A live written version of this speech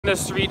The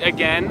street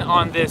again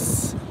on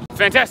this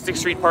fantastic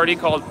street party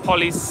called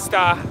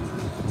Paulista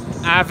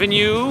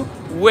Avenue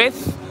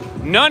with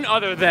none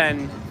other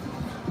than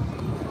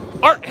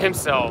Art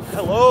himself.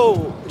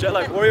 Hello,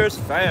 JetLag Warriors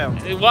fam.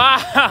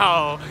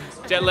 Wow,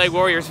 JetLag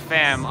Warriors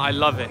fam, I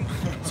love it.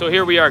 So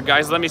here we are,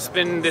 guys. Let me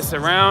spin this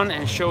around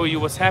and show you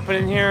what's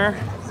happening here.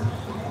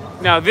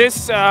 Now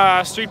this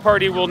street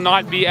party will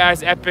not be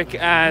as epic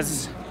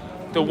as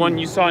the one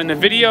you saw in the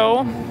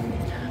video,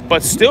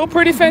 but still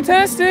pretty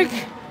fantastic.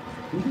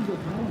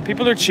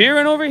 People are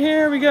cheering over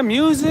here. We got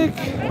music.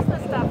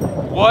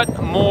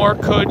 What more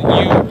could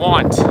you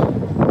want?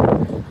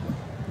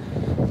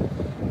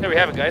 There we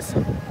have it, guys.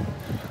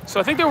 So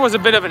I think there was a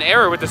bit of an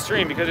error with the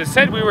stream because it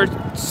said we were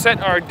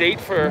set our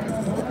date for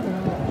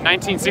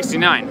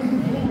 1969,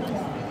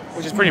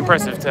 which is pretty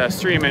impressive to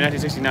stream in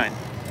 1969.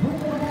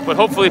 But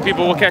hopefully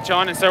people will catch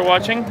on and start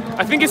watching.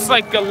 I think it's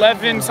like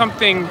 11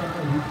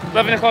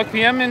 o'clock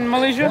p.m. in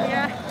Malaysia.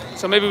 Yeah.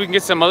 So maybe we can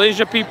get some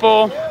Malaysia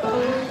people.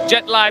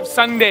 JetLive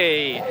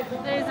Sunday.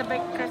 There's a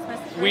big Christmas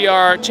tree. We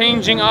are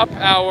changing up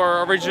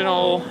our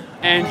original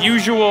and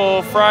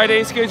usual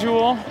Friday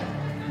schedule.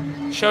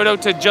 Shout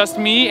out to Just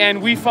Me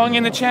and Wee Fung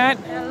in the chat.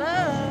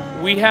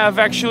 Hello. We have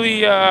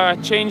actually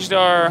changed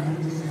our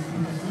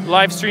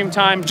live stream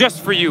time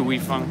just for you, Wee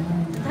Fung.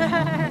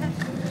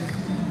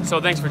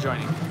 So thanks for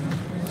joining.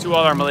 To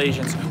all our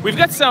Malaysians. We've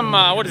got some,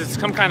 what is this,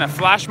 some kind of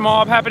flash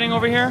mob happening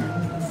over here?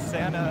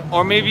 Santa.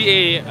 Or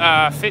maybe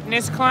a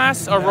fitness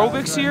class,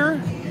 aerobics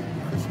here?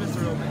 Christmas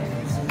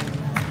aerobics.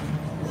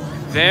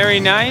 Very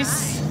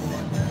nice.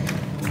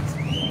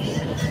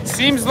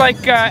 Seems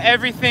like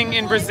everything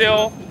in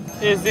Brazil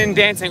is in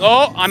dancing.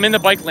 Oh, I'm in the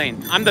bike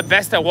lane. I'm the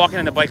best at walking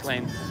in the bike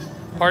lane.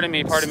 Pardon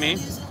me, pardon me.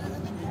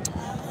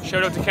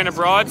 Shout out to Ken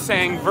Abroad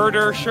saying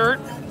Werder shirt.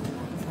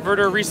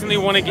 Werder recently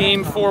won a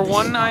game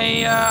 4-1,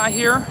 I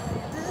hear.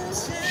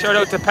 Shout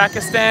out to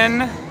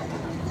Pakistan,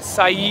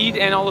 Saeed,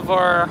 and all of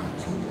our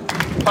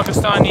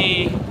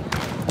Pakistani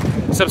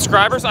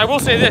subscribers. I will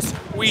say this,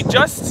 we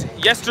just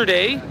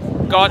yesterday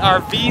got our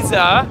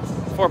visa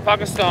for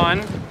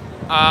Pakistan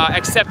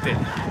accepted.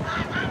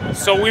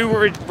 So we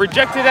were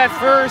rejected at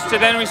first,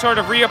 and then we sort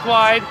of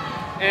reapplied,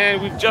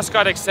 and we've just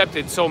got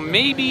accepted. So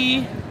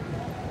maybe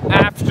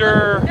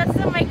after That's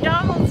the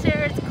McDonald's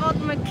here. It's called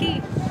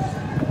McKee.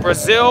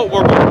 Brazil,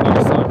 we're going to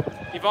Pakistan.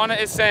 Ivana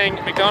is saying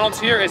McDonald's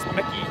here is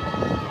Mekki.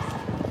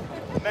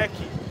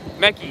 Mekki.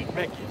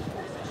 Mekki.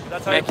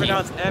 That's how you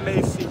pronounce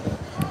M-A-C.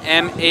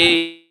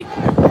 M-A-C,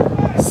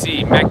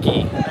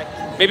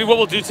 Mekki. Maybe what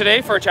we'll do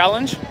today for a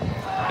challenge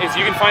is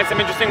you can find some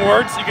interesting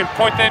words, you can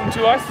point them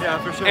to us, Yeah,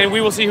 for sure. and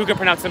we will see who can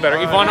pronounce them better.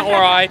 Ivana or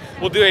I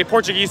will do a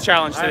Portuguese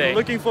challenge today. I'm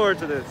looking forward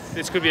to this.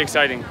 This could be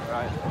exciting.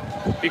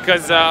 Right.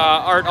 Because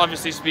Art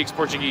obviously speaks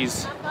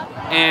Portuguese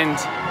and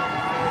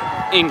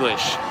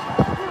English.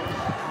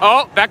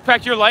 Oh,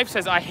 Backpack Your Life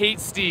says, I hate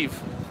Steve.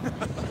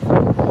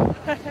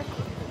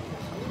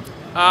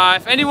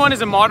 If anyone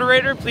is a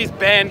moderator, please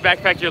ban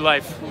Backpack Your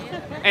Life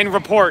and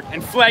report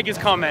and flag his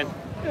comment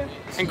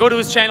and go to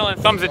his channel and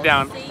thumbs it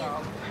down.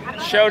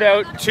 Shout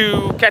out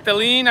to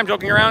Cataline. I'm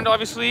joking around,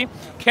 obviously.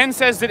 Ken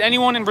says, did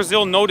anyone in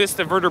Brazil notice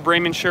the Werder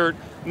Bremen shirt?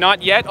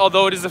 Not yet,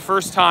 although it is the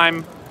first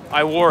time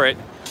I wore it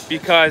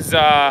because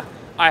I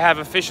have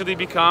officially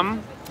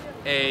become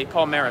a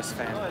Palmeiras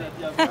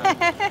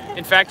fan.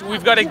 In fact,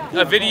 we've got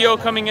a video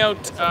coming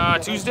out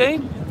Tuesday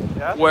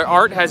where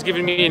Art has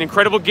given me an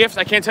incredible gift.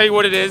 I can't tell you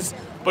what it is,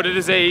 but it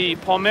is a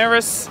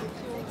Palmeiras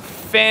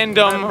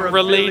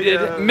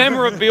fandom-related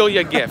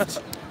memorabilia gift.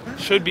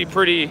 Should be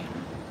pretty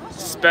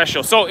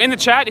special. So in the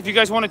chat, if you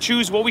guys want to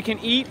choose what we can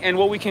eat and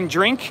what we can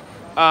drink,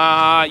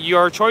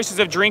 your choices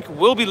of drink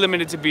will be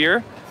limited to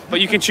beer,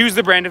 but you can choose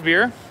the brand of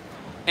beer.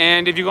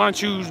 And if you want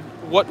to choose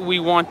what we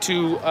want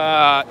to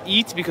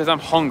eat, because I'm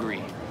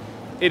hungry.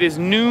 It is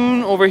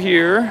noon over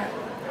here.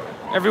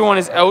 Everyone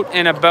is out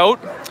and about.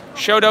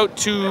 Shout out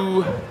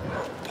to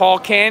Paul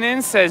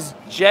Cannon, says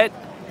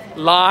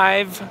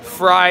JetLive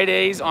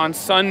Fridays on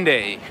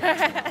Sunday.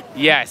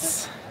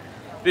 Yes.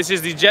 This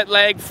is the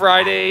JetLag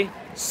Friday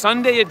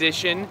Sunday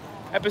edition,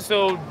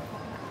 episode,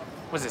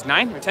 what's this,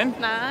 9 or 10?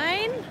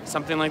 9?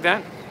 Something like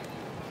that.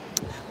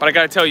 But I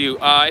gotta tell you,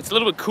 it's a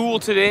little bit cool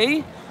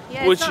today.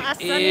 Yeah, which it's not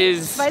as sunny,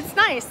 is, but it's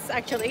nice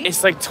actually.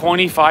 It's like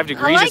 25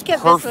 degrees. I like it's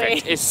it perfect.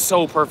 this way. It's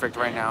so perfect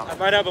right now. I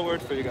might have a word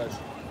for you guys.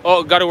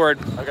 Oh, got a word.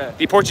 Okay.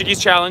 The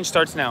Portuguese challenge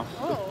starts now.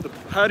 Oh.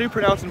 How do you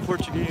pronounce in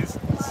Portuguese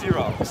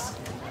Xerox?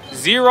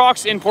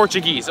 Xerox in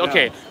Portuguese.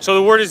 Okay, Yeah. so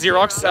the word is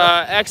Xerox,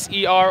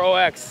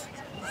 X-E-R-O-X.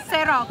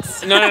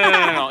 Xerox.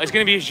 No. It's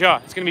gonna be ja.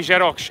 It's gonna be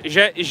Xerox.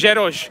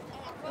 Xerox.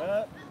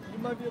 You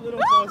might be a little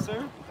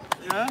closer.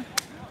 Yeah?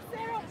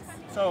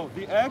 So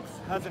the X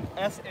has an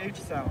SH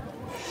sound.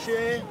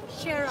 Xerox.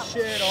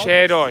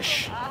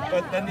 Xerox.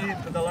 But then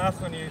the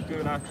last one you do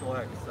an actual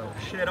X. So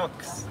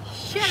Xerox.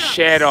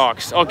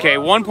 Xerox. Okay,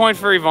 1 point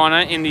for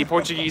Ivana in the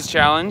Portuguese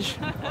challenge.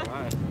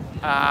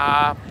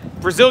 Alright.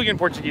 Brazilian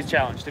Portuguese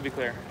challenge, to be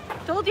clear.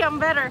 Told you I'm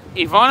better.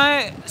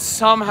 Ivana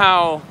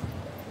somehow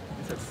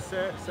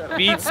It's a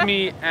beats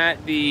me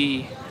at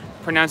the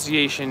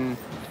pronunciation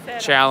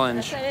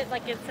challenge. I said it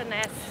like it's an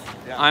S.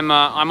 I'm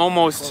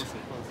almost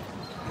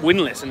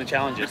winless in the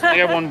challenges. I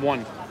think I won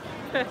one.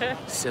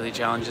 Silly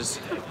challenges.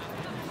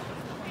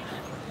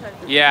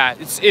 Yeah,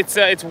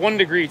 it's 1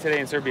 degree today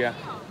in Serbia.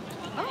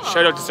 Oh.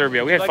 Shout out to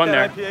Serbia. We had fun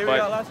there. IPA we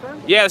got last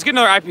time? Yeah, let's get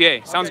another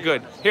IPA. Sounds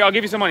good. Here, I'll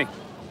give you some money.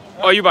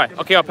 Oh, you buy.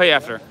 Okay, I'll pay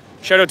after.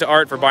 Shout out to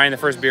Art for buying the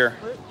first beer.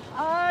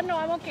 No,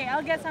 I'm okay.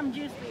 I'll get some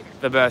juice later.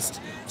 The best.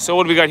 So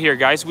what do we got here,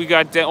 guys? We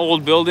got the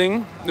old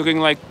building looking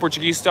like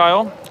Portuguese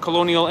style,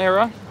 colonial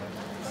era.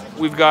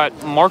 We've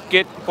got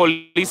Market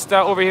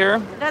Paulista over here.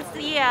 That's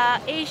the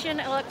Asian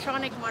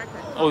electronic market.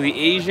 Oh, the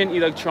Asian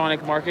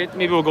electronic market.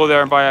 Maybe we'll go there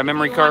and buy a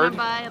memory You card. wanna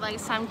buy like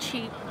some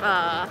cheap,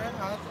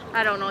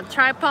 I don't know,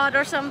 tripod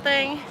or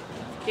something?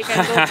 You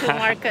can go to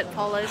Market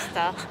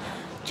Paulista.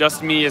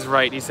 Just me is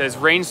right. He says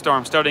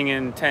rainstorm starting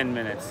in 10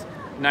 minutes.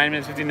 9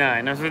 minutes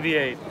 59,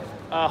 9:58.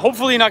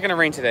 Hopefully not going to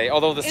rain today,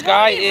 although the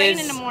sky It is... rain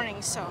in the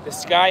morning, so. The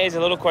sky is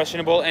a little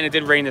questionable, and it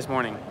did rain this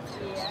morning.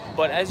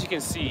 But as you can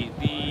see,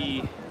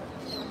 the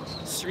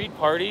street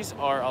parties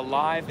are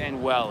alive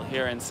and well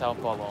here in Sao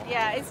Paulo.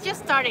 Yeah, it's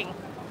just starting.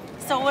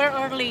 So we're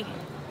early.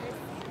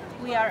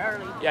 We are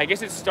early. Yeah, I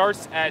guess it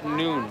starts at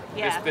noon,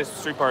 Yeah. this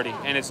street party,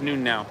 and it's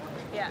noon now.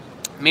 Yeah.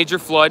 Major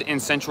flood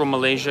in central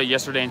Malaysia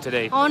yesterday and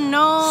today. Oh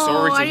no!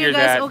 Sorry to Are hear you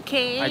guys that.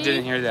 okay? I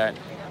didn't hear that.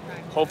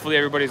 Hopefully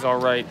everybody's all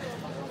right.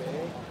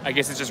 I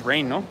guess it's just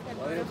rain, no?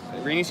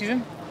 Rainy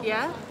season?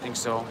 Yeah. I think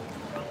so.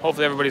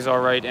 Hopefully everybody's all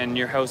right and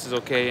your house is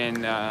okay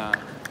and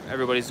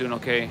everybody's doing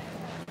okay.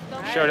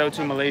 Shout out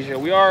to Malaysia.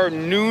 We are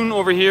noon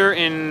over here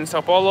in Sao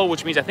Paulo,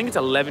 which means I think it's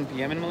 11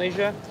 p.m. in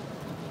Malaysia.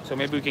 So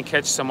maybe we can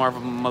catch some of our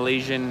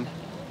Malaysian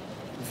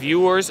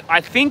viewers.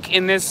 I think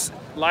in this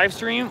live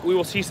stream, we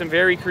will see some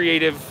very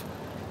creative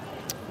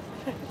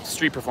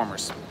street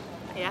performers.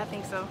 Yeah, I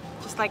think so.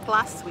 Just like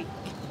last week.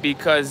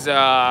 Because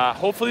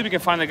hopefully we can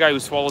find the guy who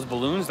swallows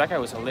balloons. That guy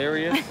was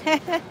hilarious.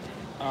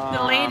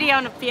 The lady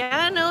on the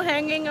piano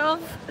hanging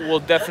off. We'll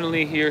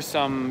definitely hear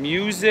some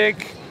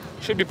music.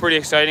 Should be pretty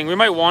exciting. We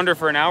might wander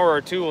for an hour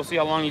or two. We'll see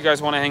how long you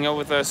guys want to hang out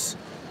with us.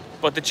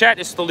 But the chat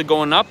is slowly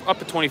going up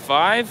to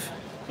 25.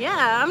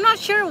 Yeah, I'm not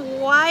sure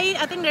why.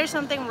 I think there's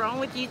something wrong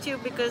with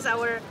YouTube because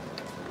our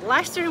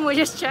live stream we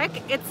just checked,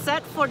 it's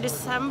set for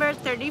December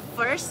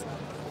 31st,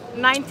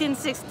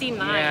 1969.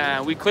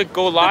 Yeah, we click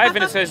go live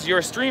and it says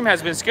your stream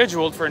has been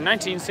scheduled for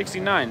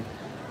 1969.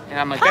 And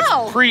I'm like,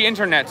 How? that's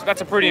pre-internet.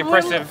 That's a pretty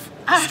impressive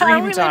Are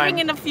stream we time. living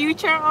in the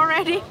future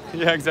already?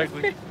 Yeah,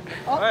 exactly.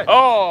 Alright.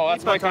 Oh,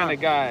 that's my IPA kind of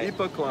guy.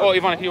 IPA club. Oh,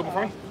 you want to open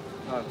for me?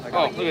 I got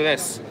Oh, it. look at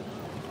this.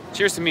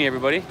 Cheers to me,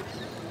 everybody.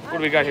 What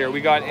do we got here?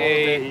 We got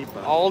a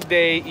IPA.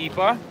 all-day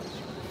IPA.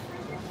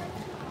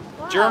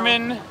 Wow.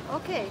 German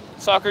Okay.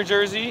 soccer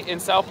jersey in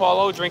Sao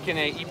Paulo drinking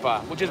a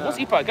IPA, which is, what's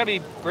IPA? Gotta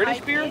be British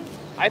IPA? beer?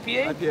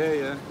 IPA? IPA,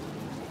 yeah.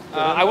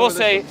 I will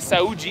say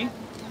Saúde.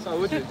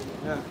 Saúde.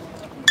 Yeah.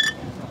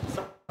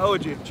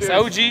 Saúde. Cheers.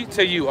 Saúde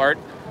to you, Art.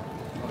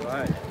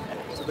 Alright.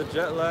 To the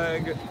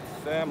JetLag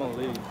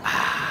family.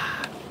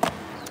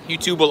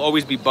 YouTube will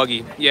always be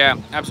buggy. Yeah,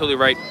 absolutely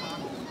right.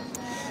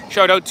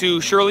 Shout out to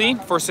Shirley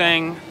for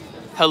saying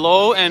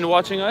hello and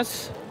watching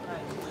us.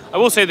 I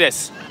will say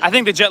this. I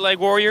think the JetLag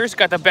Warriors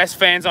got the best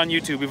fans on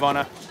YouTube,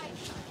 Ivana.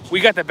 We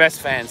got the best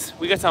fans.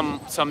 We got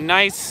some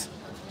nice,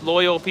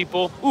 loyal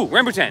people. Ooh,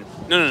 rambutan.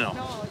 No.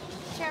 No,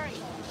 cherry.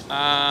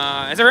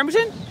 Is it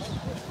rambutan?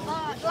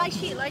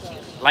 Lychee.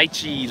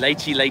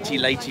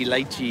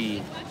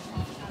 Lychee.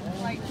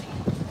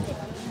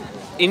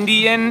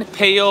 Indian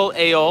pale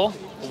ale,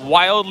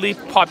 wildly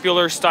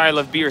popular style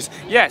of beers.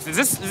 Yes, does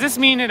this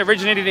mean it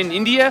originated in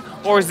India,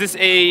 or is this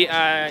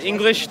a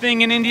English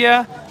thing in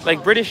India,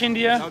 like British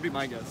India? That would be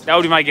my guess. That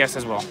would be my guess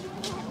as well.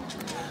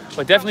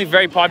 But definitely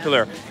very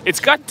popular. It's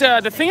got,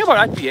 the thing about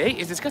IPA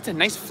is it's got a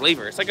nice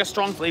flavor. It's like a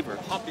strong flavor.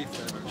 Hoppy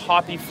flavor.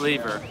 Hoppy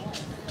flavor.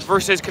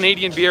 Versus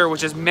Canadian beer,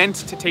 which is meant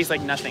to taste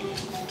like nothing.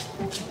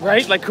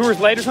 Right? Like Coors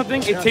Light or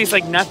something, it tastes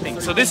like nothing.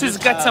 So this has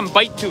got some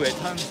bite to it.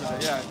 Tons of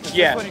it, yeah. 'Cause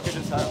Yeah. This one you could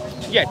just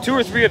have. Yeah, 2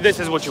 or 3 of this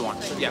is what you want.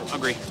 Yeah,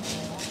 agree.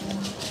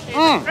 There's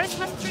a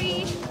Christmas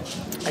tree.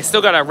 I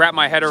still gotta wrap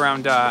my head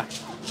around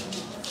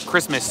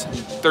Christmas,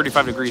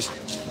 35 degrees.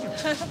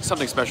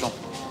 Something special.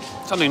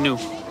 Something new.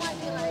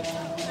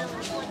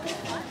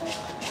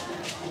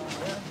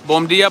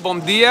 Bom dia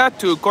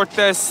to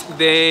Cortes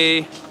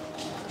de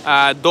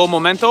do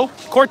momento.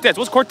 Cortes,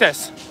 what's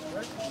Cortes?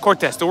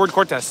 Cortes, the word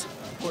Cortes.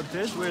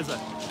 Cortez? Where is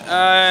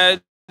that?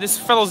 This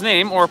fellow's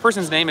name, or a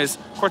person's name, is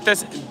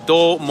Cortes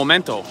do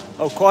momento.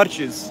 Oh,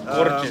 Cortes.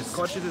 Cortes.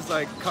 Cortes is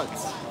like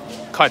cuts.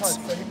 Cuts.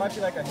 So he might be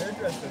like a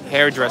hairdresser.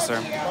 Hairdresser.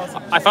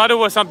 I thought it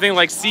was something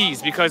like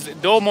C's, because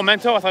do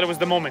momento, I thought it was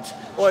the moment.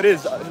 Oh, it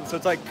is. So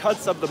it's like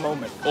cuts of the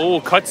moment. Oh,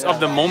 cuts of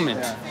the moment.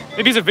 Yeah.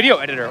 Maybe he's a video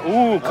editor.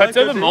 Ooh, cuts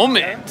of that the too.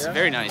 moment. Yeah.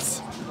 Very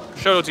nice.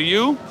 Shout out to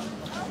you.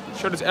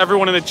 Shout out to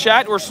everyone in the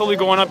chat. We're slowly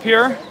going up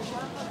here.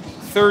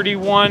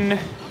 31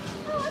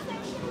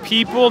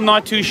 people,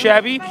 not too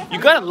shabby. You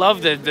gotta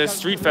love the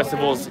street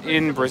festivals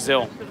in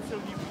Brazil.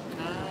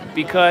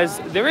 Because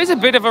there is a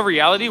bit of a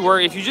reality where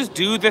if you just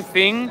do the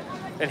thing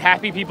that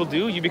happy people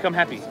do, you become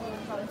happy.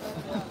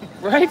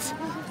 Right?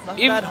 Not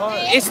that hard.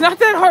 It's not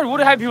that hard. What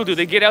do happy people do?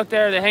 They get out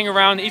there, they hang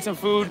around, they eat some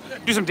food,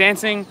 do some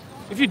dancing.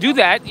 If you do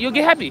that, you'll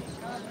get happy.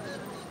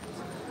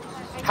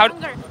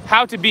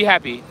 How to be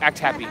happy, act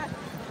happy.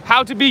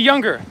 How to be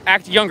younger,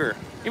 act younger.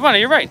 Ivana,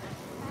 you're right.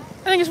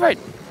 I think it's right.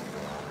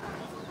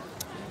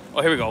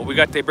 Oh, here we go. We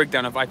got the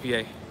breakdown of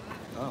IPA.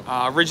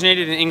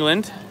 Originated in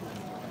England,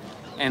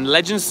 and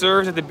legend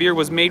serves that the beer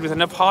was made with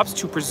enough hops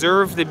to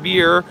preserve the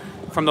beer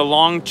from the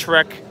long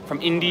trek from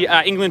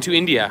England to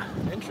India.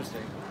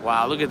 Interesting.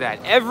 Wow, look at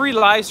that. Every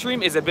live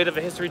stream is a bit of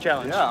a history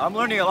challenge. Yeah, I'm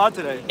learning a lot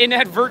today.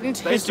 Inadvertent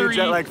Thank history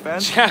you, JetLag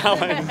fans.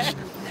 challenge.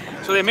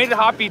 So they made it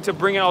hoppy to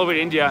bring it all the way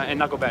to India and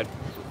not go bad.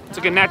 It's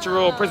like a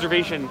natural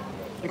preservation.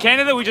 In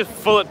Canada, we just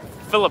fill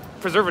up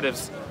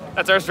preservatives.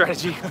 That's our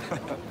strategy.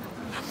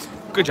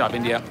 Good job,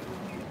 India.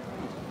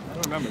 I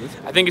don't remember this.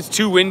 I think it's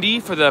too windy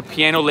for the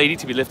piano lady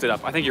to be lifted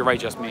up. I think you're right,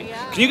 just me.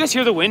 Can you guys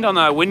hear the wind on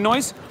the wind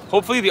noise?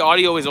 Hopefully the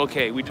audio is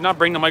okay. We did not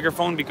bring the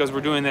microphone because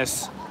we're doing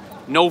this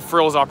no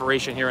frills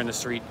operation here in the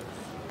street.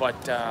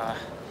 But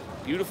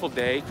beautiful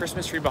day,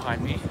 Christmas tree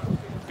behind me,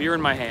 beer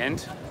in my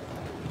hand,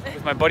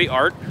 with my buddy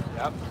Art.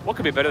 Yep. What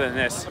could be better than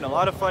this? Having a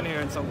lot of fun here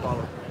in Sao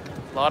Paulo.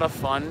 A lot of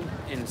fun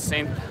in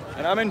St.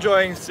 And I'm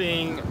enjoying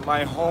seeing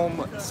my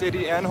home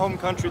city and home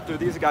country through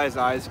these guys'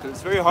 eyes, because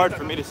it's very hard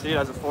for me to see it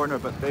as a foreigner,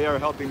 but they are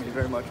helping me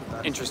very much with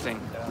that. Interesting.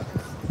 Yeah.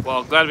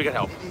 Well, glad we could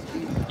help.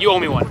 You owe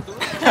me one.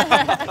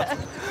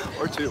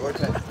 Or 2 or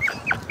 10.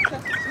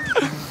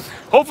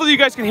 Hopefully you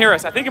guys can hear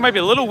us. I think it might be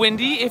a little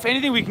windy. If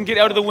anything, we can get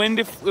out of the wind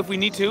if we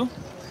need to.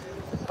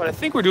 But I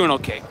think we're doing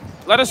okay.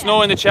 Let us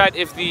know in the chat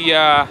if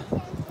the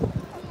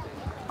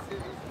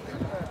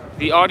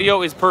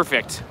audio is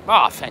perfect.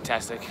 Ah,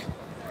 fantastic.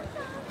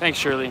 Thanks,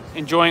 Shirley.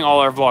 Enjoying all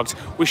our vlogs.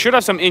 We should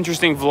have some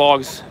interesting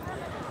vlogs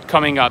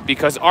coming up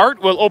because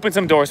Art will open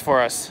some doors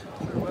for us.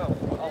 Well,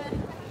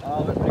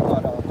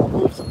 I'll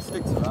move some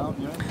sticks around,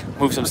 you know?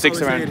 Move some sticks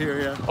That's how we around. say it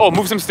here, yeah. Oh,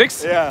 move some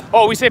sticks? Yeah.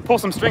 Oh, we say pull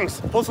some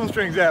strings. Pull some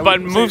strings, yeah. But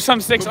we move say some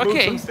sticks, move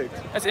okay. some sticks.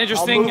 That's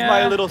interesting. I'll move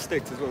my little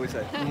sticks is what we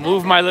say.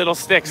 Move my little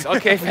sticks.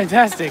 Okay,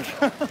 fantastic.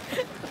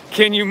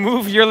 Can you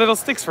move your little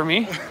sticks for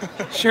me?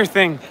 Sure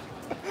thing.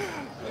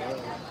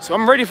 So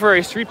I'm ready for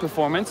a street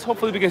performance.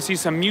 Hopefully we can see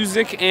some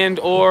music and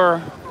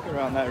or...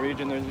 Around that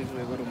region, there's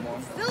usually a little more.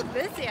 Still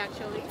busy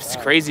actually. It's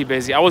crazy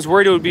busy. I was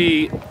worried it would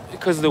be,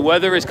 because the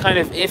weather is kind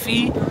of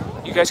iffy.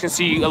 You guys can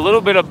see a little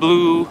bit of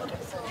blue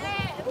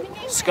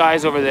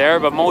skies over there,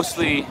 but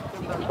mostly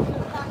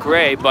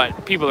gray,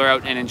 but people are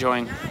out and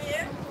enjoying.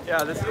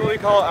 Yeah, this is what we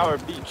call our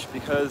beach,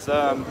 because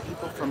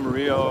people from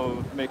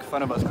Rio make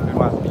fun of us because we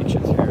don't have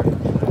beaches here.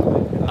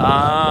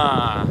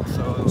 Ah.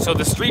 So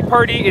the street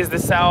party is the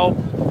Sao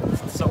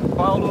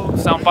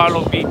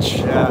Paulo beach.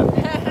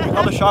 Yeah.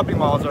 All the shopping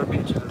malls are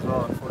beaches as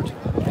well,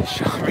 unfortunately. The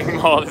shopping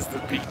mall is the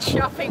beach.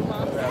 Shopping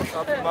mall. Yeah,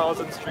 shopping malls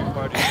and street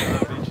parties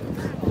are beaches.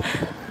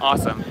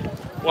 Awesome.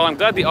 Well, I'm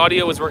glad the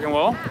audio is working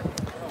well,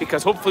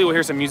 because hopefully we'll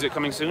hear some music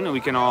coming soon and we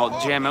can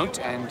all jam out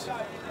and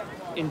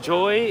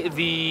enjoy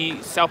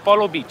the Sao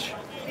Paulo beach.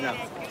 Yeah.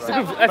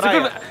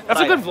 That's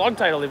a good vlog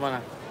title,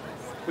 Ivana.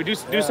 We do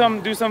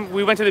some.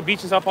 We went to the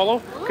beach in Sao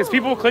Paulo because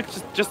people will click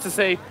just to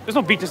say there's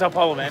no beach in Sao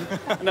Paulo, man,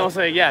 and they'll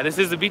say, yeah, this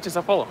is the beach in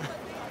Sao Paulo.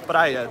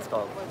 Praia, it's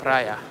called.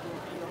 Praia.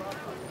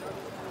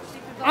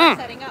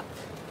 Setting up.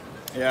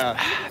 Yeah.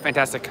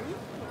 Fantastic.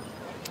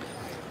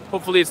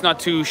 Hopefully it's not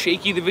too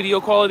shaky, the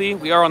video quality.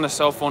 We are on the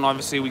cell phone,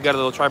 obviously. We got a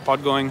little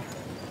tripod going.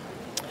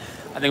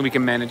 I think we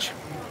can manage.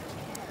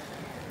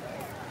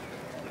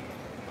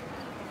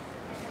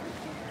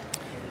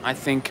 I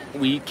think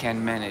we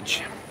can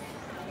manage.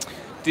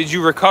 Did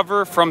you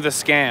recover from the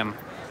scam?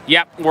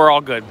 Yep, we're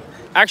all good.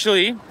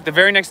 Actually, the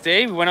very next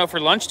day, we went out for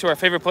lunch to our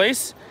favorite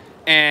place,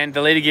 and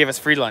the lady gave us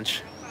free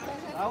lunch.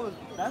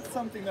 That's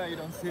something that you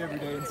don't see every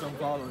day in Sao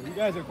Paulo. You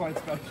guys are quite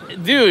special.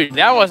 Dude,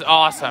 that was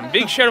awesome.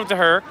 Big shout out to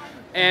her.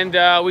 And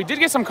we did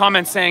get some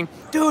comments saying,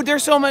 dude,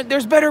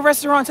 there's better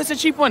restaurants. That's a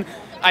cheap one.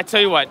 I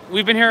tell you what,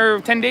 we've been here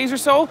 10 days or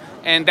so,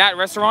 and that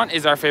restaurant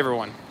is our favorite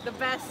one. The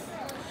best.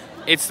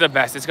 It's the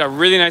best. It's got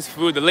really nice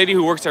food. The lady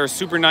who works there is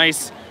super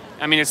nice.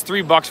 I mean, it's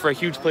 $3 for a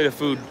huge plate of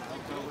food.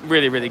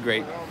 Really, really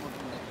great.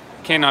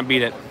 Cannot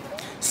beat it.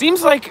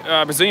 Seems like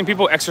Brazilian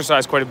people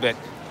exercise quite a bit.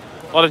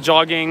 A lot of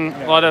jogging,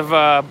 a lot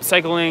of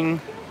cycling,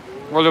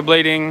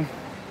 rollerblading.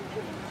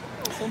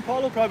 Sao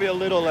Paulo probably a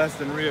little less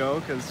than Rio,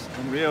 because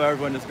in Rio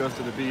everyone just goes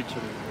to the beach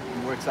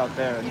and works out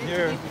there. And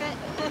here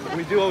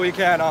we do what we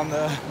can on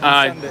the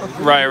Sunday.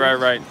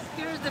 Right.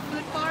 Here's the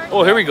food part.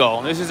 Oh, here we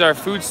go. This is our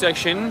food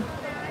section.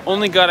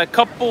 Only got a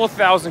couple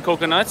thousand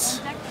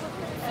coconuts.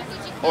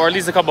 Or at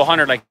least a couple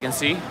hundred, I can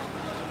see.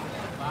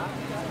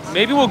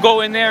 Maybe we'll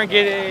go in there and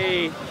get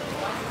a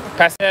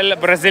pastel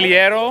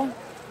brasileiro,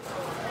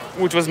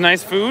 which was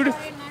nice food.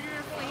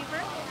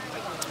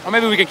 Or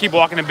maybe we can keep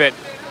walking a bit.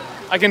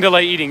 I can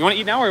delay eating. You want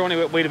to eat now or you want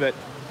to wait a bit?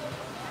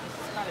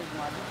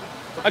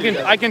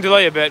 I can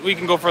delay a bit. We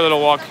can go for a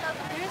little walk.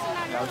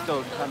 Yeah, we're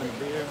still having a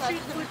beer.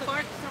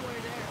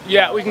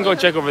 Yeah, we can go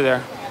check over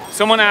there.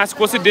 Someone asked,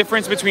 what's the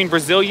difference between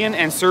Brazilian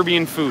and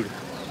Serbian food?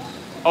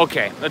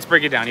 Okay, let's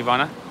break it down,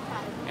 Ivana.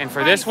 And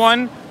for this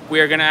one, we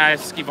are gonna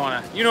ask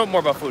Ivana. You know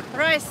more about food.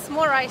 Rice,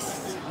 more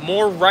rice.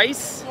 More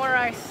rice More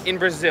rice. in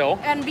Brazil.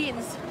 And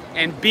beans.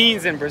 And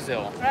beans in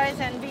Brazil. Rice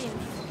and beans.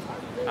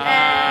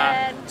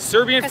 And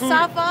Serbian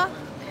cassava.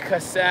 food.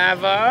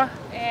 Cassava.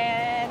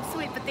 And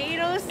sweet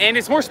potatoes. And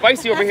it's more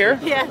spicy over here.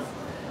 Yes.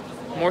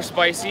 More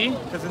spicy.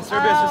 Because in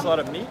Serbia it's just a lot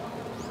of meat.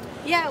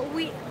 Yeah,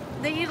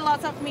 they eat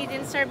lots of meat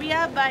in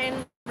Serbia, but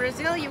in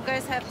Brazil you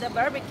guys have the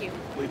barbecue.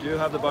 We do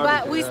have the barbecue.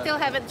 But we still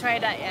haven't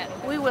tried that yet.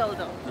 We will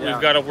though. Yeah.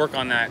 We've got to work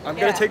on that. I'm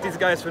gonna take these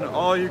guys for an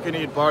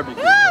all-you-can-eat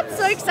barbecue. Ah, I'm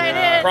so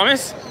excited.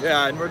 Promise?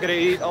 Yeah, and we're gonna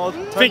eat all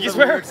tons Pinky of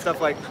swear? weird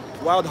stuff like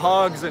wild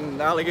hogs and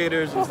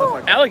alligators and stuff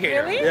like that.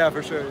 Alligator. Really? Yeah,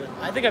 for sure. Yeah.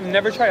 I think I've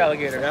never tried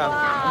alligator. Yeah. Wow.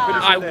 I'm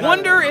pretty sure I they have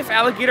wonder if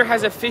alligator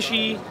has a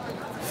fishy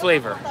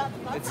flavor.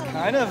 it. It's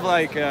kind of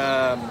like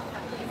I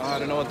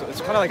don't know what it's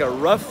kind of like a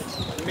rough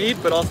meat,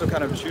 but also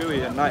kind of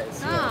chewy and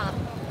nice. Ah.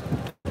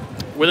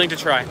 Willing to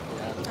try.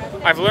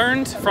 I've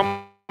learned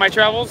from my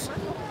travels,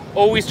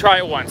 always try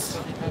it once.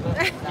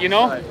 You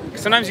know? Right.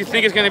 Sometimes you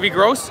think it's going to be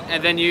gross,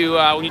 and then you,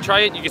 when you try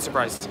it, you get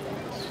surprised.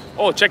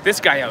 Oh, check this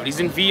guy out. He's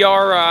in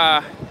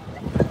VR.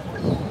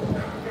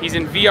 He's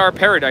in VR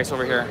paradise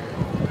over here.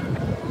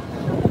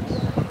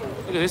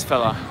 Look at this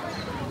fella.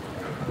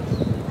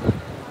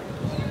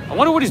 I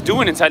wonder what he's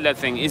doing inside that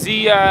thing. Is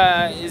he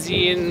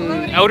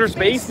in outer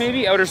space?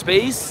 Maybe outer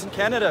space.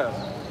 Canada.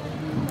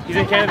 He's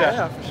in Canada.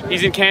 Yeah, for sure.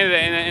 He's in Canada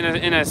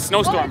in a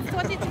snowstorm. Oh,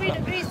 it's 23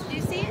 degrees. Do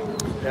you see it?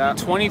 Yeah.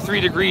 23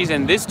 degrees,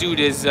 and this dude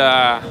is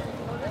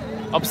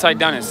upside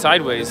down and It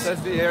sideways.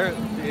 says the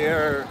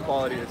air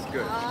quality is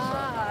good,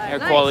 Ah, Air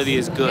nice. quality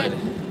is good.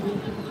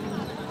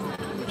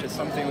 which is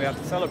something we have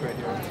to celebrate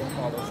here in São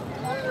Paulo.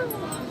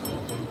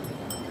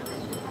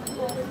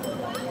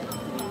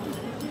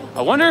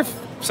 I wonder if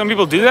some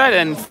people do that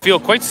and feel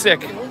quite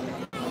sick.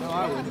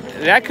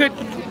 That could,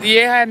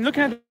 yeah, I'm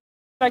looking at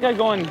that guy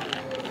going,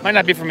 might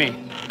not be for me.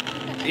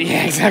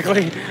 Yeah,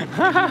 exactly.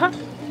 Here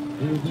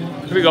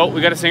we go,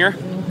 we got a singer.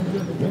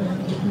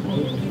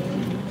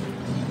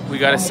 We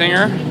got a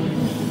singer.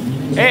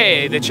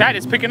 Hey, the chat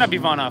is picking up,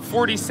 Ivana.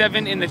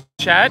 47 in the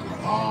chat.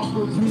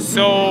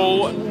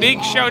 So,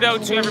 big shout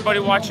out to everybody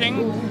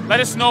watching. Let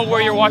us know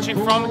where you're watching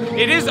from.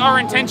 It is our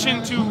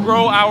intention to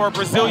grow our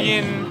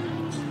Brazilian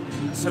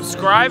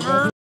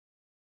subscriber.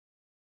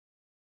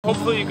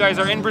 Hopefully you guys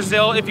are in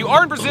Brazil. If you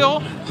are in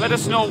Brazil, let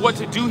us know what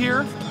to do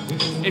here.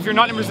 If you're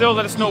not in Brazil,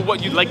 let us know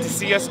what you'd like to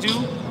see us do.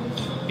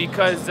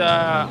 Because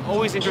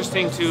always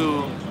interesting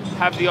to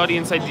have the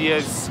audience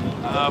ideas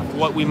of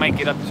what we might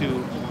get up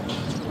to.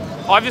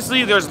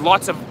 Obviously, there's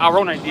lots of our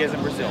own ideas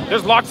in Brazil.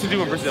 There's lots to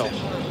do in Brazil.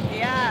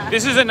 Yeah.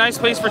 This is a nice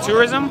place for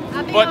tourism,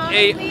 I mean, but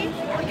honestly,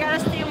 we gotta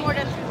stay more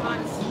than 3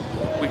 months.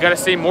 we gotta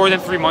stay more than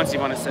 3 months,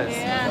 Ivana says.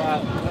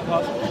 Yeah.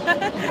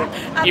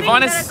 I mean,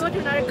 Ivana's- you gotta go to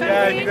another country.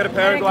 Yeah, you go to and then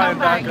Paraguay come and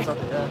back or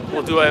something. Yeah.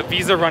 We'll do a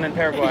visa run in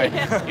Paraguay.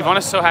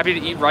 Ivana's so happy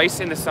to eat rice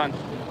in the sun.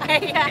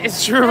 Yeah.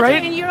 It's true,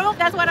 right? In Europe,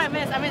 that's what I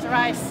miss. I miss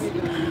rice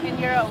in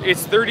Europe.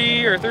 It's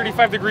 30 or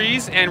 35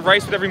 degrees and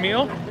rice with every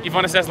meal.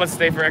 Ivana says let's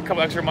stay for a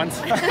couple extra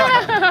months. We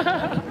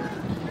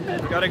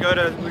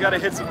gotta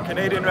hit some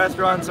Canadian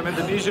restaurants, some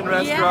Indonesian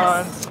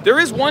restaurants. There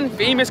is one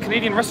famous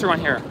Canadian restaurant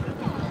here.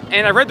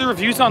 And I read the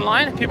reviews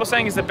online, people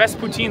saying it's the best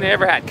poutine they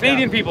ever had.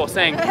 Canadian people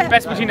saying,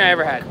 best poutine I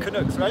ever had.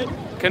 Canucks, right?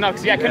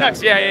 Canucks, yeah,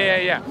 Canucks,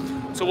 yeah.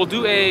 So we'll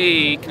do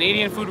a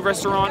Canadian food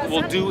restaurant,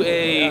 we'll do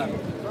a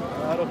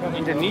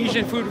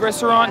Indonesian food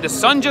restaurant. The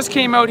sun just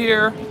came out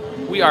here.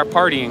 We are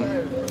partying.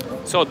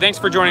 So thanks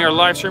for joining our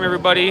live stream,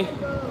 everybody.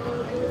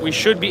 We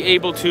should be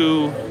able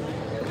to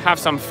have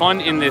some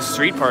fun in this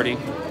street party.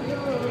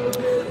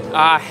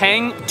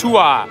 Hang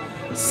Tua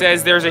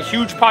says there's a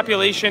huge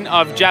population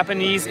of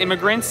Japanese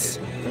immigrants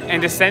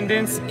and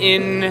descendants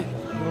in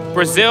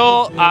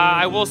Brazil.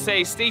 I will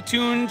say stay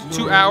tuned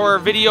to our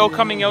video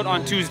coming out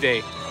on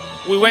Tuesday.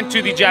 We went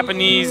to the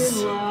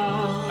Japanese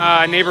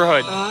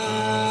neighborhood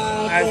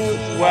as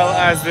well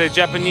as the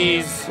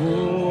Japanese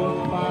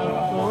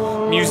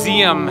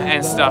museum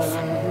and stuff.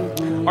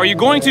 Are you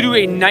going to do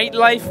a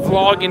nightlife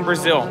vlog in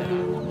Brazil?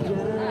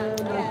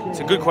 It's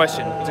a good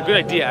question. It's a good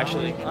idea,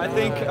 actually. I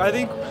think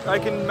I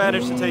can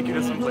manage to take you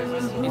to some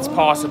places. It's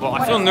possible.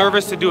 I feel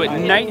nervous to do a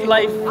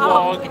nightlife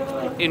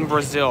vlog in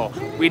Brazil.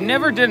 We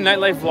never did a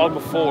nightlife vlog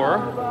before.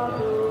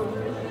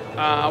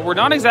 We're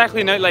not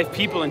exactly nightlife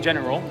people in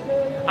general.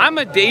 I'm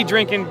a day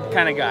drinking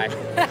kind of guy.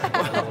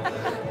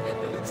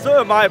 So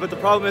am I, but the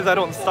problem is I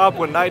don't stop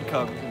when night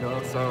comes, you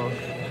know, so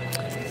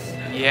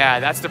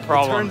Yeah, that's the it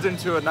problem. turns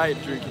into a night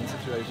drinking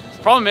situation.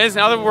 Problem is,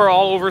 now that we're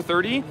all over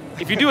 30,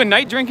 if you do a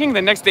night drinking,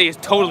 the next day is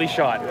totally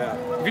shot. Yeah.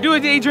 If you do a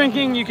day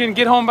drinking, you can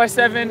get home by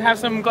 7, have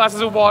some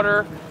glasses of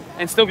water,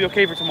 and still be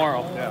okay for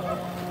tomorrow.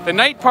 Yeah. The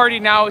night party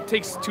now, it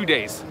takes 2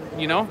 days,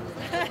 you know?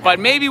 But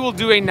maybe we'll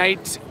do a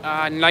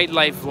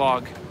nightlife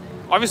vlog.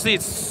 Obviously,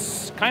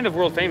 it's kind of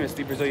world famous,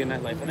 the Brazilian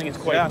nightlife. I think it's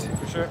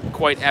For sure.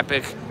 quite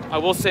epic. I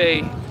will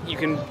say you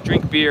can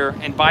drink beer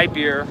and buy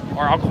beer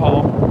or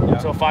alcohol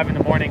until 5 in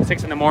the morning,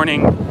 6 in the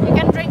morning. You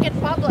can drink in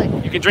public,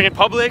 You can drink in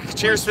public.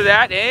 Cheers to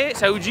that, eh?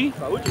 Saúde.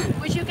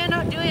 which you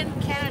cannot do in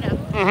Canada.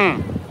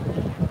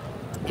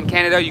 In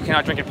Canada, you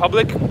cannot drink in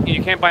public, and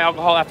you can't buy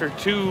alcohol after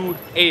 2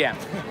 a.m.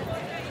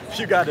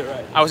 You got it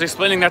right. I was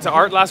explaining that to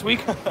Art last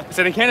week. I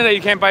said in Canada,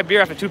 you can't buy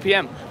beer after 2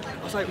 p.m.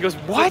 I was like, He goes,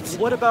 what?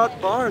 What about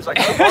bars? Like,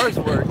 how bars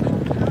work?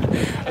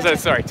 I said,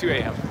 sorry, 2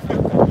 a.m.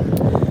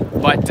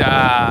 But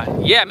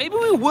yeah, maybe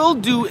we will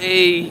do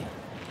a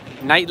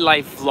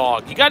nightlife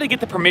vlog. You got to get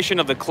the permission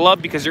of the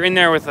club because you're in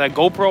there with a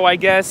GoPro, I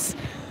guess,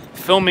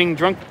 filming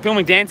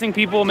dancing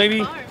people, maybe.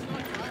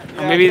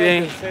 Yeah, Maybe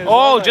okay, they. there's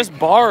Oh, like just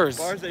bars.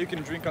 Bars that you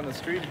can drink on the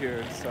street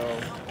here. So.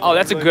 Oh,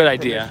 that's a good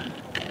idea.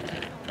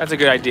 That's a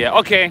good idea.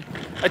 Okay,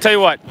 I tell you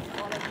what,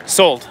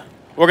 sold.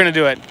 We're gonna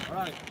do it. All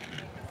right.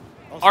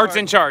 Art's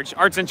in charge.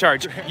 Art's in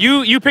charge.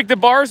 You pick the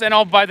bars and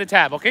I'll buy the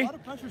tab. Okay. A lot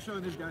of pressure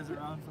showing these guys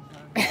around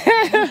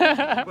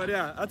sometimes. But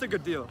yeah, that's a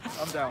good deal.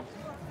 I'm down.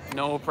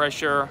 No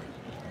pressure.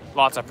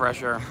 Lots of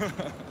pressure.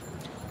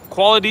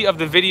 Quality of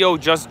the video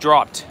just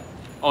dropped.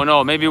 Oh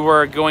no, maybe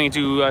we're going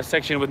into a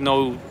section with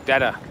no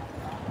data.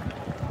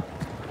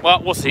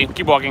 Well, we'll see.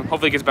 Keep walking.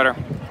 Hopefully it gets better.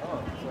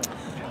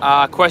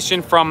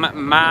 Question from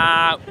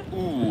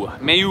Mayu.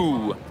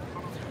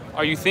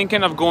 Are you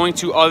thinking of going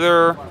to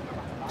other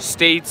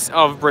states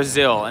of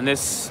Brazil? And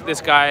this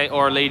guy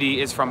or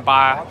lady is from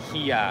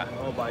Bahia.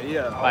 Oh,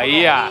 Bahia.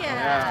 Bahia.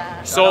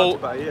 Yeah. So,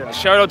 Bahia.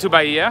 shout out to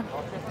Bahia.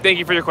 Thank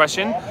you for your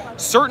question.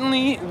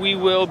 Certainly, we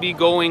will be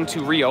going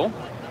to Rio.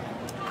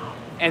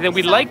 And then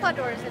we'd like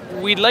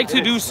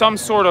to do some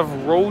sort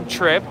of road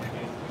trip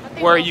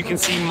where you can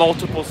see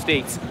multiple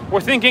states. We're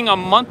thinking a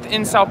month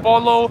in Sao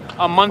Paulo,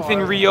 a month in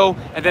Rio,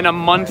 and then a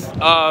month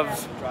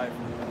of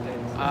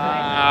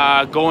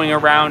going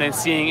around and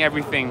seeing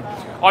everything.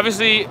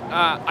 Obviously,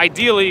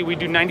 ideally, we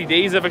do 90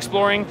 days of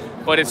exploring,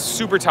 but it's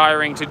super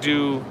tiring to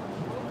do,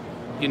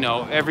 you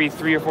know, every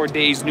 3 or 4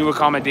 days, new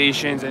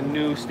accommodations and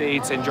new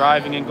states and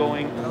driving and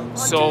going.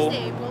 So,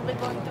 Tuesday, we'll be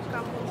going to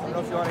Campos. I don't know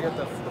if you want to get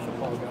the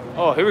football guy.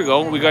 oh, here we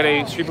go. We got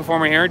a street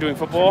performer here doing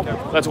football.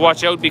 Let's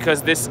watch out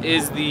because this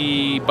is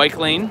the bike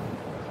lane.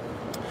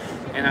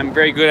 And I'm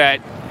very good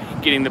at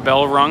getting the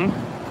bell rung.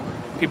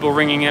 People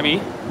ringing at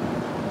me.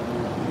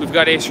 We've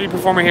got a street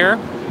performer here.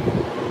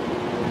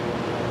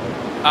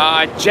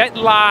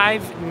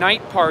 JetLive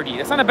night party.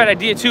 That's not a bad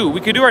idea too.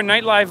 We could do our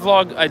nightlife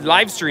vlog, a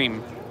live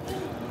stream.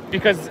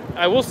 Because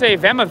I will say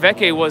Vama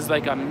Veke was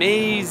like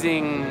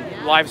amazing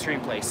live stream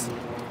place.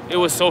 It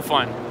was so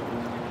fun.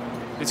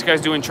 This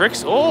guy's doing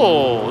tricks.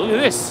 Oh, look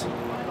at this.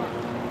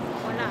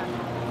 Or not.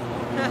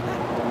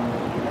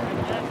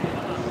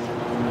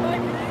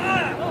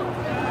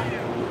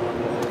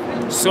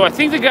 So I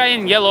think the guy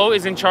in yellow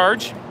is in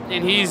charge,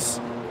 and he's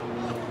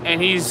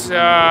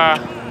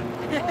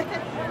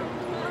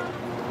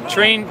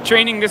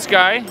training this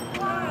guy.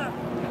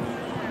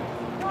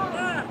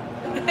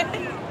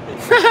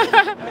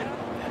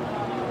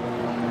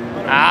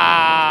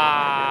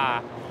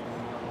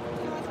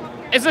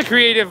 It's a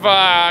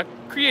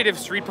creative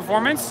street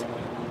performance.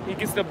 He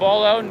gets the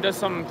ball out and does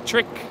some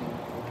trick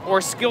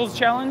or skills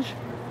challenge.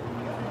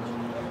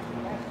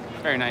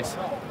 Very nice.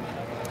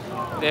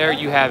 There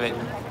you have it.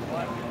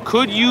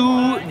 Could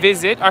you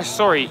visit,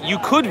 you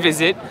could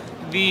visit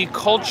the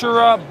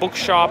Cultura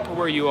bookshop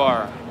where you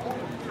are.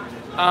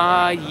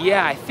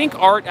 Yeah, I think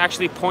Art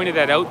actually pointed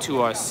that out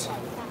to us.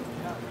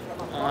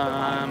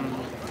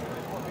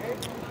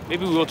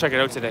 Maybe we will check it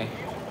out today.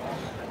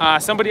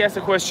 Somebody asked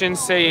a question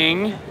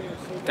saying,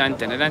 dun,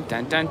 dun, dun,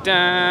 dun, dun,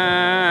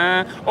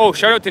 dun. Oh,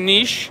 shout out to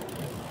Niche.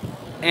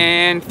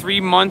 And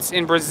 3 months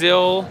in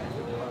Brazil,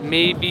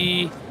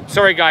 maybe.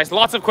 Sorry guys,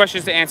 lots of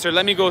questions to answer.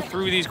 Let me go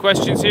through these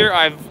questions here.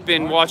 I've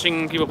been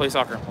watching people play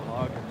soccer.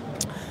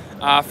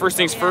 First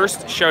things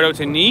first, shout out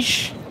to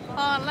Niche.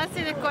 Let's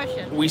see the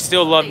question. We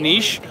still love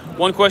Niche.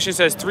 One question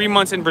says 3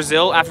 months in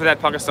Brazil, after that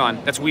Pakistan.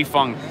 That's Wee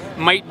Fung.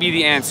 Might be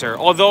the answer.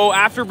 Although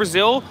after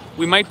Brazil,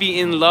 we might be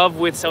in love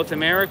with South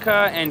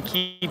America and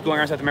keep going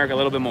around South America a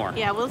little bit more.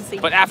 Yeah, we'll see.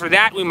 But after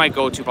that, we might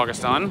go to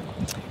Pakistan.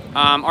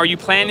 Are you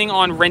planning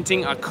on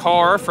renting a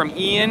car from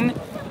Ian?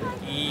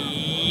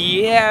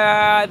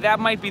 Yeah, that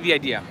might be the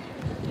idea.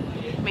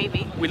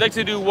 Maybe. We'd like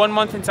to do 1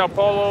 month in Sao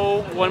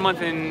Paulo, 1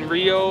 month in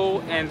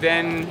Rio, and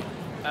then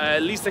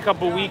at least a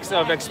couple weeks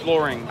of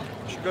exploring.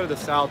 You should go to the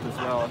south as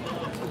well.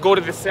 Go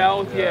to the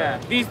south, yeah.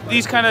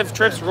 These kind of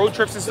trips, road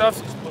trips and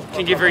stuff,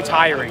 can get very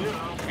tiring.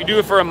 If you do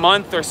it for a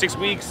month or 6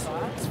 weeks,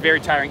 it's very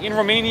tiring. In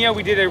Romania,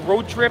 we did a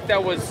road trip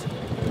that was,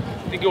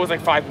 I think it was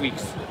like 5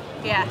 weeks.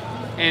 Yeah.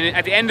 And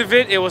at the end of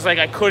it, it was like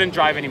I couldn't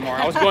drive anymore.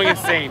 I was going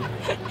insane.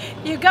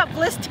 You got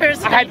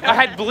blisters. I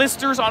had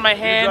blisters on my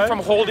hand from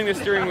holding the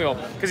steering wheel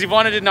because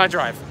Ivana did not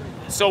drive.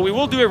 So we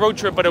will do a road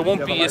trip, but it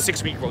won't be a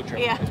 6-week road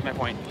trip. Yeah. That's my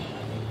point.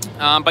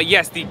 But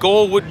yes, the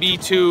goal would be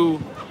to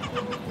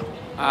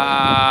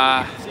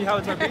See how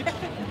it's our beach?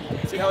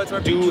 See how it's our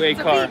beach? do a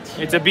car.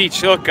 It's a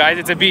beach. Look, guys,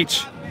 it's a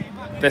beach.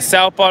 The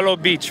Sao Paulo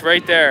beach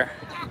right there.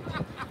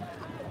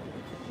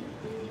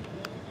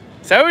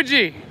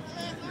 Saúde!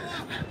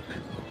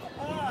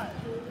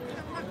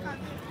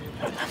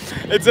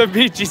 It's a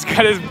beach. He's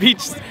got his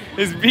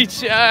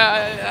beach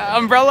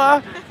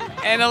umbrella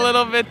and a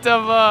little bit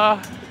of I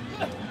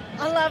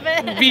love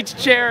it. beach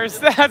chairs.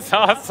 That's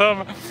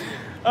awesome.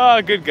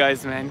 Oh, good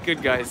guys, man.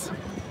 Good guys.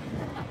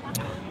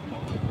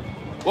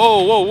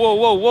 Whoa, whoa, whoa,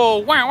 whoa, whoa.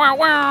 Wow, wow,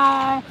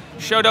 wow.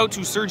 Shout out to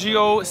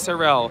Sergio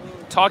Sorel.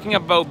 Talking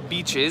about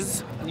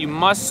beaches, you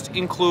must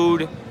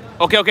include...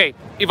 Okay,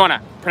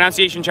 Ivana,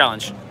 pronunciation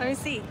challenge. Let me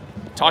see.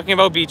 Talking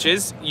about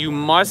beaches, you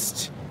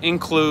must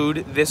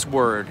include this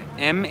word.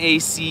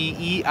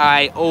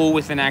 M-A-C-E-I-O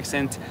with an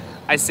accent.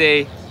 I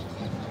say...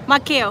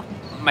 Maceo.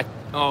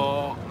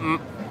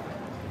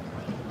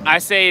 I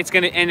say it's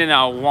going to end in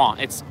a want.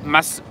 It's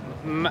Massiwan.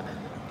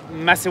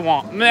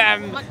 Maceo.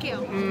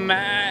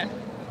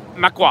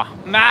 Makwa.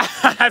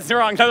 That's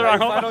wrong. That's wrong.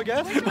 Hold Final on.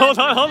 guess? Hold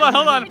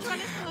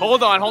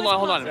on.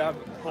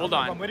 Hold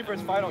on. I'm waiting for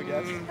his final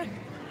guess.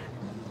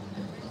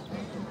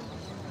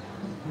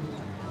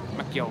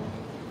 Makyo.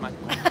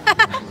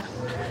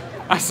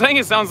 I'm saying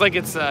it sounds like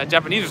it's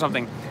Japanese or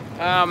something.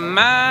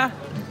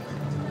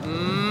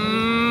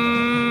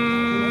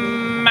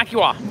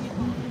 Makiwa.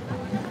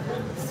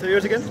 Say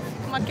yours again?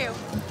 Maceo.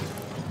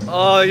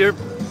 Oh,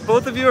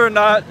 both of you are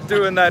not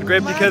doing that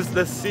great because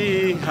the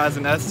C has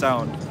an S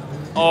sound.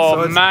 Oh,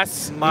 So it's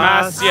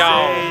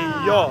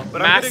Maseo.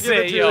 But I'm gonna give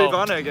it to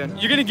Ivana again.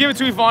 You're gonna give it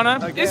to Ivana?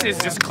 Again, This is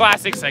yeah. just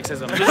classic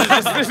sexism.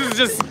 This is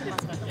just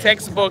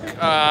textbook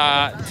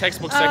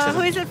sexism.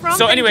 Who is it from? So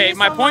Thank anyway, you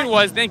my so point much.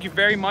 was thank you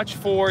very much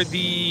for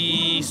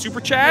the super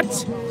chat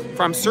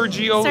from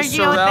Sergio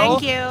Sergio, Sorel.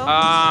 thank you.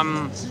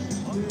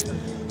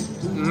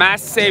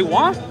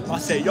 Maceo.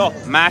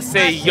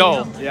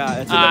 Maceo. Yeah,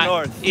 it's in the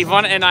north.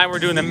 Ivana and I were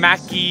doing the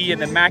Maki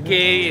and the Make.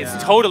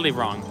 It's totally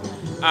wrong.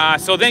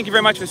 So thank you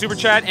very much for the super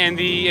chat and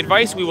the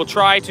advice. We will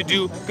try to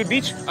do good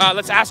beach.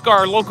 Let's ask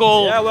our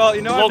local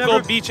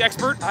beach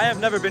expert. I have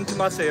never been to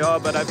Maceo,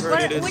 but I've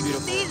heard it is Which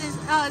beautiful. state is?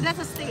 That's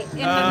a state in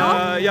the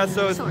north. Yeah,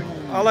 so Sorry.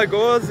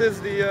 Alagoas is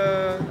the.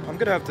 I'm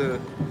gonna have to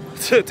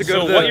go to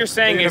So the what you're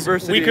saying is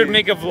university. we could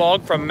make a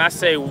vlog from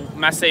Maceo,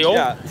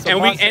 Yeah, so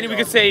and Maceo. we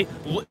could say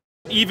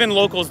even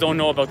locals don't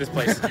know about this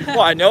place.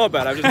 Well, I know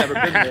about it. I've just never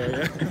been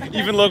there. Yeah.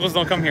 Even locals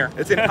don't come here.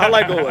 It's in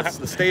Alagoas,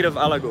 the state of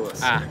Alagoas.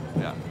 Ah,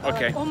 Yeah.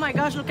 okay. Oh my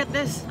gosh, look at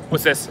this.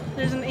 What's this?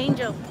 There's an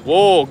angel.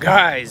 Whoa,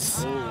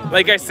 guys.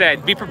 Like I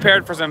said, be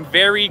prepared for some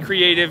very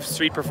creative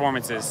street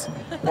performances.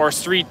 Or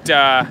street,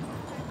 I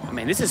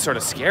mean, this is sort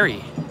of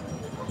scary.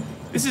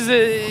 This is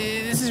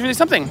really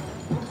something.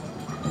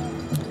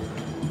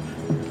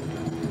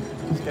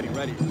 It's getting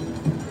ready.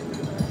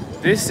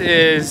 This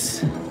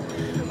is,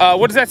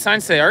 what does that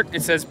sign say, Art?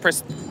 It says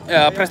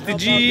Help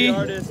Prestige. out the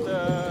artist,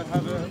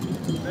 have a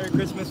Merry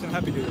Christmas and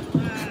Happy New Year.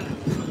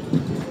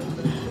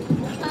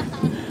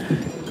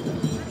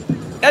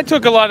 That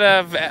took a lot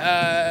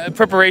of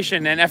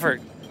preparation and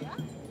effort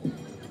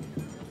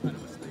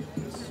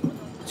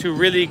to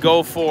really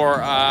go for,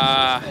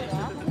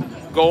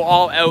 go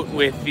all out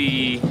with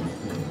the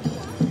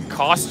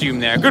costume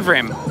there. Good for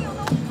him.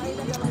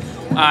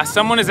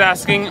 Someone is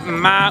asking,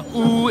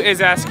 Ma'u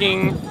is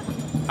asking,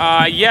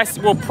 yes,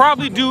 we'll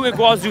probably do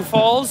Iguazu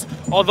Falls,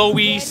 although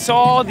we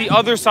saw the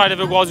other side of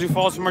Iguazu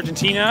Falls from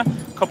Argentina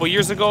a couple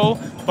years ago,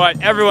 but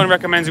everyone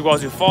recommends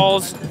Iguazu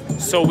Falls,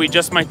 so we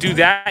just might do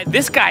that.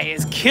 This guy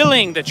is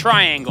killing the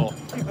triangle.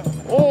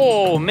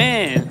 Oh,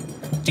 man.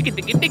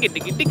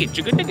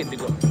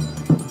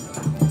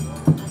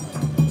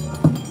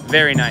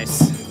 Very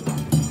nice.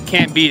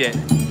 Can't beat it.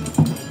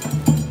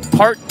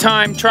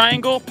 Part-time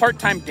triangle,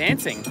 part-time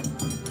dancing.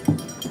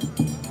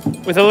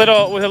 With a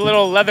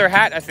little leather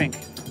hat, I think.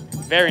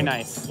 Very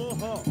nice.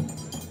 Forró.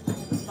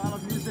 The style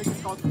of music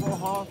is called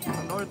forró from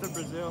the north of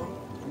Brazil,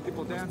 and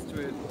people dance to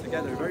it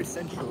together. Very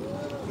sensual.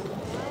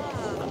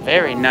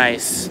 Very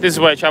nice. This is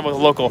what I travel with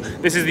local.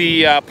 This is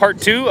the part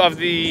 2 of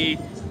the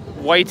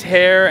white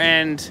hair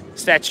and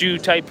statue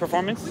type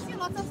performance. We see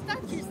lots of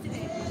statues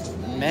today.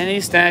 Many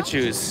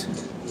statues.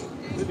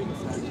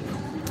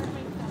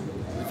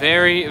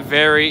 Very,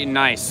 very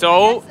nice.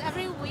 So, Yes,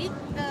 every week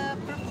the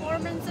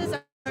performances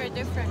are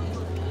different.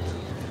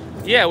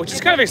 yeah, which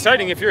is kind of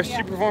exciting. If you're a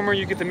street performer,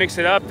 you get to mix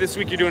it up. This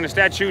week you're doing a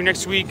statue.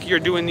 Next week you're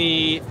doing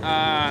the,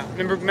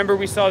 remember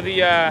we saw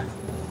the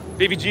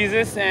baby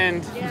Jesus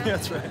and Yeah.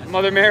 That's right.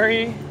 Mother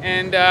Mary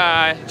and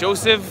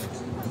Joseph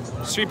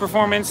street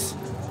performance.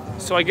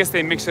 So I guess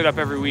they mix it up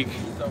every week.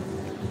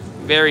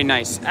 Very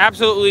nice.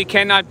 Absolutely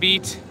cannot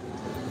beat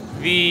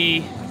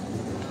the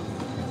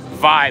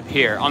vibe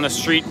here on the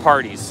street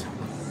parties.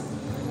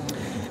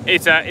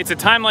 It's a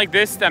time like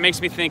this that makes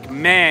me think,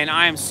 man,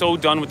 I am so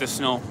done with the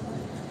snow.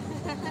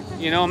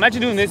 You know,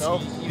 imagine doing this,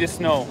 the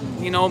snow.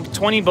 You know,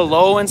 20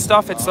 below and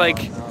stuff. It's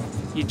like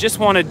you just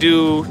want to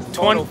do 20,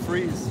 Total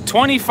freeze.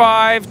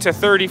 25 to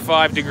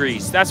 35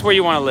 degrees. That's where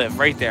you want to live,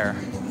 right there.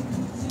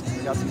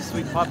 We got some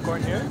sweet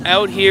popcorn here.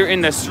 Out here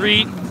in the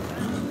street,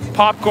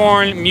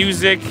 popcorn,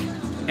 music,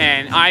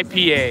 and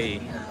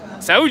IPA.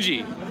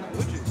 Soji.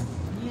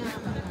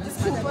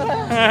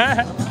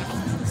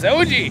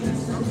 Soji.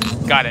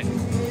 Got it.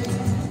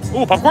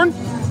 Ooh, popcorn?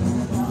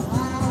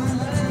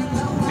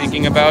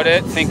 Thinking about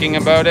it, thinking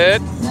about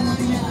it.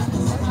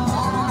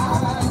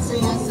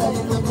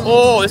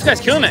 Oh, this guy's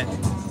killing it.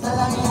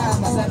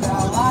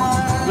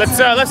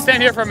 Let's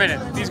stand here for a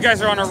minute. These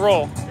guys are on a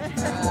roll.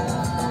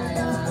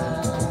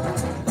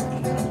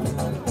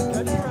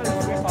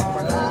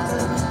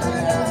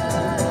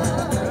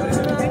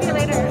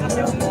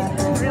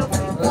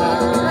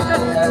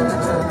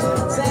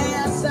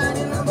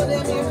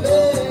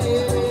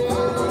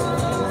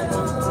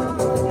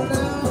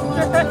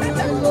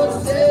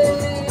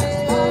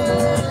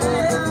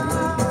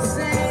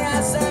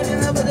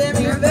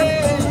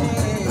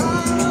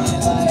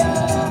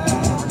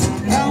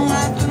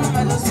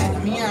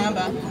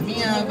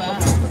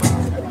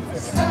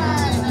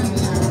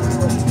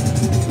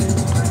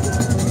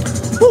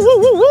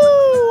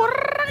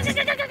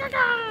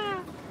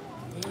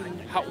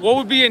 what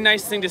would be a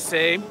nice thing to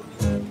say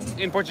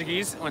in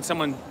Portuguese when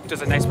someone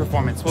does a nice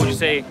performance? What would you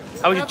say?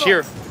 How would you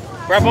cheer?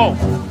 Bravo.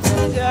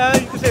 Yeah,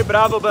 you can say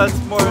bravo, but it's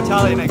more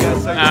Italian, I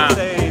guess. So you can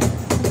say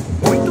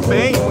muito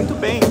bem, muito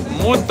bem.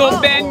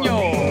 Muito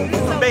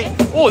benio. Bem.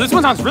 Oh, this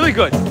one sounds really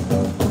good.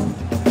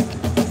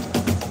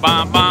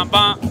 Bam, bam,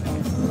 bam.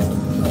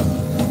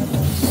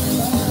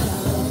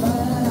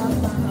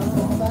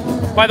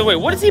 By the way,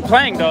 what is he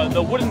playing?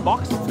 The wooden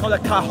box? It's called a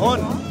cajon.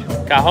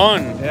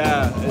 Cajon.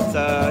 Yeah,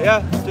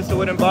 it's just a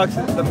wooden box.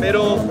 The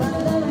middle,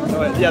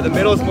 the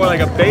middle is more like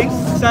a bass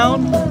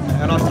sound,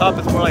 and on top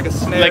it's more like a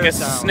snare. Like a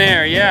sound.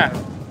 snare, yeah.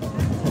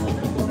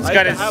 It's I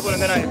got used to have one,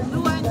 and then I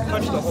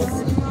punched the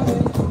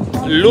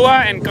hole.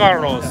 Lua and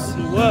Carlos.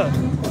 Lua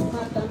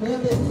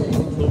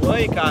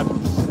y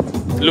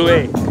Carlos.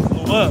 Lue.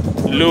 Lua.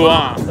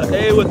 Lua.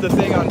 The A with the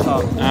thing on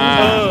top.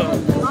 Ah.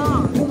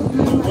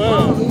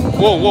 Lua.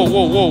 Whoa, whoa,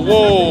 whoa, whoa,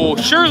 whoa.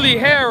 Shirley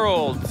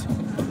Harold.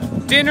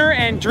 Dinner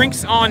and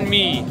drinks on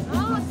me.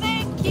 Oh,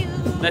 thank you.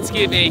 Let's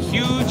give a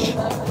huge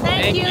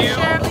Thank you,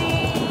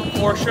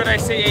 Shirley. or should I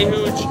say a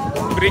huge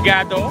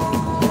obrigado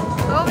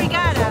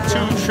Obrigada.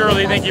 to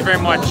Shirley. Thank you very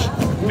much.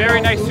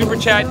 Very nice super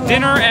chat.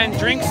 Dinner and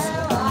drinks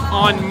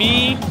on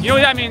me. You know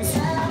what that means?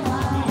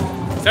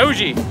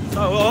 Soji.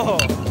 Oh,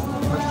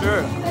 for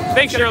sure.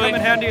 Thanks, Shirley. Come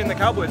in handy in the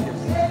Cowboys game.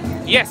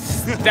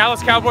 Yes,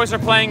 Dallas Cowboys are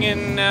playing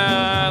in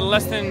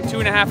less than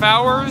 2.5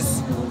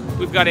 hours.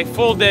 We've got a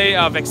full day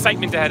of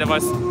excitement ahead of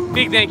us.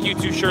 Big thank you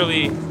to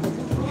Shirley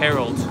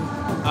Harold,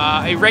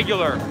 a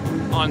regular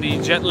on the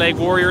JetLag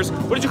Warriors.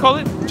 What did you call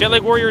it?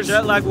 JetLag Warriors?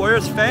 JetLag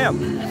Warriors fam.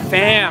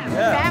 Fam.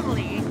 Yeah.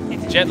 Family.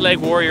 JetLag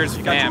Warriors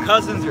You got fam. your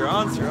cousins, your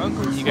aunts, your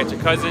uncles. You got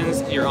your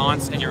cousins, your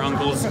aunts, and your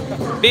uncles.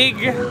 Big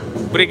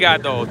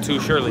obrigado to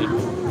Shirley.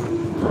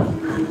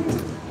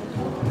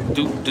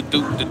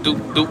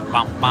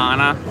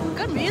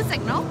 Good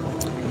music, no?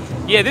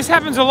 Yeah, this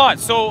happens a lot.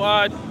 So,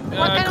 kind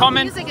of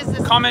comment music is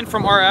this? comment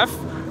from RF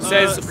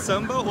says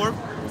samba or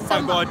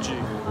Samba.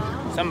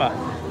 pagode. samba.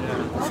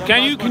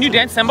 Yeah. Can you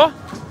dance samba?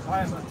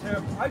 I'm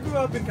terrible. I grew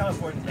up in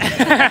California.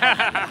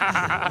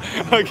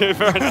 Okay,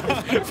 fair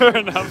enough. Fair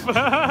enough.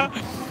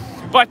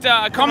 But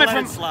a comment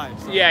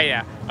from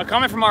yeah. A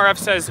comment from RF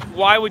says,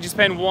 "Why would you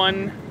spend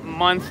 1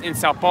 month in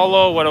Sao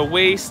Paulo? What a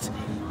waste."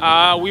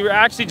 We were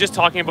actually just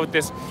talking about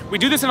this. We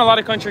do this in a lot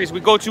of countries. We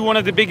go to one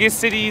of the biggest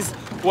cities,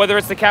 whether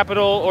it's the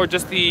capital or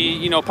just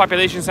the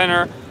population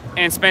center,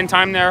 and spend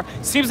time there.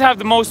 Seems to have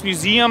the most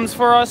museums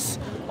for us.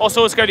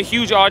 Also, it's got a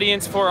huge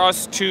audience for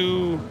us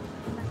to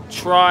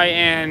try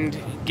and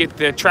get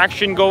the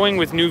traction going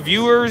with new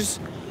viewers.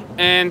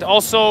 And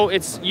also,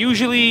 it's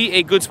usually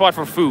a good spot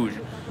for food.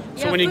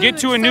 So Yeah, when you get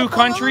to a food. new Sao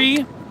Paulo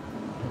country,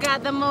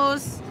 got the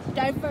most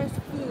diverse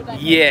food. I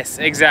think, yes,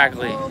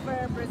 exactly. all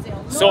over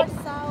Brazil. So-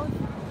 North, south,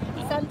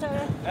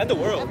 center, And the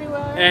world.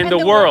 everywhere. And the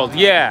world,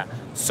 yeah.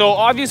 So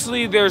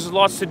obviously there's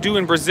lots to do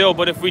in Brazil,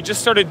 but if we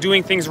just started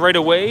doing things right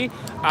away,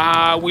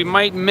 we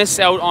might miss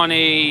out on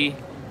a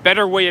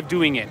better way of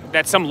doing it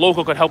that some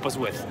local could help us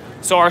with.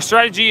 So our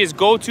strategy is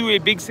go to a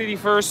big city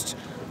first,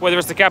 whether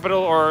it's the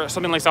capital or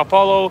something like Sao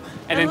Paulo,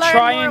 and then learn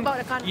try more and about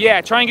the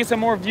country. try and get some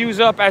more views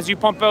up as you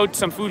pump out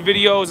some food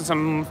videos and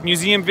some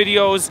museum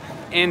videos,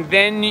 and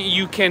then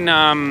you can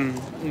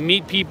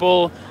meet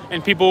people,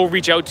 and people will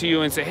reach out to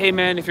you and say, hey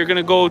man, if you're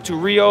gonna go to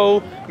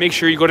Rio, make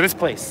sure you go to this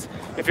place.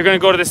 If you're gonna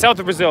go to the south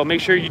of Brazil, make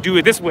sure you do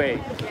it this way,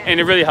 and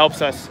it really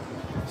helps us.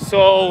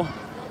 So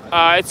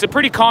it's a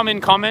pretty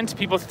common comment.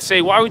 People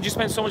say, why would you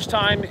spend so much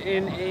time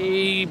in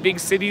a big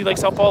city like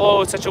Sao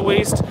Paulo? It's such a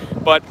waste.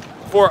 But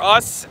for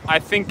us, I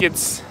think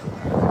it's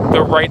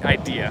the right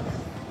idea.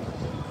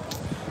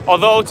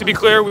 Although, to be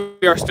clear,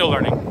 we are still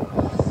learning.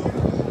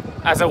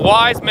 As a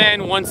wise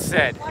man once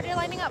said, What are you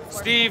lining up for?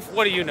 Steve,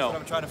 what do you know?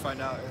 I'm trying to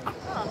find out.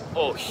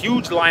 Oh,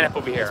 huge lineup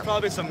over here.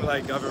 Probably some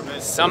like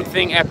government.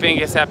 Something epic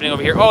is happening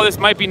over here. Oh, this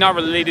might be not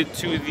related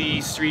to the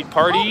street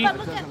party, Oh,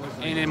 but look at-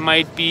 and it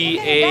might be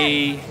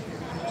a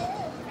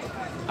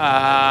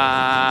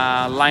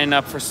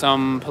lineup for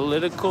some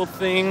political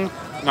thing.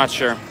 Not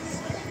sure.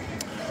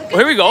 Well,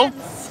 here we go.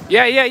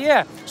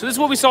 Yeah. So this is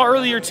what we saw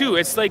earlier too.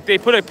 It's like they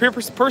put a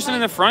person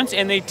in the front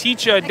and they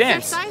teach a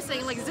dance.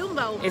 Exercising like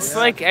Zumba. It's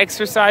like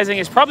exercising.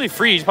 It's probably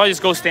free. You probably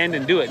just go stand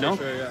and do it, no?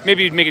 Sure, yeah.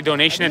 Maybe you'd make a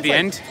donation at the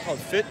end. It's called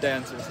fit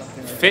dance or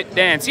something. Like Fit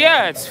dance.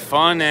 Yeah, it's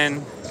fun,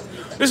 and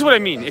this is what I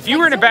mean. If you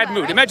were in a bad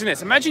mood, imagine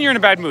this. Imagine you're in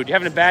a bad mood. You're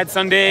having a bad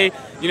Sunday.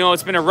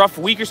 It's been a rough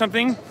week or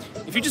something.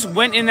 If you just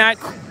went in that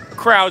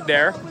crowd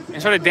there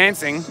and started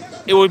dancing,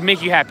 it would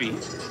make you happy.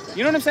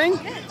 You know what I'm saying?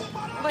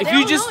 But If they you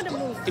don't just know the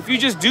moves. if you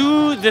just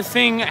do the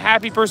thing a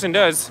happy person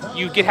does,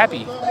 you get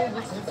happy.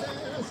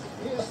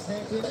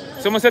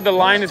 Someone said the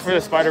line is for the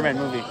Spider-Man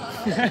movie.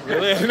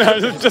 Really? No,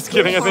 just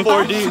kidding. I think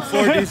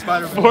 4D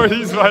Spider-Man.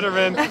 4D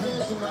Spider-Man.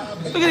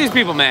 Look at these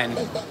people, man.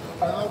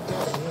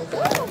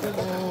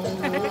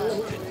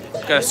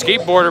 Got a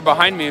skateboarder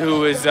behind me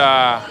who is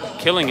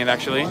killing it,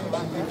 actually.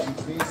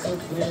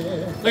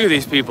 Look at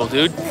these people,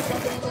 dude.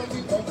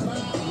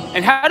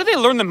 And how do they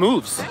learn the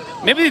moves?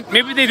 Maybe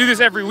they do this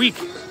every week.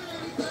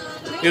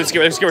 Yeah, let's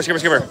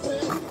skipper.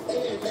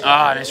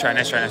 Ah, nice try,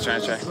 nice try, nice try,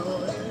 nice try.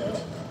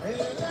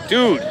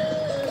 Dude.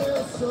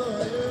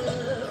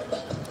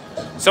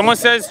 Someone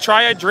says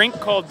try a drink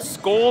called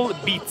Skol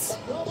Beats.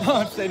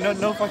 I'd say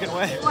no fucking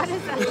way. What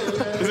is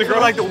that? They're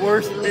like the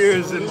worst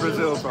beers in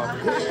Brazil,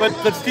 probably.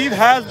 But Steve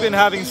has been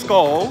having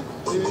Skol.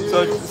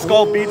 So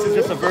Skol Beats is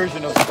just a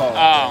version of Skol.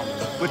 Oh.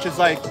 Which is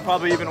like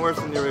probably even worse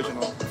than the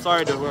original.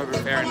 Sorry to whoever.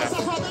 Fair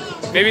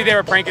enough. Maybe they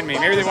were pranking me.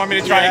 Maybe they want me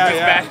to try this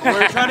bad.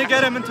 We're trying to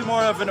get him into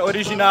more of an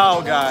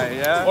original guy,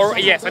 yeah? Or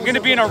yes, I'm gonna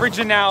be an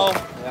original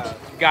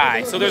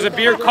guy. So there's a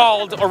beer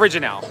called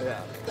Original. Yeah.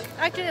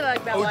 I actually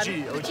like that one.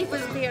 The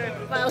cheapest beer,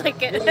 but I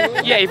like it.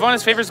 Yeah,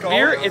 Ivana's favorite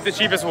beer is the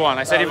cheapest one.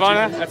 I said,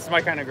 Ivana, that's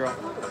my kind of girl.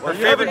 Well,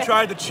 you haven't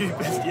tried the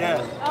cheapest yet.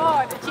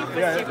 Oh, the cheapest.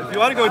 Yeah, if you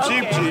want to go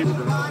cheap, you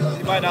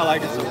might not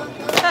like it so much.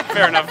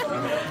 Fair enough.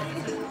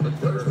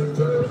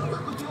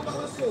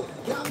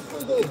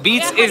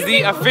 Beats is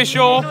the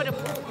official.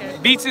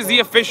 Beats is the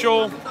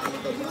official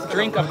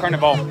drink of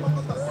Carnival.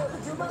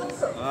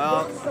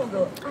 Well,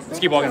 let's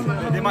keep walking.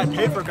 They might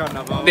pay for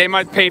Carnival. They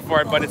might pay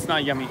for it, but it's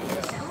not yummy.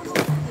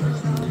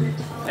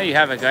 There you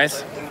have it,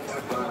 guys.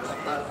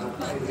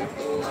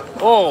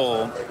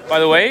 Oh, by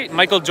the way,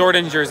 Michael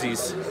Jordan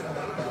jerseys.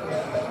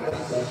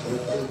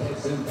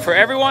 For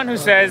everyone who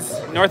says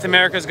North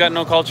America's got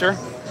no culture,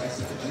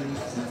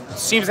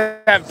 seems to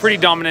have pretty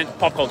dominant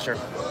pop culture.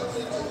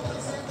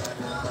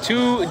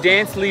 Two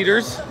dance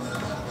leaders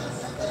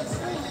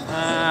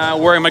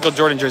wearing Michael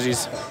Jordan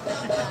jerseys.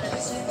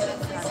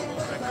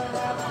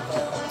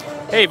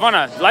 Hey,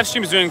 Ivana, live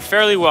stream is doing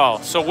fairly well.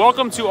 So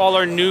welcome to all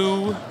our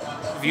new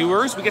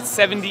viewers. We get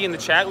 70 in the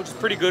chat, which is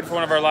pretty good for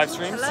one of our live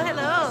streams. Hello,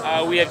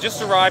 hello. We had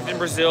just arrived in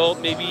Brazil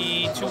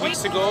maybe 2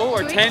 weeks ago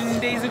or 10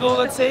 days ago,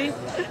 let's say.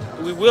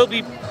 We will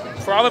be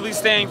probably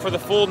staying for the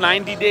full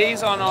 90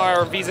 days on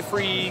our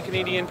visa-free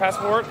Canadian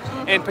passport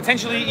and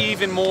potentially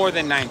even more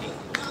than 90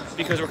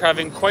 because we're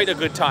having quite a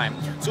good time.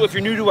 So if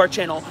you're new to our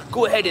channel,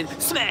 go ahead and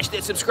smash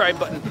that subscribe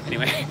button.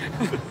 Anyway.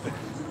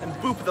 And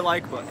boop the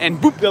like button.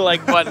 And boop the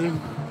like button.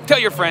 Tell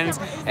your friends.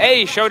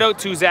 Hey, shout out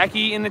to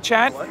Zaki in the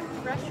chat.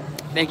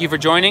 Thank you for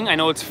joining. I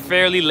know it's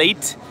fairly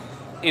late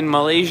in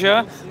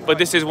Malaysia, but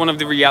this is one of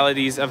the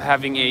realities of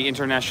having an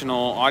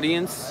international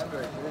audience.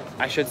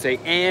 I should say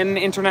an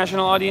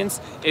international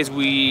audience, is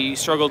we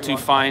struggle to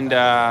find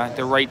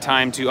the right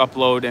time to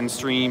upload and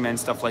stream and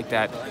stuff like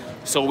that.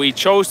 So we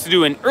chose to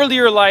do an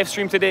earlier live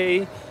stream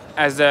today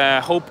as a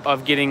hope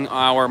of getting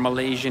our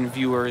Malaysian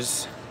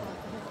viewers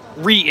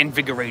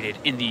reinvigorated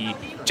in the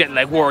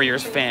JetLag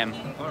Warriors fam.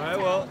 All right,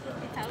 well.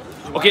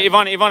 Okay,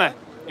 Ivana.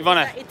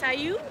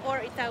 Itaú or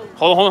Itaú?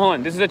 Hold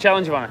on. This is a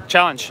challenge, Ivana.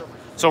 Challenge.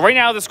 So right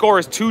now the score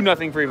is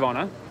 2-0 for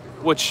Ivana,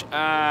 which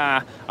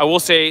I will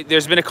say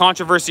there's been a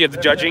controversy of the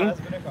judging.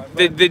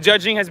 The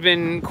judging has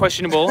been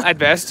questionable at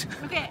best.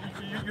 Okay.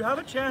 You have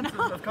a chance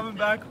of coming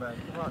back, man.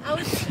 Come on.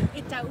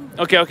 Itaú.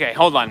 Okay.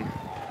 Hold on.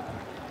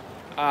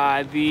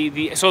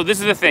 So this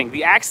is the thing.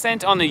 The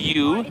accent on the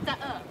U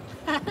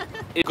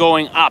is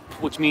going up,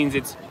 which means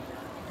it's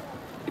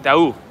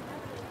Itaú.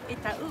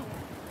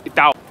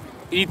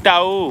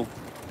 Itaú.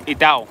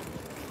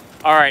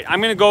 All right, I'm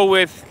gonna go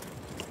with.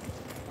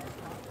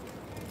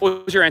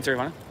 What's your answer,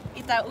 Ivana?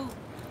 Itaú.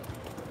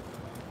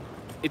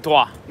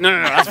 Itoa. No.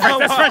 That's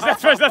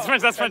French.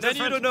 And then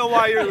you don't know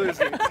why you're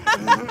losing.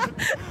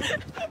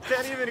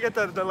 Can't even get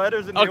the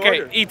letters in the order.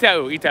 Okay,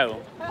 Itaú.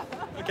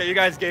 Okay, you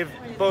guys gave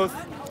both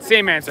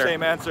same answer.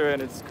 Same answer,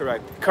 and it's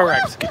correct.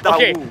 Correct.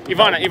 Okay,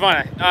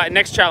 Ivana.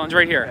 Next challenge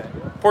right here.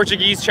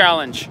 Portuguese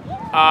challenge.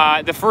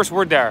 The first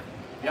word there.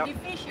 Yep.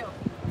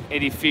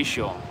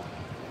 Edificio.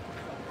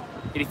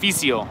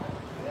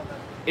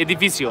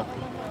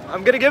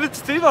 I'm gonna give it to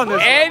Steve on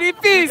this.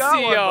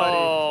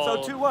 Edificio.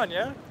 So 2-1,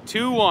 yeah?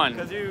 2-1.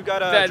 Because you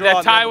got a draw.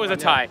 That tie was a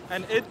tie.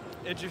 And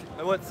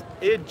what's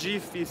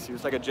edificio?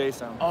 It's like a J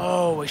sound.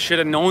 Oh, I should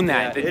have known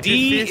that. Yeah, the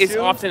D is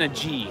edificio often a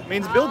G.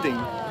 Means building.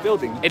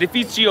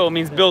 Edificio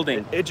means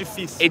building.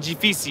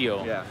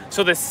 Edificio. Yeah.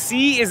 So the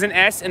C is an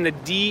S and the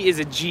D is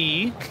a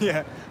G.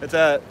 Yeah. It's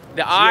a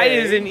The I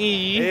is an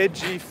E.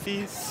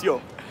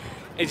 Edificio.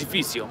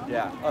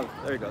 Yeah. Oh,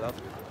 there you go.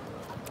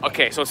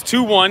 Okay, so it's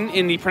 2-1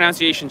 in the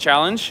pronunciation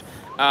challenge.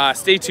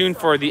 Stay tuned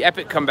for the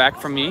epic comeback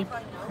from me.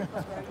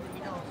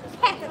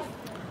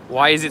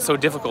 Why is it so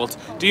difficult?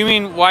 Do you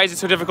mean why is it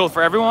so difficult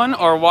for everyone,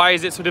 or why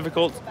is it so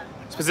difficult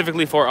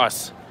specifically for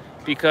us?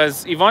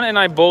 Because Ivana and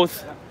I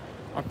both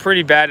are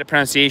pretty bad at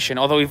pronunciation,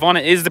 although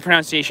Ivana is the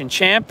pronunciation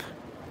champ.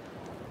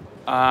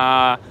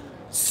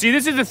 See,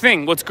 this is the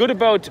thing. What's good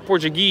about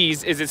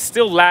Portuguese is it's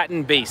still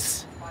Latin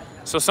base.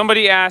 So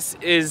somebody asks,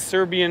 is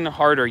Serbian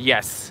harder?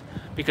 Yes,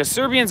 because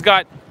Serbian's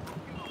got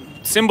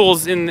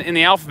symbols in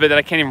the alphabet that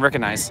I can't even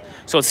recognize.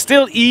 So it's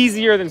still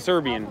easier than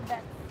Serbian.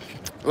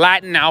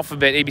 Latin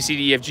alphabet, A, B, C,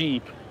 D, E, F,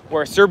 G,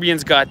 where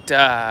Serbian's got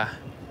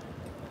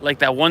like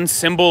that one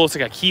symbol, it's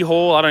like a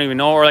keyhole, I don't even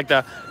know, or like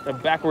the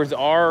backwards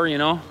R, you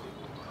know?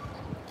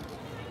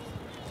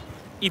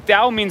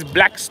 Itau means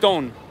black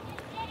stone.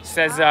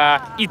 Says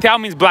Itau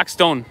means black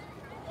stone.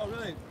 Oh,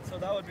 really? So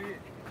that would be,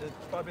 it's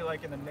probably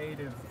like in the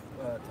native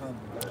tongue.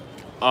 Right?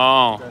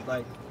 Oh. That,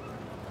 like,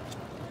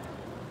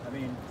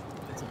 mean,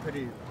 it's a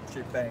pretty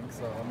cheap bank,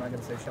 so I'm not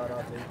gonna say shout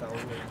out to Itaú.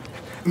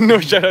 No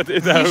shout out to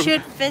Itaú. You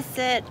should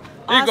visit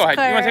Here, go ahead.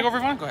 You want to take over,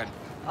 Yvonne? Go ahead.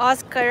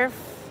 Oscar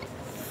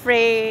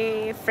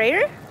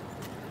Freire?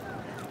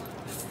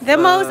 The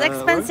most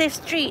expensive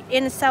street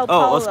in Sao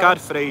Paulo. Oh, Oscar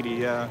Freire,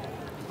 yeah.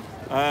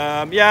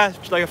 Yeah,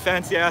 it's like a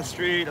fancy ass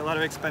street, a lot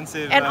of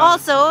expensive. And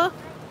also,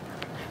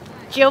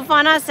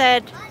 Giovanna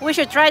said we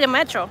should try the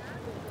metro.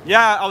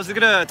 Yeah, I was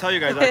gonna tell you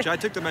guys actually. I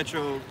took the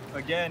metro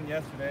again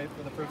yesterday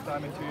for the first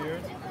time in 2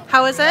 years.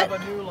 How is We it?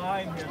 have a new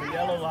line here, the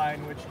yellow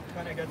line, which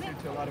kind of gets you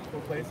to a lot of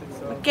cool places.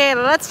 So Okay,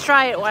 let's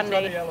try it one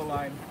try the day. yellow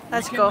line.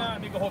 Let's We go. can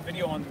make a whole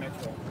video on the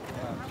metro.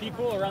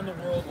 People around the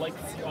world like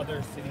to see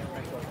other cities'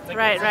 metro. It's like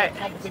Right, it's right. a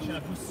competition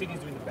of whose city's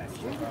doing the best.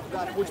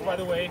 Which, by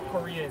the way,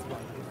 Korea is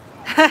one.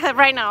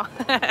 Right now.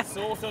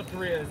 Seoul, South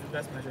Korea is the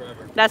best metro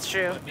ever. That's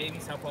true. But maybe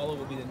Sao Paulo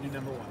will be the new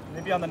number one.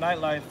 Maybe on the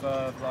nightlife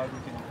vlog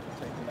we can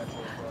take the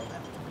metro as well.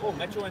 Oh,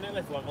 metro and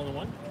nightlife vlog all in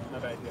one?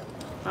 Not bad idea.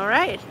 All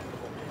right.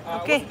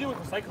 Okay. What's the deal with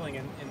recycling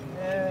and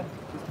Yeah,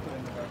 just put it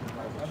in the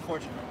garbage.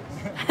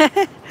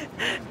 Unfortunately.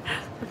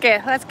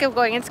 Okay, let's keep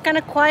going. It's kind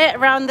of quiet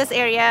around this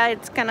area.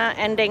 It's kind of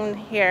ending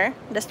here,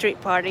 the street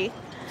party.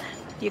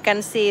 You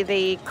can see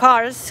the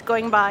cars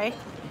going by.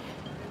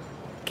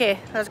 Okay,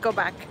 let's go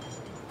back.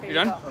 Here You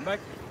done? go. I'm back.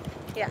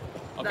 Yeah.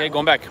 Okay, Done.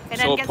 going back. And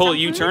So then get pull a some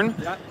food? U-turn.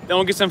 Yeah. Then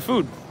we'll get some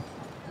food.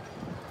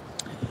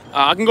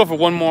 I can go for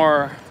one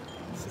more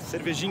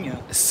Cervejinha.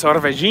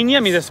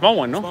 cervejinha. Means a small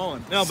one, no? Small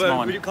one. No, Small but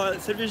one. we call it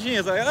cervejinha.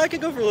 It's like, I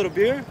could go for a little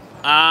beer.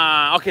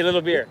 Ah, okay,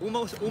 little beer. Uma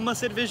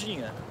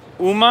cervejinha.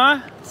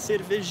 Uma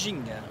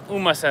Cervejinha.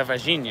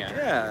 cervejinha.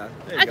 Yeah.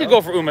 there I you could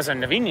go for uma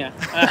cervejinha.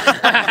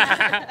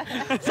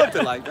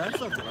 Something like that.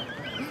 Something like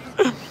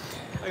that.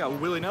 I got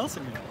Willie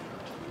Nelson here.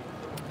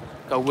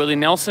 Got Willie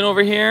Nelson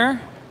over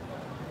here.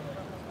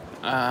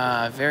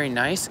 Very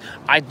nice.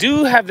 I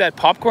do have that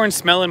popcorn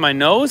smell in my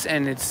nose,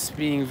 and it's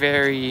being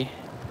very...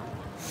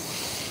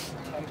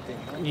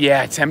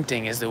 Yeah,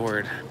 tempting is the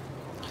word.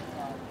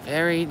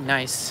 Very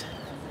nice.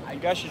 You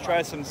guys should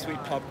try some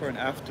sweet popcorn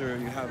after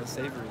you have a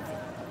savory.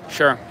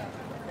 Sure.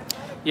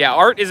 Yeah,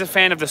 Art is a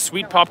fan of the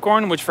sweet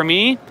popcorn, which for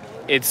me,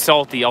 it's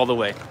salty all the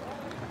way.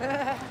 Look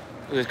at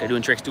this guy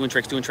doing tricks.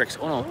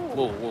 Oh no.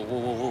 Whoa, whoa, whoa,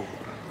 whoa, whoa.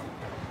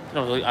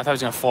 No, I thought he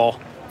was gonna fall.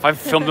 If I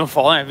filmed him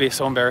falling, I'd be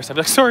so embarrassed. I'd be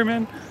like, sorry,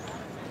 man.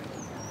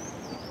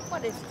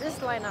 What is this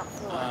lineup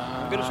for?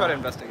 I'm gonna try to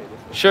investigate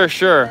this.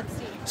 Sure. Let's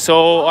see.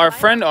 So our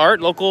friend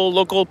Art, local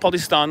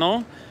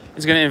Paulistano,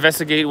 is gonna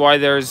investigate why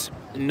there's,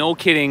 no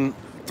kidding,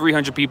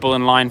 300 people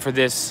in line for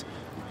this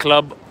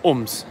Club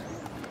Ums.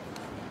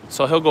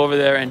 So he'll go over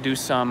there and do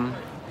some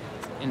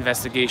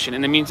investigation.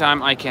 In the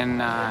meantime, I can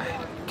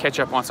catch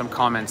up on some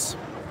comments.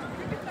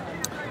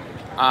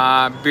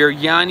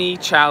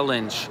 Biryani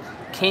challenge.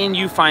 Can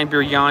you find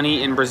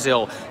biryani in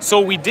Brazil?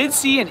 So we did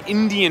see an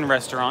Indian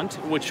restaurant,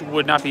 which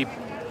would not be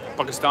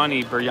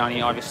Pakistani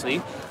biryani,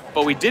 obviously,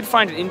 but we did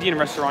find an Indian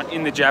restaurant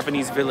in the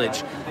Japanese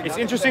village. It's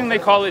interesting they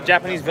call it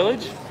Japanese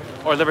village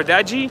or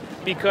Liberdade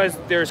because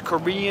there's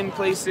Korean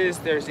places,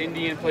 there's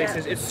Indian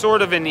places. It's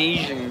sort of an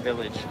Asian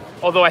village,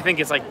 although I think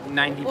it's like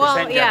 90%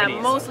 Well, yeah,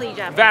 Japanese. mostly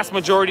Japanese. Vast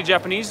majority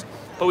Japanese,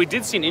 but we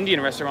did see an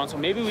Indian restaurant, so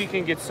maybe we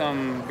can get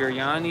some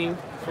biryani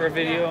for a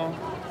video.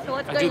 So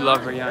what's I do going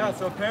love on? biryani. Yeah,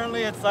 so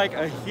apparently it's like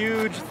a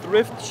huge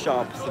thrift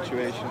shop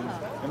situation.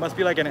 It must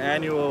be like an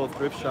annual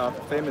thrift shop,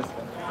 famous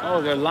one. Oh,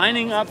 they're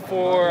lining up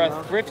for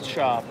a thrift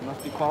shop. It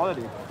must be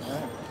quality.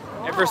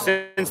 Yeah. Ever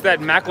since that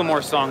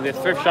Macklemore song, the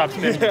thrift shop's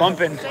been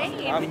bumping.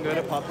 I'm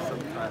gonna pop some.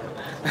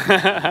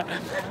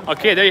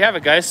 Okay, there you have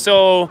it, guys.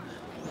 So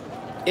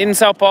in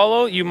Sao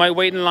Paulo, you might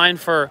wait in line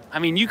for, I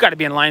mean, you got to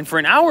be in line for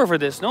an hour for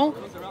this, no?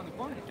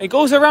 It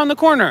goes around the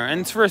corner,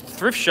 and it's for a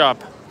thrift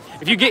shop.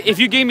 If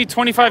you gave me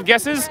 25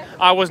 guesses,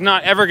 I was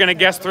not ever gonna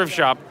guess thrift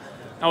shop.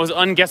 That was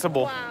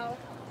unguessable. Wow.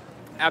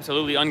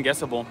 Absolutely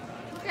unguessable.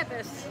 Look at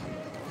this.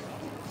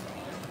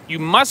 You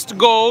must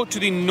go to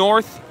the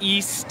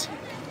northeast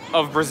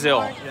of Brazil.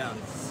 Yeah.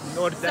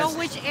 So Nordeste.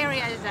 which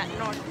area is that?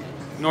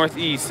 North?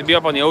 Northeast, to be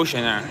up on the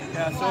ocean there.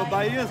 Yeah, so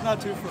Bahia is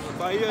not too far.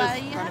 Bahia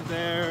Bahia? is kind of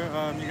there.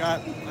 You got,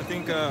 I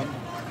think,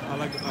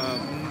 like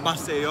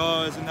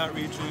Maceió is in that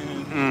region.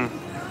 You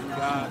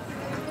got,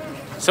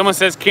 Someone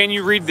says, can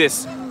you read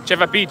this?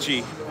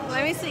 Cevapici.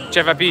 Let me see.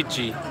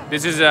 Cevapici.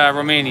 This is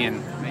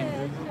Romanian.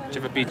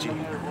 Cevapici.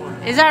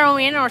 Is that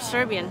Romanian or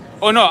Serbian?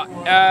 Oh no,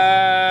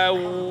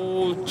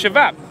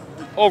 Cevap.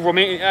 Oh,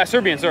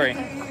 Serbian, sorry.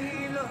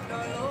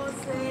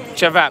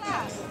 Cevap.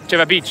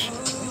 Cevapici.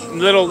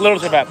 Little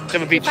Cevap.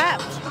 Cevapici.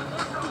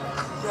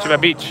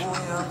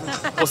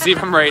 Cevapici. We'll see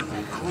if I'm right.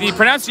 The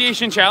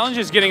pronunciation challenge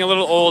is getting a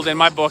little old in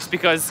my books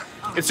because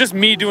it's just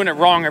me doing it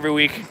wrong every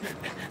week.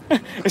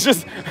 It's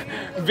just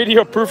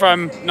video proof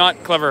I'm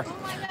not clever.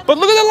 But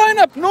look at the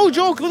lineup. No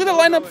joke. Look at the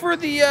lineup for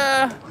the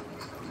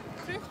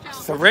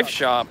thrift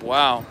shop.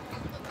 Wow.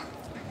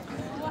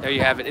 There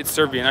you have it. It's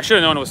Serbian. I should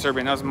have known it was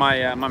Serbian. That was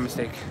my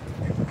mistake.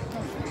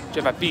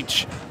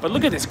 Cevapici. But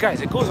look at this,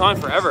 guys. It goes on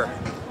forever.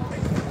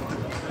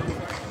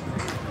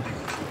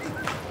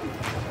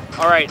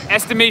 All right.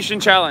 Estimation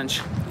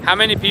challenge. How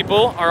many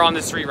people are on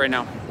the street right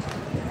now?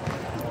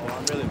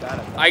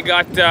 I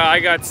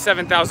got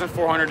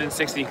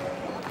 7,460. No,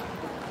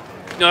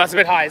 that's a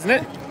bit high, isn't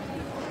it?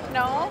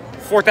 No.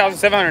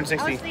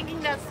 4,760. I was thinking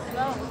that's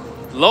low.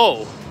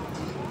 Low.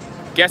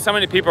 Guess how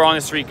many people are on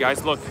the street,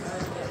 guys? Look.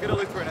 Gotta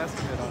look for an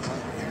estimate on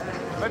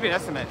that. Might be an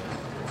estimate.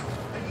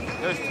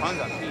 There's tons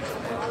of people.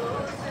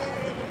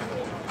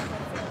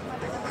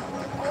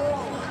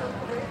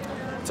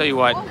 Tell you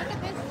what, I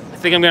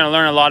think I'm gonna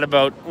learn a lot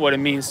about what it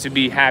means to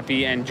be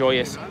happy and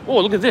joyous. Oh,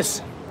 look at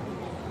this.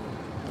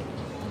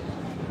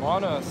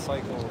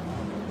 Monocycle.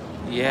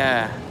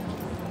 Yeah.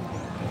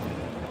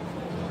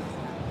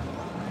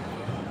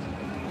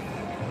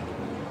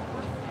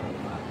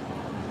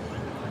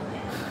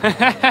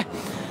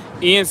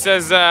 Ian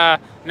says, now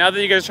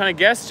that you guys are trying to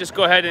guess, just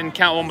go ahead and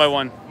count one by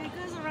one. It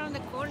goes around the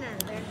corner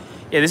there.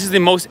 Yeah, this is the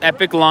most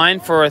epic line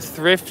for a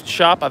thrift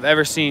shop I've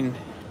ever seen.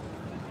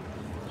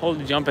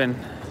 Holy jumping.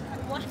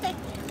 What?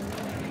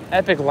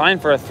 Epic line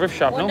for a thrift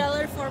shop, no?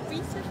 $1 for a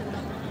piece?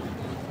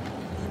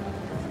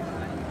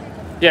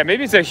 Yeah,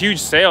 maybe it's a huge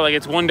sale, like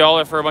it's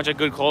 $1 for a bunch of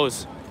good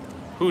clothes.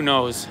 Who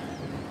knows?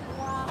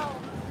 Wow.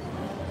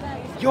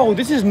 Yo,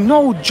 this is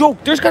no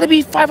joke. There's gotta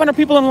be 500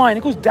 people in line.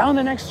 It goes down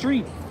the next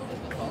street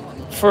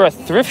for a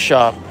thrift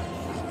shop.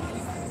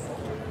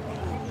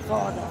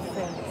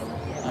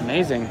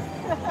 Amazing.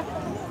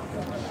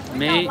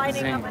 Lining up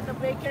Amazing. at the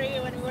bakery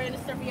when we were in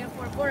Serbia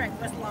for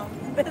breakfast long.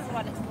 This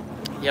one is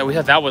long. Yeah, we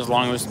thought that was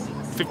long. It was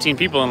 15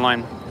 people in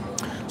line.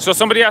 So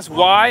somebody asked,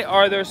 why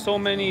are there so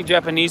many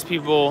Japanese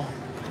people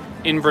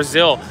in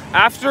Brazil?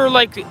 After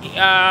like,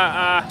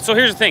 so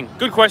here's the thing.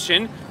 Good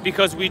question,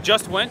 because we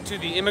just went to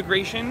the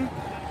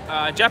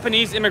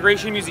Japanese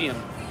Immigration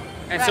Museum.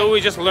 And so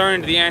we just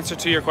learned the answer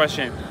to your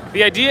question.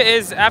 The idea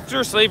is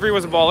after slavery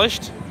was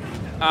abolished,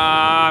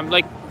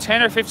 like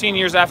 10 or 15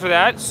 years after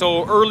that,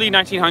 so early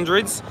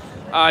 1900s,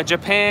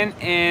 Japan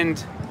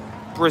and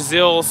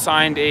Brazil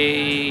signed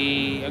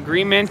a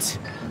agreement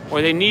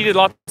where they needed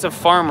lots of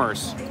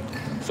farmers.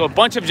 So a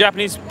bunch of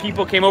Japanese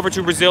people came over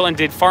to Brazil and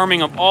did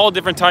farming of all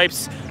different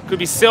types. Could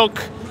be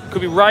silk,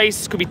 could be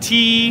rice, could be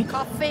tea,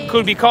 Coffee.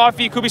 could be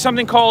coffee, could be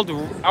something called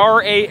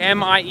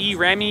R-A-M-I-E,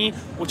 rami,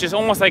 which is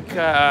almost like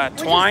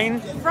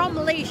twine. Which is from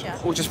Malaysia.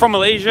 Which is from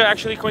Malaysia,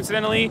 actually,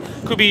 coincidentally.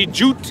 Could be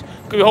jute,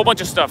 could be a whole bunch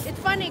of stuff. It's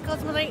funny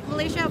because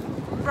Malaysia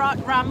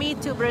brought rami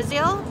to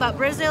Brazil, but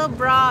Brazil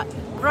brought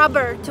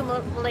rubber to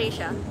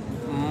Malaysia.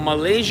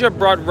 Malaysia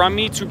brought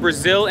rami to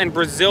Brazil, and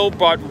Brazil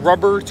brought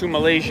rubber to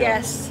Malaysia.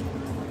 Yes.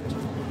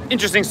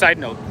 Interesting side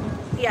note.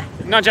 Yeah.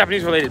 Not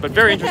Japanese related, but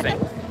very interesting.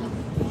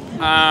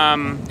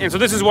 And so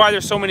this is why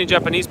there's so many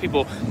Japanese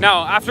people.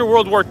 Now, after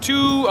World War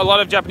II, a lot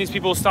of Japanese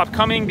people stopped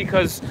coming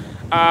because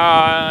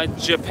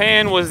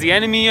Japan was the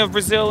enemy of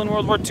Brazil in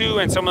World War II,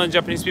 and some of the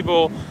Japanese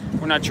people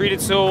were not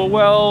treated so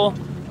well.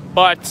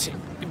 But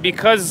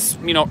because,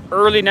 you know,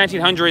 early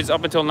 1900s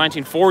up until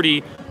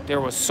 1940, there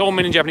was so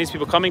many Japanese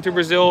people coming to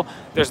Brazil.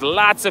 There's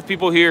lots of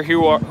people here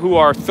who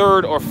are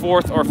third or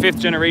fourth or fifth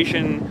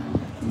generation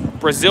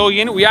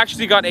Brazilian. We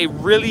actually got a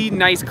really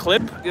nice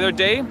clip the other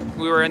day.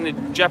 We were in the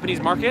Japanese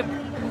market,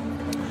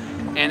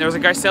 and there was a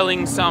guy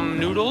selling some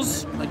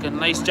noodles, like a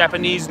nice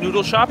Japanese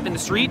noodle shop in the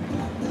street.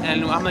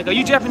 And I'm like, are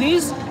you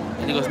Japanese?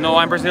 And he goes, no,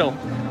 I'm Brazil.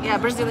 Yeah,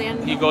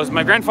 Brazilian. He goes,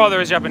 my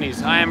grandfather is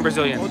Japanese. I am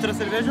Brazilian. Outra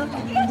cerveja?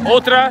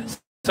 Outra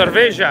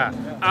cerveja.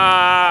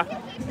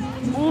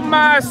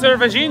 Uma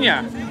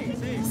cervejinha.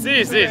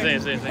 Sí, sí, sí,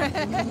 sí, sí.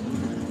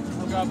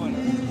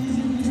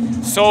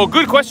 So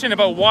good question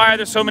about why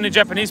there's so many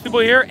Japanese people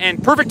here,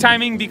 and perfect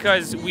timing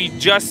because we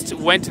just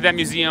went to that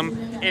museum,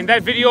 and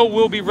that video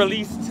will be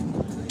released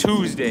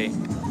Tuesday.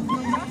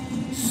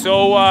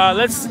 So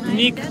let's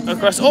sneak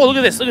across. Oh, look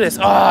at this, look at this.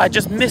 Oh, I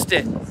just missed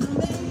it.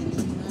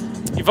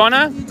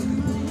 Ivana,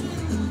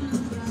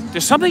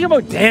 there's something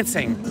about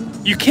dancing.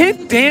 You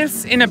can't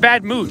dance in a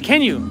bad mood,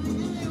 can you?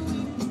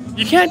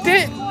 You can't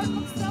dance.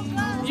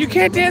 You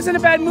can't dance in a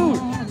bad mood.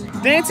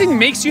 Dancing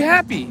makes you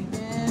happy.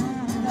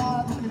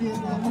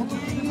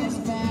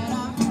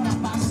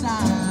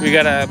 We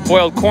got a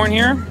boiled corn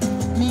here.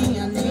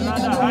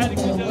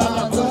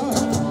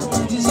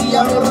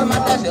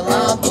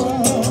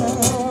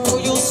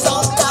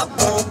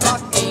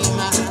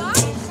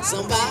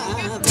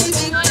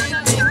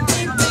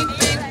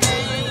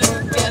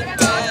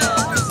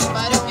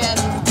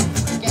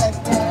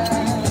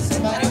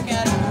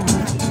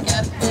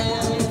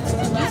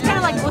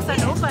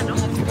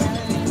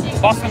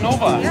 Bossa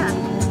Nova, Yeah.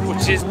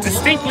 which is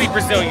distinctly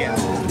Brazilian.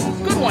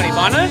 Good one,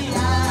 Ivana.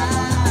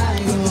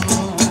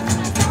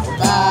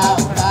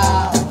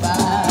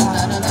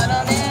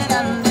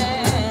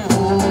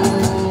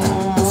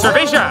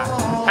 Cerveja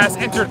has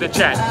entered the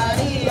chat.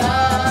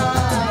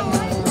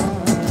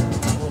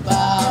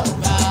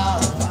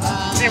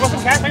 Hey, what's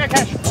some cash? I got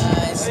cash.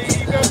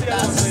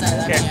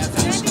 Okay.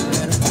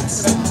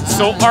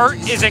 So Art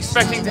is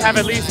expecting to have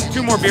at least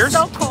 2 more beers.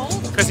 So cold.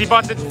 Because he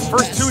bought the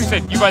first 2, he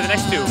said, you buy the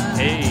next 2.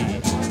 Hey,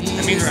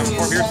 that means we're having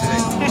 4 beers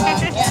today.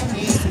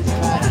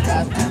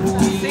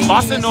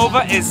 Bossa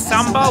Nova is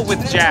samba with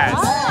jazz.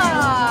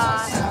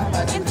 Ah,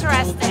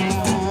 interesting.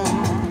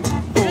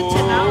 Good to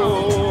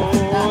know.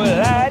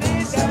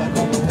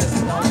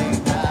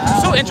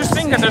 Brazil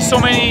interesting because there's so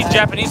many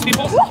Japanese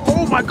people.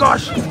 Oh my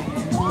gosh!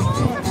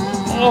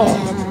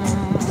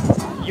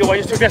 Oh, yo, I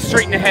just took that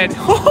straight in the head.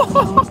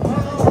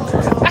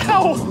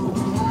 Ow!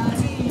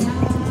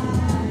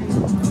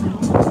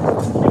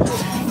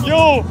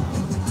 Yo,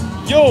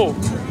 yo!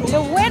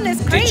 The wind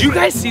is crazy. Did you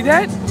guys see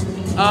that?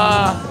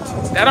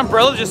 That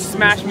umbrella just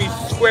smashed me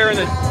square in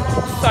the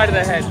side of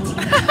the head.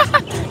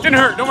 Didn't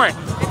hurt. Don't worry.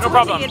 No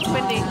problem. It's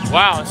windy.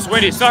 Wow, it's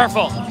windy. It's not our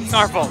fault. It's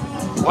not our fault.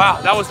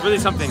 Wow, that was really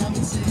something.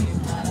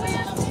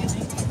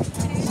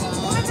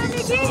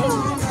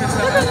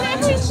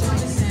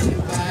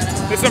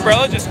 This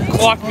umbrella just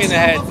clocked me in the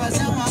head.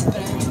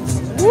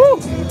 Woo!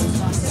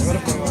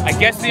 I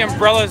guess the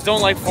umbrellas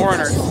don't like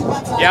foreigners.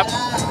 Yep.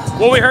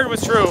 What we heard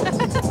was true.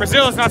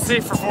 Brazil is not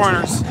safe for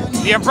foreigners.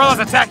 The umbrellas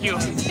attack you.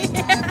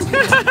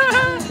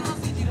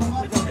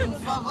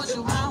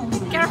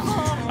 Careful.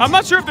 I'm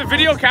not sure if the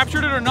video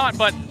captured it or not,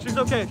 but She's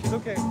okay. She's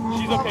okay.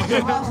 she's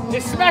okay.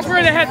 It smashed me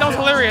in the head. That was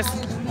hilarious. I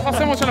thought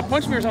someone was trying to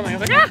punch me or something. I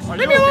was like, ah,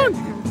 leave me alone.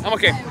 I'm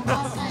okay.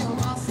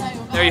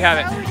 There you have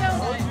it.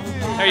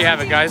 There you have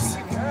it, guys.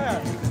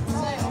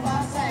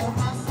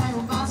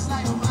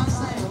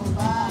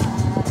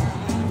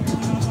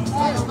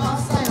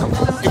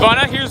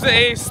 Ivana, here's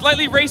a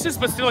slightly racist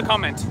but still a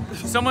comment.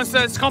 Someone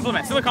says,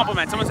 compliment, still a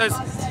compliment. Someone says,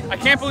 I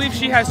can't believe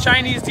she has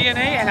Chinese DNA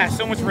and has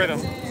so much rhythm.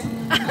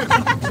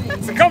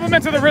 It's a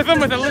compliment to the rhythm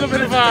with a little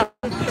bit of a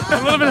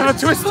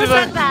twist to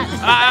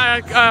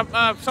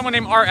the. Someone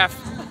named RF.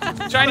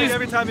 Chinese. Like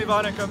every time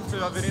Ivana comes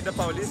to Avenida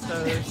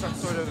Paulista, there's some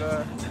sort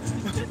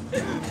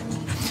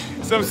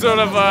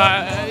of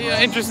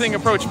interesting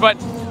approach, but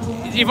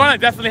Ivana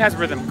definitely has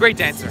rhythm. Great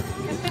dancer.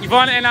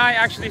 Ivana and I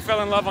actually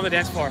fell in love on the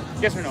dance floor.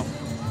 Yes or no?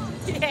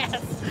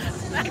 Yes.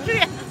 Actually,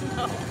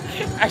 no.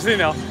 Actually,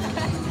 no.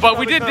 But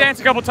we did dance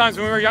a couple times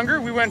when we were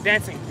younger. We went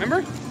dancing.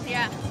 Remember?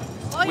 Yeah.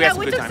 Oh We had yeah, some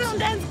we good took times. some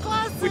dance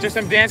classes. We took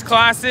some dance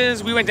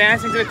classes. We went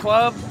dancing to the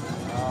club.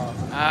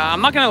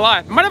 I'm not gonna lie.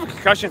 I might have a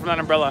concussion from that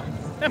umbrella.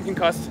 I'm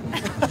concussed.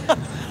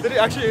 Did it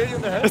actually hit you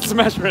in the head? It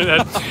smashed me in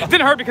the head. It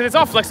didn't hurt because it's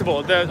all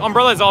flexible. The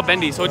umbrella is all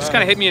bendy, so it just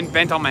kind of hit me and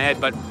bent on my head,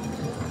 but it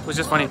was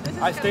just funny.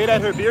 I stayed at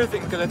her beer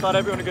thing because I thought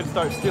everyone was going to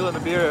start stealing the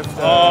beer. If, if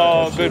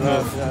Good she move.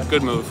 left, yeah.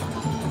 Good move.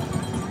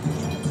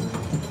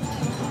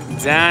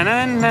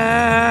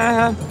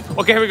 Da-na-na.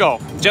 Okay, here we go.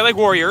 JetLag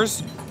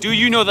Warriors, do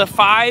you know the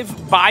 5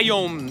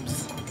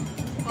 biomes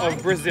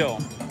of Brazil?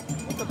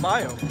 What's a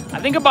biome? I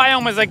think a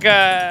biome is like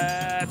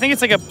a. I think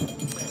it's like a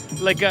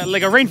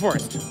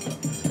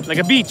rainforest, like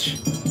a beach.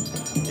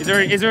 Is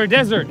there a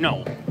desert?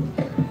 No.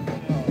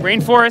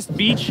 Rainforest,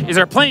 beach. Is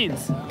there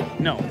plains?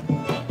 No.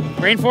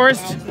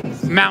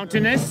 Rainforest,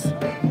 mountainous,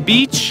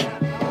 beach.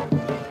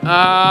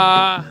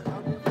 I'm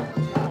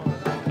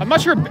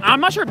not sure. I'm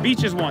not sure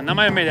beach is one. I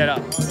might have made that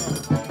up.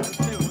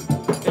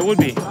 It would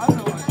be. I don't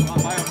know what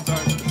biomes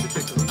are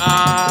specifically.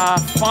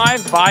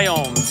 5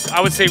 biomes.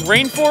 I would say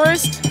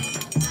rainforest,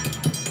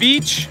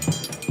 beach,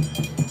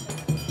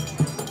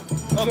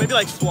 Oh, maybe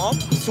like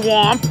swamp?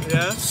 swamp,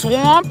 Yeah.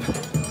 swamp.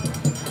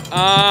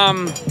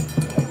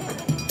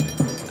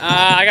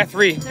 I got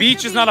 3.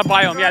 Beach is not a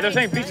biome. Yeah, they're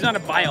saying beach is not a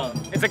biome.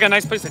 It's like a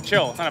nice place to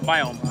chill. It's not a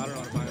biome. I don't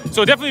know what biome.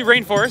 So definitely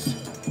rainforest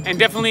and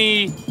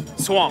definitely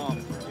swamp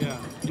Yeah.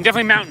 and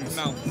definitely mountains.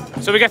 Mountains.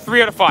 So we got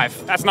 3 out of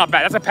 5. That's not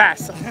bad. That's a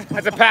pass.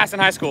 That's a pass in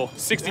high school.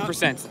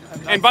 60%.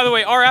 And by the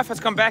way, RF has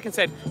come back and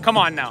said, "Come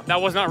on now, that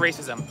was not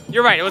racism."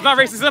 You're right. It was not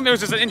racism. It was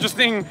just an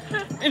interesting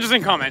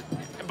comment,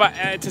 but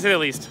to say the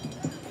least.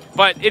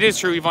 But it is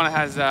true. Ivana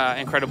has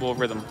incredible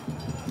rhythm.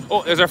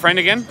 Oh, there's our friend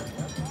again.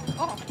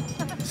 Oh.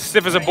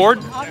 Stiff as a board.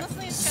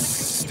 Honestly, it's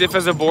Stiff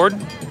as a board.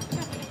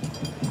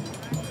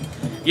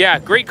 Yeah,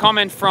 great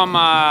comment from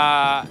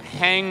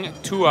Hang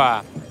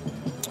Tua.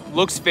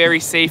 Looks very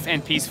safe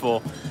and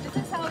peaceful. this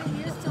is how it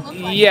used to look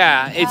like.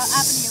 Yeah,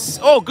 it's.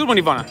 Oh, good one,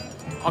 Ivana.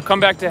 I'll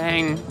come back to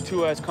Hang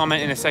Tua's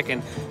comment in a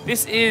second.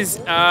 This is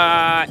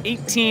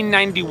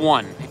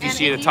 1891. If you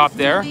see at the top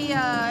there.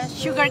 The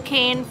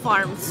sugarcane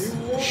farms.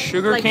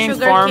 Sugarcane sugarcane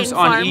farms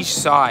on farm. each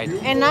side.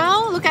 And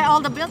now look at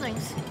all the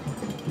buildings.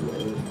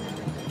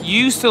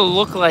 Used to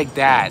look like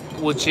that,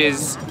 which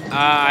is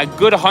a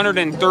good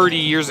 130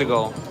 years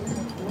ago.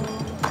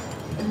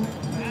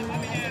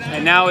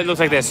 And now it looks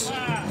like this.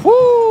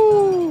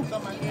 Woo!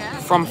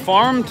 From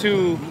farm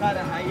to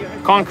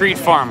concrete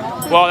farm.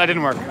 Well, that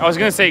didn't work. I was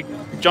gonna say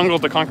jungle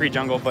to concrete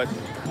jungle, but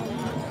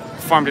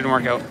farm didn't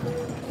work out.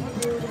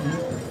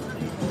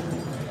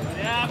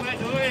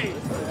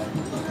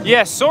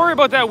 Yeah, sorry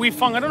about that, Wee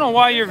Fung. I don't know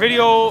why your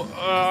video,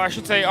 I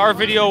should say our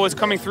video was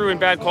coming through in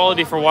bad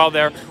quality for a while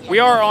there. We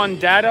are on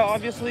data,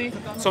 obviously,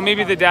 so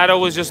maybe the data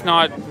was just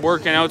not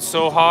working out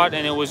so hot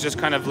and it was just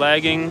kind of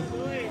lagging.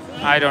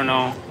 I don't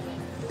know.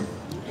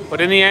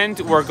 But in the end,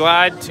 we're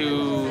glad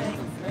to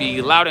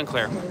be loud and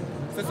clear.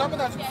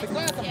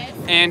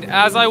 And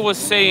as I was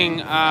saying,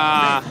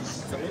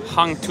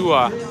 Hang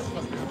Tua,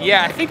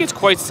 yeah, I think it's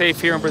quite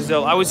safe here in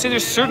Brazil. I would say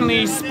there's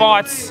certainly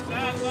spots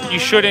you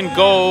shouldn't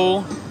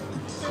go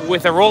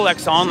with a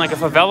Rolex on, like a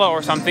favela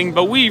or something,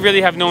 but we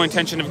really have no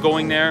intention of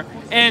going there.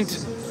 And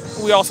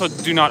we also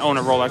do not own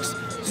a Rolex.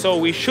 so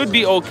we should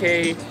be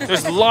okay.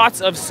 There's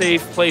lots of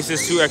safe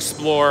places to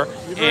explore.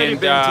 We've already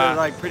been to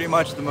like pretty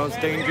much the most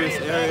dangerous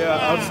area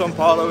of Sao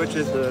Paulo, which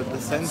is the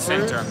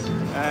center.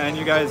 And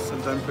you guys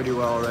have done pretty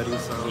well already.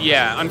 So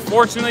yeah,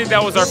 unfortunately,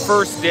 that was our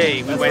first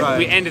day.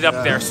 We ended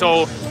up there.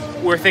 So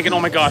we're thinking, oh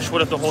my gosh,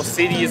 what if the whole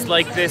city is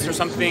like this or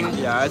something?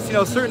 Yeah, it's, you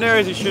know, certain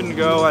areas you shouldn't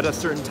go at a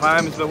certain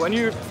times, but when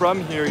you're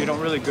from here, you don't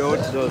really go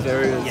to those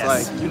areas. Yes.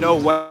 Like, you know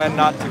when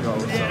not to go.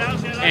 So.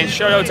 And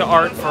shout out to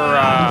Art for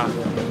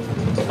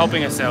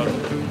helping us out.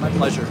 My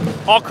pleasure.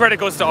 All credit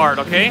goes to Art,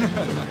 okay?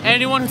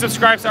 Anyone who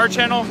subscribes to our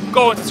channel,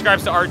 go and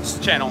subscribe to Art's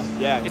channel.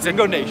 Yeah, it's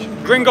Gringo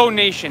Nation. Gringo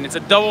Nation. It's a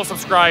double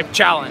subscribe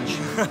challenge.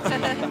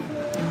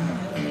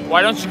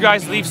 Why don't you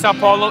guys leave Sao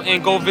Paulo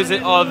and go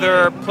visit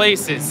other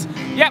places?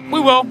 Yep, we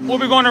will. We'll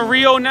be going to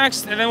Rio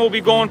next, and then we'll be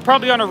going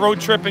probably on a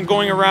road trip and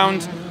going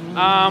around.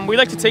 We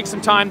like to take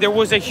some time. There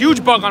was a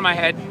huge bug on my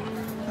head.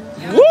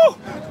 Woo!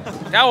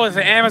 That was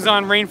an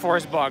Amazon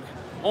rainforest bug.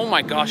 Oh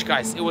my gosh,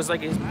 guys. It was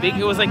like as big.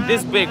 It was like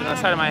this big on the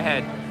side of my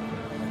head.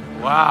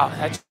 Wow,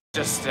 that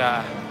just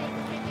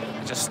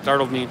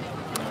startled me.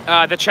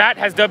 The chat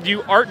has dubbed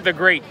you Art the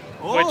Great.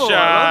 Oh, Which,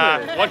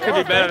 what could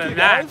be better than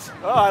that?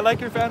 Oh, I like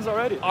your fans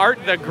already.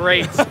 Art the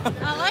Great.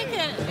 I like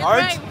it.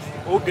 Art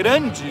o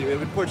Grande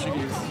in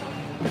Portuguese.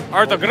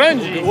 Art o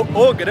Grande.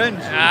 O Grande.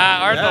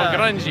 Ah, Art o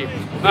Grande.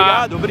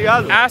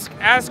 Obrigado.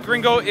 Ask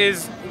Gringo,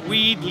 is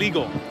weed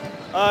legal?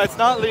 It's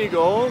not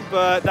legal,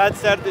 but that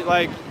said,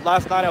 like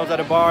last night I was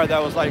at a bar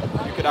that was like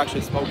you could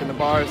actually smoke in the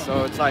bar,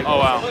 so it's like, oh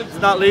wow, it's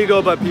not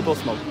legal, but people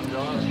smoke.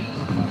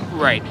 Oh,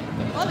 Right.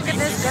 look at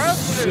this girl.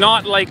 It's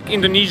not like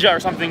Indonesia or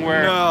something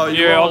where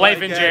you're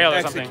life in jail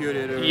or something.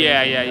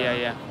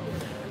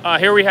 Yeah.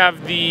 Here we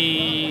have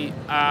the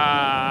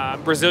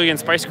Brazilian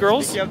Spice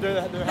Girls. Yeah,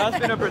 there has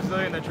been a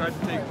Brazilian that tried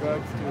to take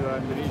drugs to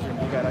Indonesia and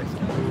he got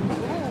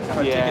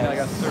executed.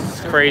 Yeah,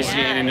 it's crazy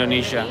in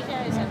Indonesia.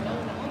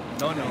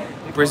 No.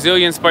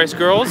 Brazilian Spice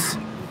Girls,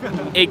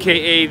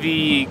 aka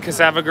the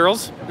Cassava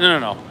Girls.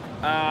 No.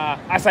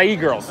 Acai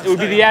Girls. It would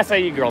be the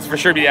Acai Girls, for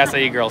sure. Be the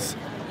Acai Girls.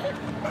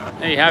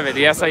 There you have it,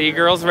 the Acai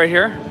Girls right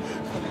here.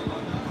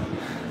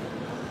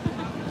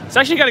 It's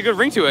actually got a good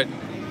ring to it.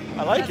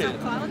 I like it.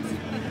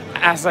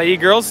 Acai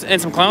Girls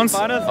and some clowns.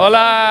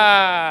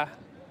 Hola!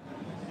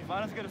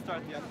 Ivana's gonna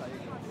start the Acai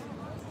Girls.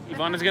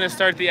 Ivana's gonna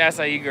start the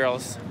Acai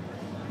Girls.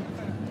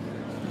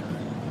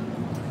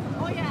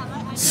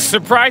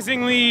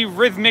 Surprisingly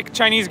rhythmic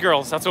Chinese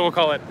girls, that's what we'll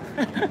call it.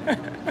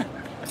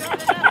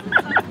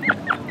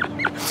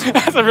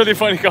 That's a really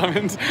funny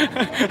comment.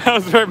 That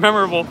was very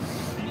memorable.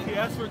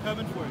 BTS, we're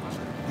coming for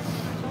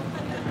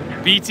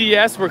you.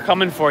 BTS, we're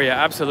coming for you.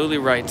 Absolutely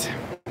right.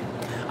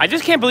 I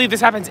just can't believe this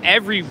happens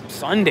every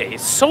Sunday.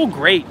 It's so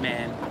great,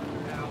 man.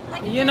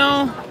 You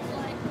know?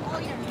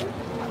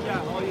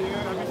 Yeah, all year,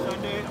 every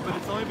Sunday, but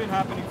it's only been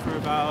happening for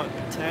about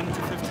 10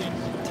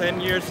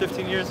 years,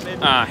 15 years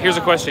maybe. Here's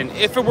a question.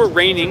 If it were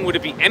raining, would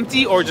it be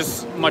empty or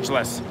just much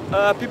less?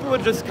 People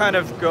would just kind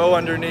of go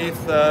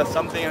underneath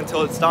something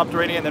until it stopped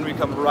raining and then we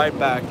come right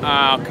back.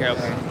 Okay.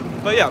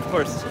 But yeah, of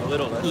course, a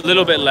little less. A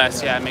little bit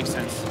less, yeah, it makes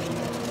sense.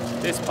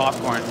 This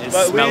popcorn is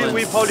smelling. But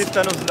we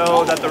Paulistanos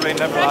know that the rain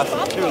never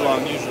lasts too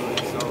long usually,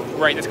 so.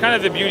 Right, that's kind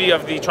of the beauty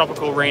of the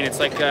tropical rain. It's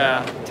like...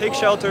 take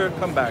shelter,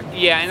 come back.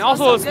 Yeah, and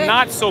also it's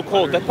not so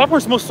cold. The popcorn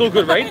smells so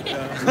good, right?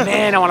 Yeah.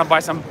 Man, I want to buy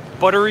some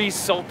buttery,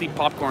 salty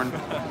popcorn.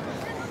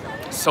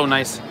 So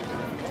nice.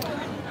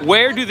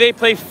 Where do they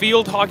play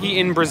field hockey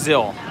in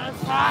Brazil?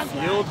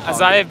 As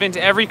I have been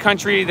to every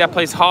country that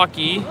plays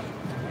hockey.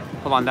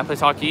 Hold on, that plays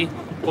hockey.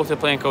 Both to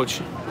play and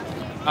coach.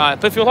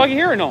 Play field hockey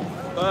here or no?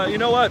 You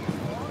know what?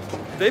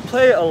 They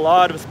play a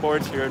lot of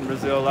sports here in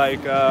Brazil.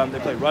 Like they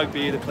play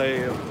rugby.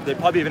 They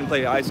probably even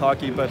play ice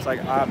hockey. But it's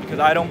like because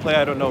I don't play,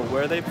 I don't know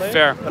where they play.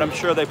 Fair. But I'm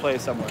sure they play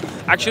somewhere.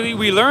 Actually,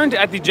 we learned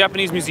at the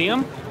Japanese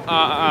museum.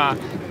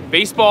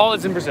 Baseball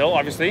is in Brazil,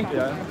 obviously.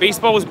 Yeah.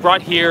 Baseball was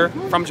brought here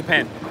from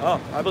Japan. Oh,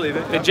 I believe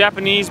it. The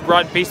Japanese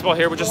brought baseball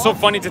here, which is so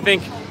funny to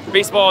think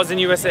baseball is in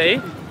USA.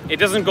 It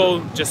doesn't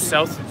go just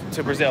south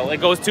to Brazil. It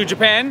goes to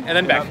Japan and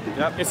then back.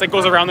 Yep. It's like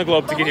goes around the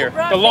globe to get here.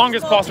 The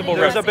longest possible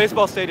route. There's a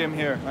baseball stadium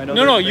here. I know.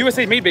 No.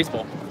 USA made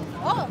baseball.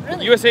 Oh,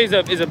 really? USA is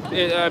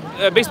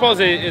baseball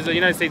is a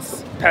United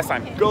States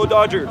pastime. Go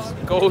Dodgers.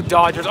 Go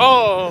Dodgers.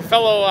 Oh,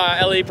 fellow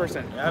LA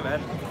person. Yeah,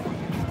 man.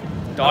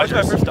 Dodgers.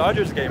 That was my first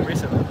Dodgers game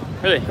recently.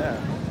 Really? Yeah.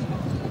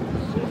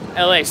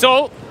 LA.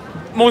 So,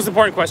 most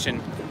important question.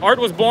 Art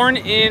was born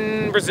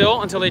in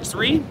Brazil until age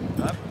 3.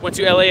 Went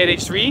to LA at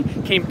age 3.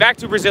 Came back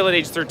to Brazil at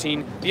age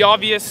 13. The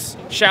obvious,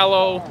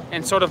 shallow,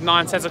 and sort of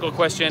nonsensical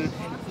question: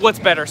 what's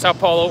better, Sao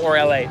Paulo or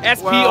LA?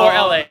 SP or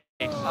LA?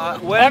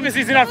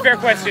 Obviously, it's not a fair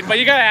question, but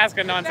you gotta ask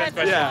a nonsense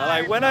question. Yeah,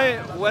 like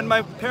when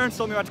my parents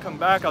told me not to come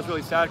back, I was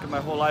really sad because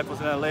my whole life was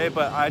in LA.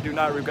 But I do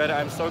not regret it.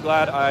 I'm so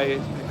glad I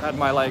had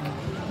my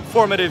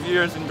formative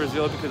years in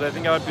Brazil because I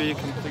think I would be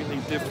completely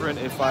different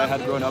if I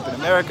had grown up in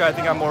America. I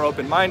think I'm more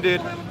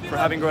open-minded for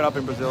having grown up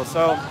in Brazil.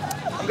 So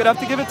I'm gonna have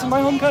to give it to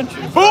my home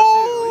country.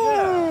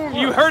 Boom!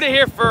 You heard it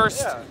here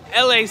first.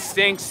 Yeah. LA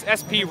stinks.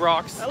 SP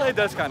rocks. LA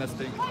does kind of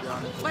stink, to be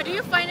honest. But do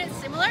you find it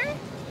similar?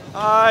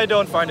 I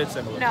don't find it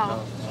similar.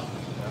 No.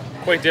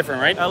 Quite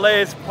different, right? LA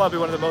is probably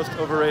one of the most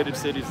overrated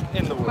cities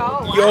in the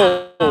world.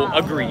 Oh, Yo,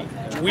 agree.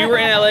 We were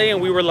in LA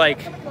and we were like,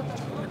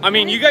 I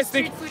mean, you guys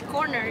think Street food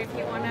corner if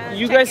you wanna.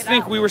 you guys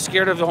think we were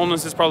scared of the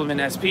homelessness problem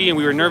in SP and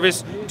we were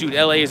nervous? Dude,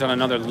 LA is on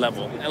another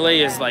level. LA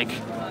is like,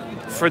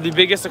 for the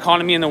biggest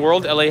economy in the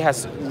world, LA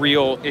has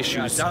real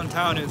issues.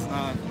 Downtown is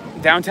not.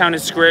 Downtown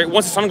is square.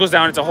 Once the sun goes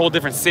down, it's a whole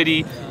different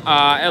city.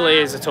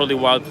 LA is a totally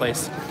wild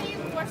place.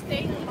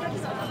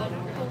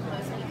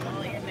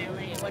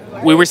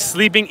 We were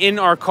sleeping in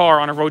our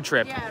car on a road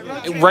trip,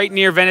 right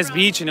near Venice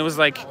Beach, and it was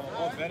like,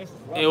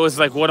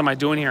 what am I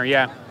doing here?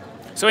 Yeah.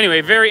 So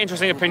anyway, very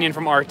interesting opinion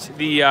from Art,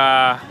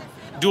 the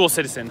dual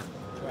citizen.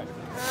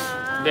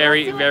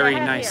 Very, very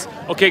nice.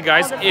 Okay,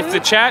 guys, if the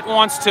chat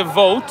wants to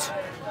vote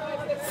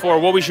for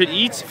what we should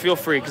eat, feel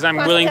free, because I'm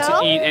willing to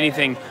eat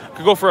anything.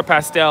 Could go for a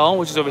pastel,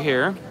 which is over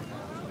here.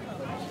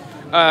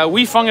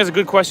 Wee Fung has a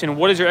good question.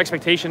 What is your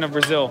expectation of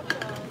Brazil?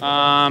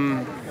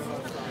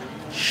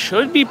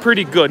 Should be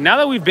pretty good. Now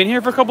that we've been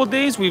here for a couple of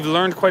days, we've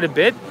learned quite a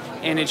bit,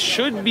 and it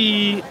should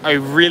be a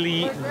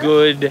really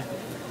good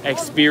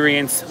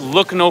experience.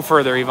 Look no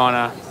further,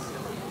 Ivana.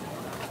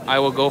 I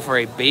will go for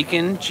a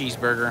bacon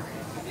cheeseburger.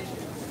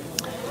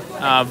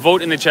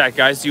 Vote in the chat,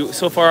 guys.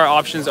 So far, our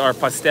options are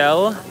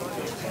pastel,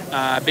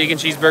 bacon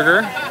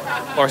cheeseburger,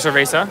 or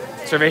cerveza.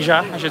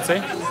 Cerveza, I should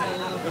say.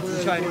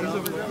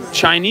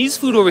 Chinese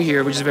food over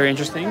here, which is very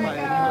interesting.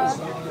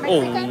 Oh,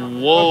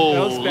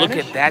 whoa, look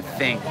at that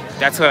thing.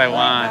 That's what I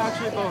want.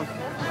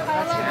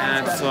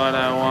 That's what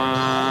I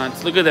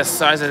want. Look at the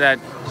size of that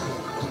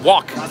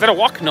wok. Is that a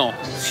wok? No,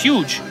 it's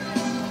huge.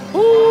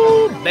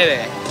 Woo,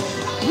 baby.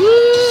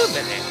 Woo,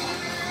 baby.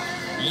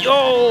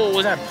 Yo,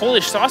 was that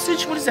Polish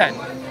sausage? What is that?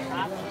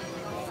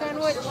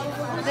 Sandwich.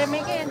 They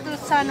make it into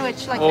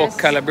sandwich like Oh, this.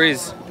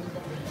 calabrese.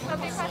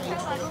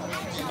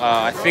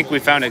 I think we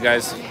found it,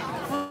 guys.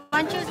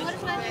 Lunches, what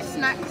is that?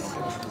 Snacks.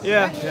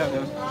 Yeah.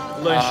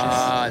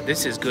 Delicious.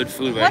 This is good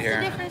food right What's here.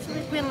 the difference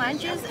between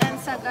lunches and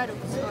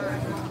sagaros?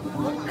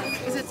 Or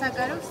is it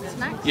sagaros?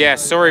 Snacks? Yeah,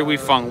 sorry, we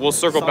fung. We'll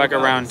circle back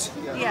around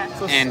Yeah.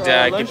 and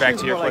get back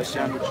to your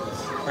question.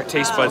 Our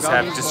taste buds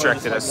have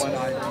distracted us.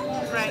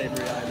 Right.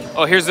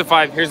 Oh, here's the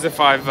five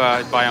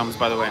biomes,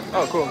 by the way.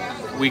 Oh, cool.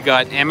 We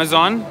got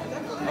Amazon,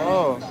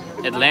 Oh,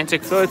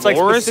 Atlantic so it's like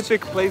forest.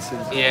 specific places.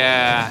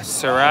 Yeah,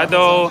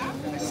 Cerrado,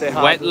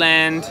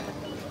 wetland.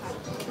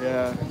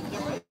 Yeah.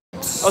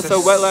 Also,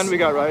 wetland we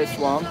got, right?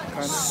 Swamp. Kind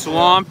of.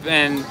 Swamp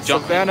and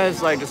Savannah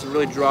is like just a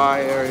really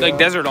dry area. like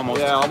desert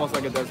almost. Yeah, almost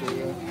like a desert.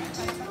 Yeah.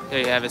 There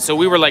you have it. So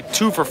we were like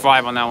 2 for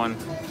 5 on that one.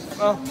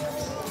 Well,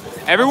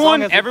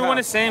 Everyone as it is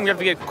passed. saying we have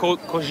to get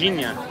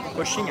coxinha.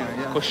 coxinha,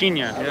 yeah.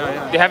 Coxinha.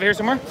 Yeah. They have it here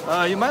somewhere?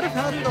 You might have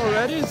had it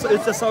already. It's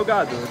a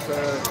salgado.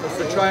 It's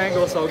a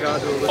triangle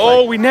salgado. with, Oh,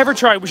 like, we never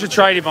tried. We should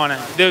try it, Ivana.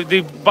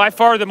 The by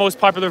far the most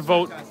popular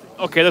vote.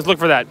 Okay, let's look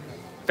for that.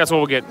 That's what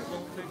we'll get.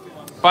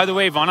 By the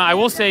way, Ivana, I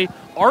will say,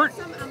 Art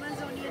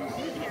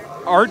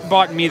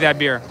bought me that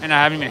beer, and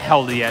I haven't even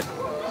held it yet.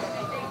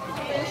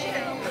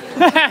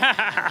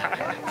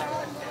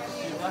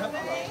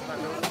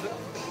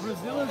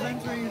 Brazil is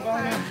entering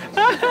Ivana.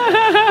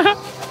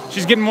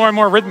 She's getting more and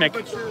more rhythmic.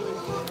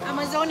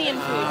 Amazonian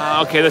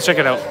food. Okay, let's check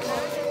it out.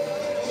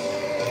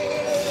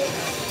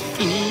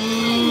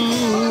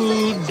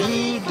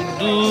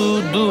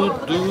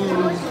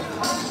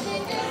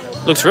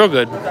 Looks real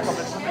good.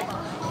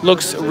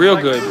 Looks real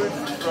good.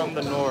 From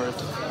the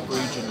north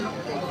region.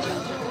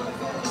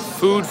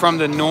 Food from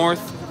the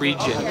north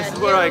region. This is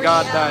where I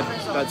got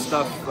that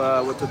stuff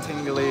with the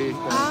tingly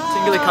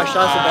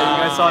cachaça that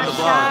you guys saw on the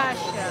blog.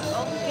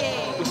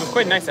 Okay. Which was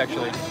quite nice,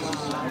 actually.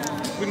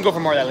 We can go for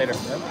more of that later.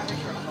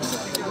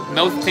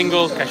 Mouth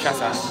tingle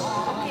cachaça.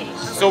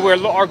 So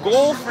our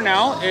goal for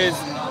now is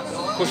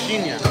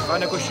coxinha.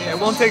 Find a coxinha. It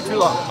won't take too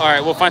long. All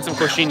right, we'll find some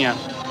coxinha.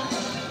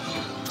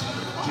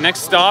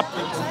 Next stop,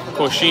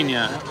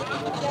 coxinha.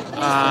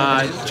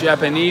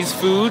 Japanese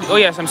food. Oh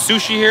yeah, some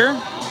sushi here,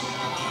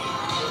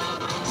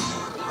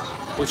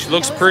 which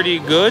looks pretty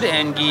good.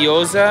 And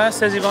gyoza,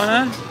 says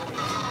Ivana.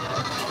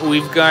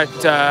 We've got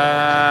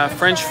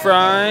French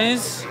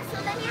fries.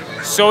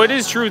 So it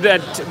is true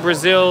that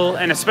Brazil,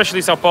 and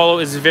especially Sao Paulo,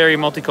 is very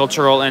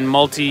multicultural and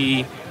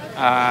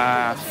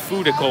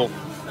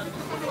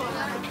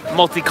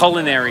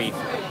multi-culinary.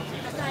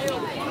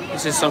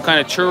 This is some kind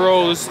of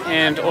churros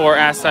and or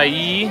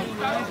acai.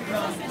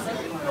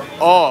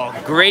 Oh,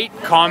 great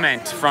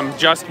comment from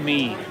Just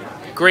Me.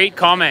 Great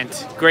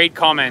comment. Great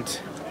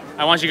comment.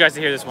 I want you guys to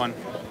hear this one.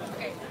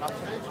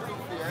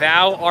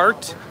 Thou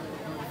art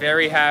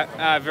very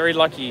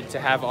lucky to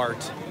have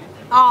art.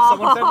 Oh.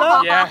 Someone said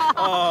that? Yeah.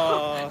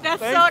 Oh,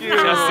 That's thank so you.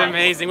 nice. Just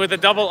amazing. With the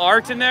double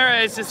art in there,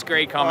 it's just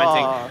great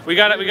commenting. Aw. We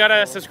got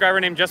a subscriber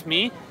named Just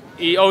Me.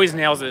 He always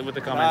nails it with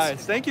the comments.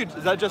 Nice. Thank you.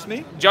 Is that just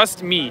me?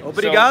 Just Me.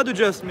 Obrigado,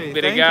 just me.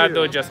 Thank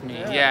Obrigado, you. Just Me.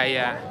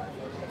 Yeah.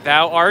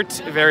 Thou art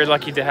very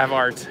lucky to have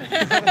art.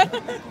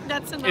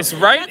 That's a It's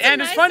right that's a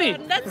and it's nice funny.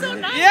 one. That's so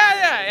nice.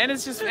 Yeah,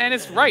 and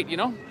it's right, you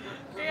know.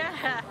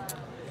 Yeah.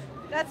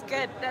 That's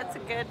good. That's a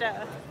good.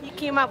 You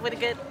came up with a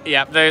good.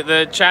 Yeah,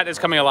 the chat is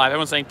coming alive.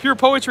 Everyone's saying pure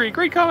poetry.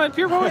 Great comment.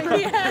 Pure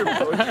poetry.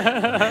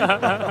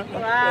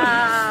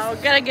 Wow.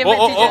 Gotta give Oh, it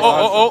to oh, Jet.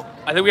 oh.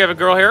 I think we have a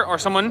girl here or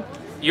someone.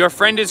 Your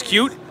friend is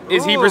cute.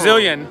 Is he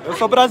Brazilian? Eu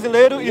sou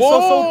brasileiro e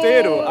sou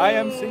solteiro. I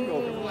am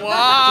single.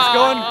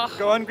 Wow. Just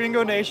go on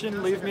Gringo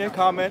Nation, leave me a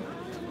comment,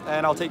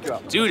 and I'll take you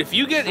out. Dude,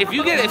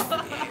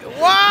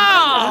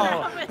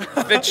 wow!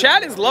 The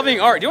chat is loving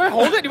art. Do you want to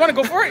hold it? Do you want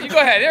to go for it? You go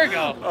ahead. There we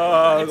go.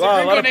 Wow, It's a a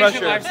lot Gringo of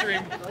Nation pressure. live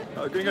stream.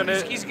 Gringo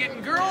Nation. He's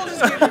getting girls.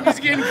 He's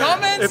getting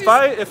comments.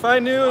 If I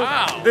knew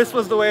Wow. this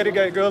was the way to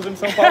get girls in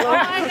Sao Paulo,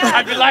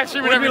 I'd be live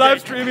streaming we'd every be live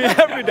day. streaming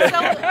every day.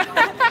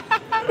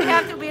 You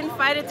have to be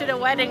invited to the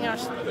wedding or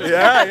something.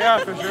 Yeah,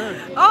 for sure.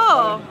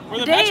 Oh, We're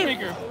the Dave.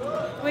 matchmaker.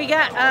 We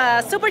got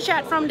a super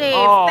chat from Dave.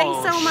 Oh,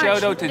 Thanks so much.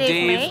 shout out to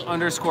Dave.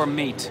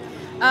 Dave_mate.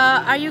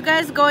 Are you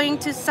guys going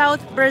to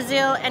South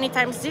Brazil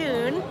anytime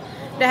soon?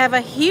 They have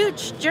a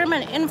huge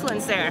German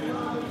influence there.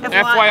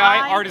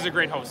 FYI, Art is a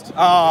great host.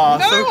 Oh,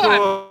 so Another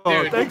cool.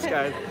 one, dude. Thanks,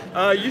 guys.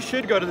 You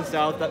should go to the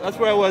south. That's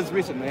where I was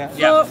recently.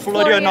 Yeah.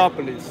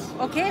 Florianopolis.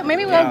 Okay,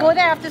 maybe we'll go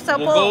there after Sao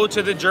We'll Paulo. go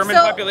to the German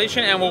So-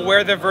 population and we'll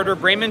wear the Werder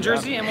Bremen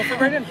jersey and we'll fit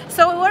right in.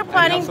 So we were And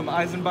planning. have some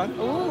Eisenbahn.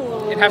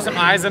 Ooh. And have some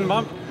eyes and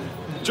bump.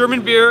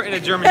 German beer and a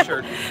German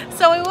shirt.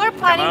 So we were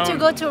planning to on.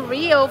 go to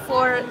Rio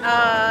for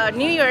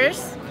New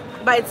Year's,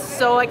 but it's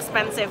so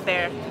expensive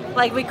there.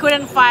 Like we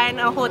couldn't find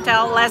a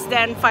hotel less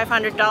than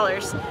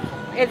 $500.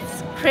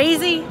 It's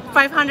crazy,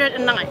 500 a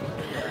night.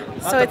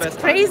 So the it's best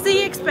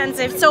crazy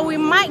expensive. So we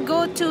might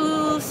go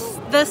to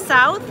the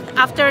south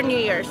after New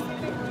Year's,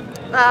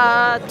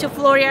 to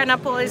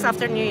Florianopolis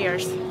after New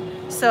Year's.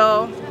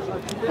 So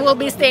we'll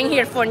be staying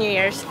here for New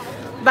Year's.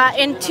 But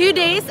in 2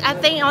 days, I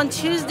think on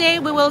Tuesday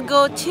we will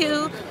go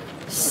to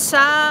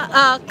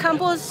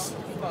Campos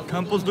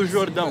do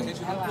Jordão.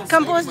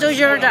 do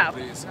Jordão.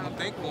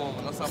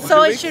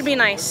 So it should be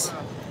nice.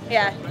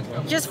 Yeah,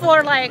 just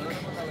for like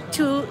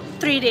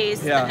 2-3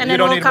 days, Yeah, and you then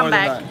don't we'll need come more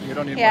than back. that. You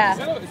don't need Yeah.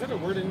 Is that a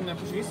word in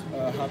Portuguese?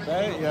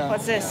 Rapé, yeah.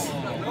 What's this?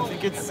 I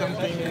think it's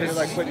something you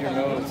like put in your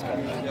nose.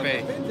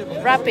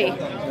 Rappi.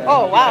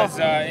 Oh wow.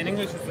 Because in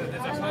English,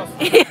 it's a sauce.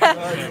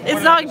 Yeah,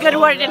 it's not a good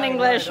word in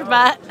English,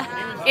 but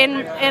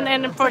in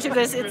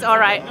Portuguese it's all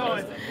right.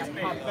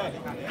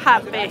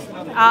 Happy.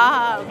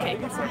 Ah, okay.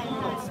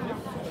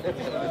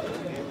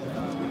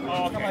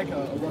 Oh, okay. Like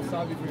a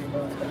wasabi for your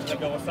nose. Like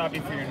a wasabi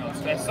for your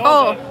nose. I saw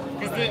Oh.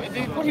 because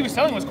what he was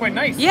selling was quite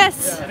nice.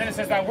 Yes. And then it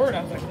says that word.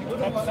 I was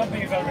like,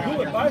 something is out of. Who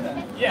would buy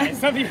that? Yeah, it's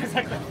something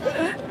exactly.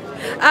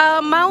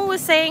 Mao was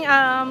saying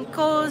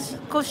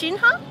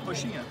coxinha?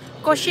 Coxinha.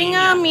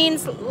 Coxinha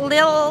means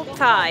little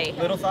thigh.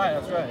 Little thigh,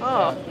 that's right.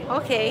 Oh,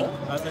 okay.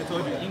 As I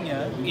told you,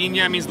 Inha.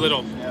 Inya means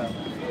little. Yeah.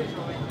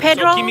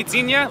 Pedro. So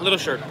kimitzinha, little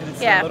shirt.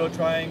 It's Yeah. a little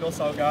triangle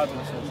salgado, so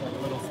it's like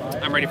a little thigh.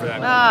 I'm ready for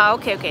that. Ah,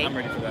 okay, okay. I'm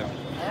ready for that.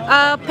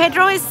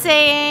 Pedro is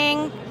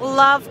saying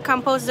love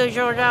Campos do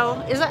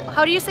Jordão. Is that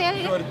how do you say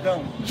it?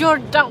 Jordão.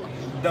 Jordão.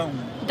 Dão.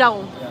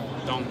 Down.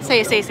 Don't.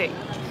 Say.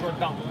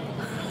 Jordão.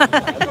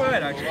 That's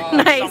alright,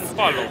 actually. Nice. São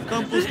Paulo.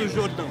 Campos do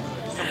Jordão.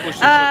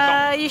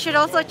 You should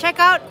also check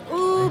out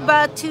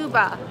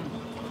Ubatuba.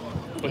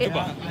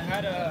 Ubatuba. I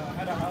had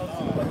a house.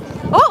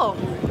 Oh.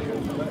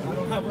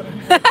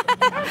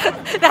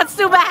 That's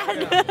too bad.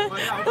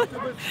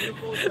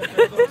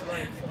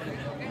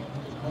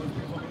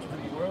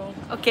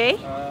 Okay.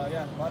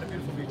 Yeah, a lot of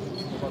beautiful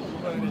beaches.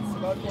 And it's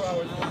about 4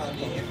 hours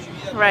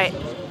away. Right.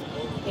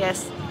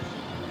 Yes.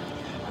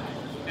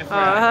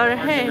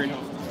 Hey.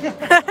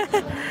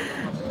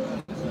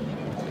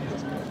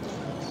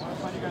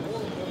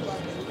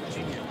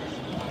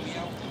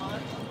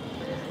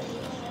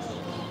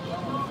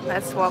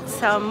 Let's walk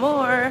some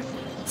more.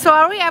 So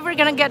are we ever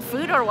gonna get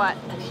food or what?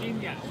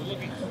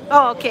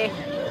 Oh, okay.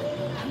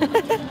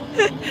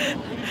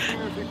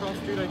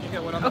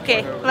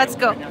 Okay, let's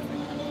go.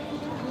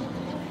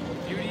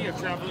 Beauty of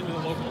traveling with a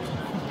local.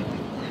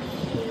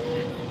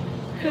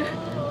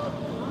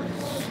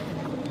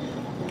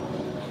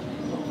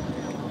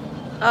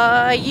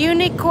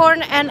 Unicorn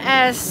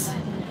NS.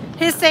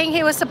 He's saying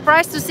he was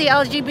surprised to see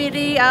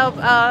LGBT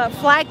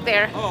flag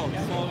there. Oh,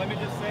 so let me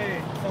just say,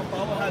 Sao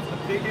Paulo has the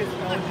biggest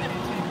LGBT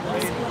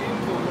parade in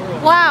the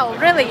world. Wow,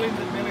 really? Millions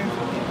and millions of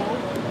people.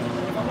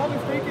 If I'm not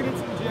mistaken,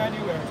 it's in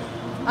January.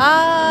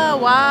 Ah,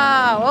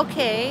 wow.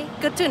 Okay,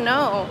 good to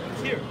know.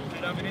 It's here,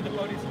 at Avenida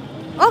Paulista.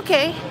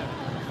 Okay,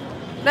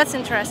 that's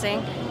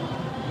interesting.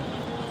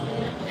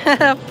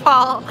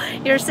 Paul,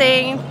 you're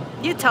saying,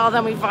 you tell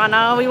them,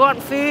 Ivana, we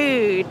want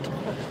food.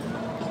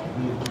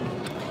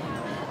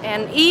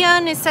 And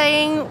Ian is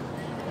saying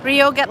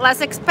Rio get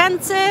less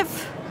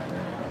expensive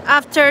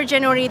after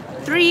January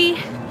 3. By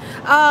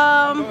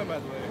the way,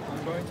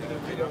 I'm going to the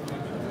video.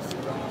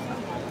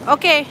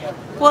 Okay,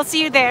 we'll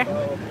see you there.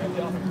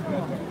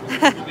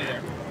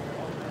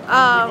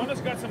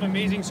 Ivana's got some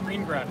amazing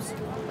screen grabs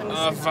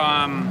of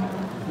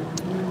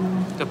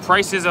the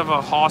prices of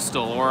a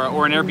hostel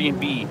or an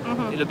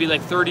Airbnb. It'll be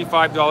like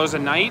 $35 a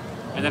night,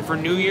 And then for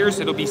New Year's,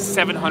 it'll be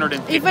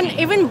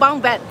 750. Even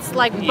bunk beds,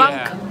 like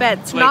bunk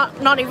beds,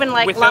 like, not even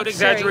like without luxury.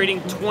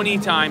 exaggerating, 20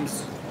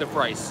 times the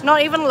price.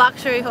 Not even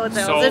luxury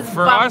hotels. So it's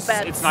for bunk us,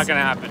 beds. it's not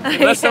gonna happen.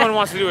 Unless someone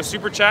wants to do a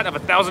super chat of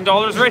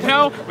 $1,000 right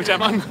now, which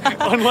I'm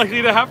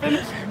unlikely to happen,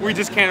 we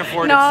just can't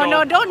afford it. So,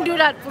 No, don't do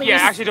that, please.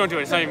 yeah, actually don't do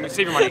it. It's not even,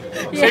 save your money.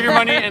 Save your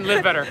money and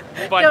live better.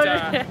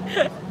 But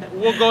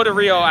we'll go to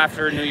Rio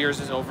after New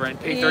Year's is over and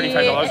pay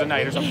 $35 a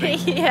night or something,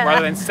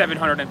 rather than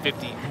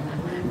 750.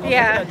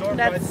 Yeah,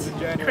 that's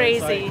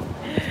crazy.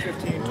 Like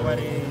 15,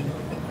 20.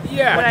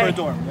 Yeah. For a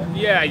dorm.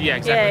 Yeah,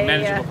 exactly.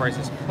 Manageable yeah.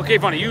 prices. Okay,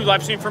 Bonnie, you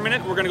live stream for a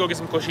minute. We're gonna go get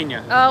some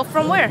coxinha. Oh,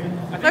 from where?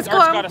 Let's go.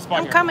 Art's got a spot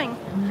I'm here. coming.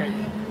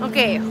 Okay.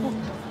 Okay.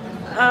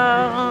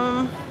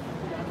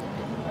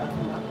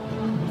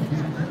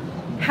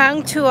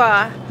 Hang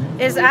Tua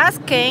is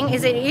asking,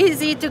 is it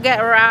easy to get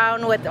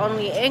around with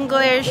only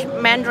English,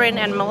 Mandarin,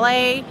 and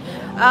Malay?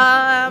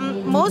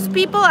 Most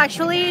people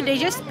actually, they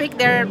just speak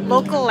their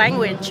local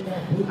language.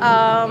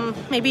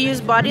 Maybe use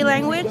body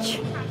language.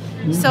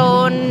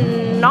 So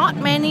not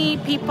many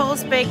people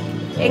speak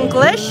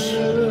English.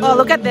 Oh,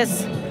 look at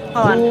this.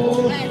 Hold on.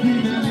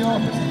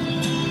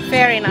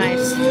 Very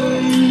nice.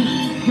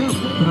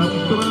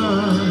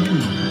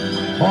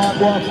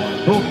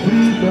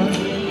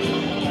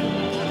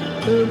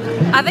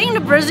 I think the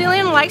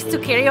Brazilian likes to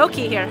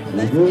karaoke here.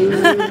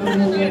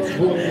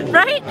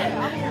 Right?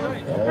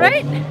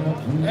 Right?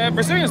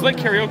 Brazilians like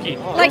karaoke.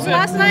 Like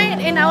last night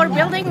in our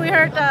building, we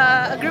heard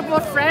a group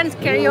of friends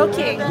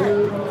karaoke.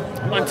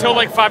 Until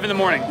like 5 in the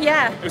morning.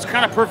 Yeah. It was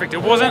kind of perfect.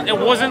 It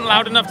wasn't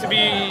loud enough to be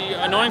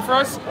annoying for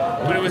us,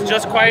 but it was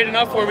just quiet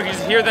enough where we could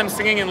just hear them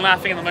singing and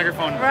laughing in the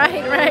microphone.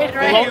 Right.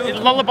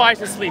 Lullaby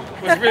to sleep.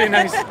 It was really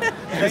nice.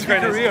 Thank you,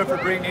 Korea, for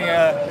bringing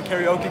the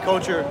karaoke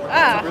culture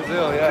to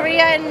Brazil. Yeah.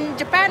 Korea and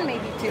Japan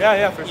maybe too.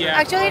 Yeah, for sure.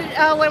 Yeah. Actually,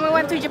 when we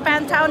went to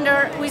Japantown,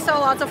 we saw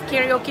lots of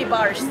karaoke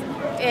bars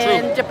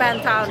in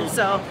Japantown.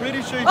 So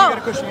Pretty sure you can get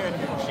a cushion in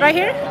here. right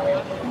here,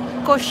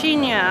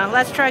 coxinha.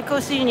 Let's try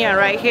coxinha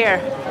right here.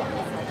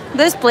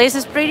 This place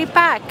is pretty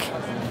packed.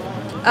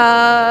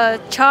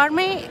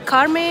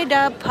 Carme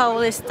da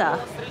Paulista.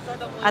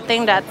 I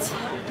think that's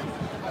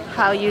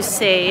how you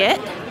say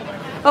it.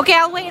 Okay,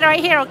 I'll wait right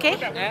here, okay?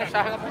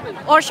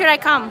 Or should I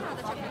come?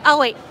 I'll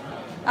wait.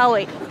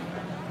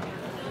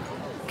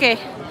 Okay,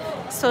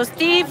 so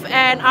Steve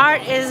and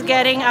Art is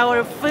getting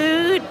our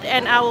food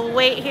and I will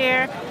wait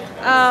here.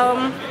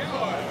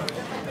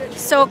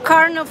 So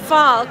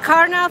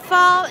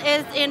Carnival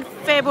is in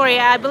February.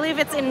 I believe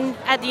it's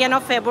at the end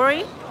of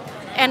February.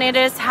 And it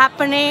is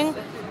happening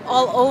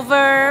all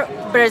over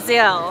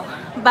Brazil.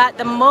 But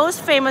the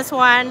most famous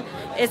one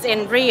is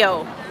in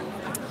Rio.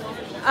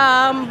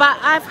 But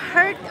I've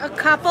heard a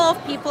couple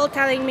of people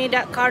telling me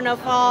that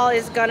Carnival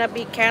is gonna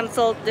be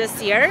canceled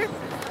this year.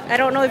 I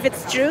don't know if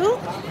it's true.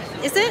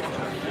 Is it?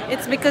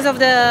 It's because of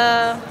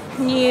the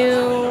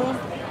new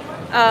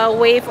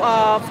wave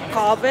of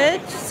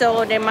COVID,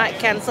 so they might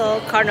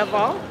cancel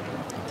Carnival.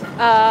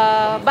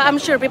 But I'm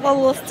sure people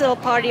will still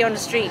party on the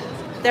street.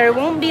 There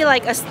won't be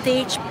like a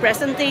stage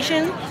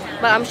presentation,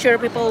 but I'm sure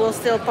people will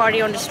still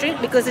party on the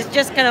street because it's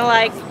just kind of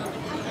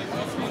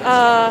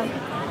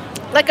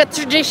like a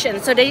tradition.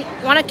 So they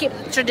want to keep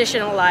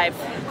tradition alive.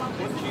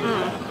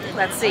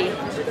 Let's see.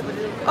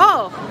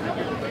 Oh,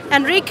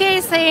 Enrique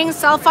is saying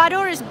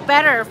Salvador is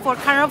better for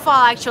Carnival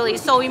actually.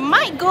 So we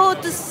might go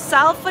to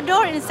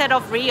Salvador instead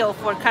of Rio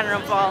for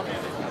Carnival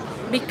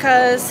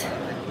because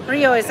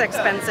Rio is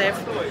expensive,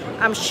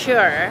 I'm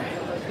sure.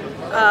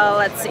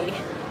 Let's see.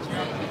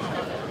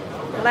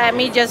 Let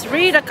me just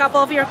read a couple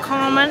of your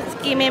comments.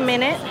 Give me a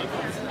minute.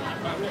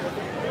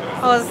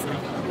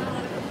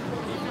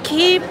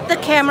 Keep the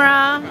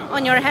camera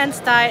on your hands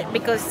tight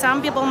because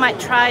some people might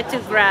try to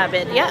grab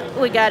it. Yeah,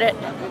 we got it.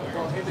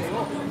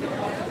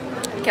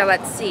 Okay,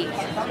 let's see.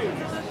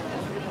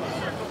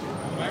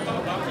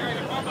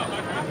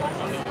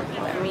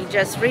 Let me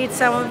just read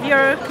some of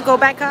your... Go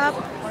back up.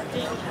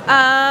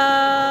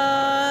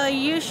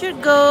 You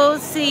should go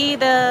see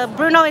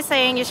Bruno is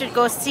saying you should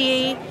go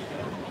see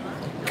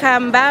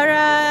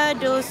Cambara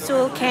do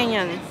Sul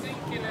Canyon.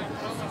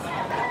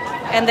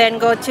 And then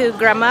go to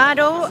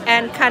Gramado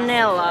and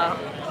Canela.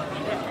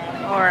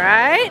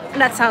 Alright,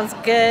 that sounds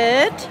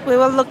good. We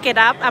will look it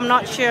up. I'm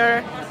not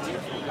sure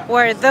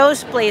where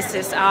those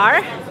places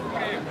are,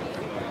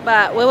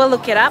 but we will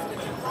look it up.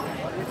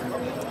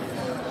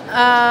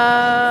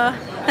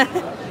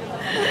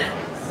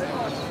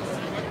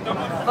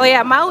 Oh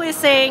yeah, Mau is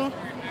saying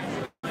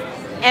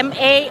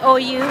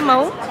M-A-O-U,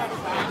 Mo.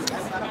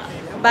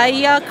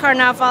 Bahia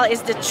Carnival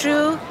is the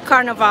true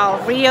carnival.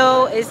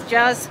 Rio is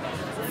just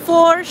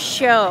for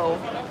show.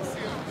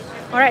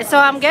 Alright, so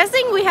I'm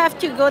guessing we have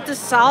to go to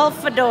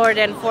Salvador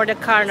then for the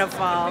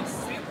carnival.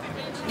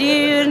 Do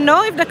you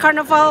know if the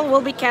carnival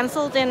will be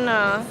cancelled in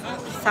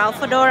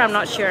Salvador? I'm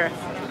not sure.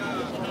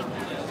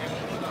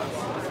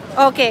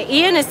 Okay,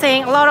 Ian is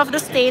saying a lot of the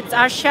states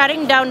are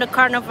shutting down the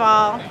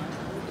carnival.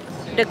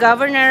 The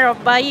governor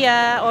of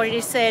Bahia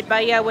already said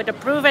Bahia would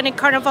approve any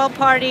carnival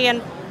party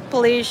and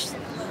police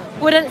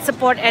wouldn't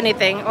support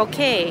anything.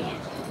 Okay.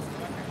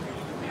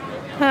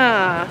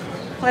 Huh.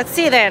 Let's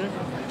see then.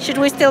 Should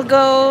we still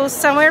go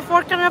somewhere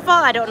for Carnival?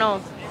 I don't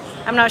know.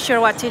 I'm not sure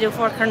what to do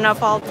for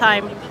Carnival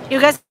time. You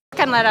guys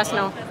can let us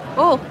know.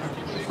 Oh,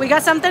 we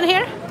got something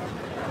here?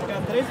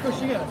 Got tres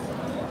coxinhas.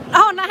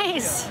 Oh,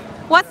 nice.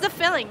 What's the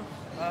filling?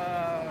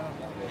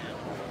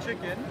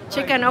 Chicken.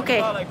 Chicken, like,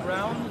 okay. Like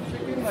round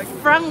chicken, like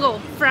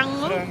Frango.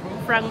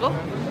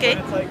 Okay.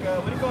 it's like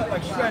what do you call it?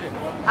 Like shredded.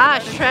 Ah,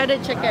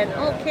 shredded chicken.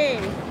 Okay.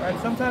 Right.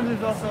 Sometimes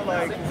there's also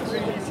like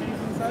 3D cheese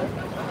inside.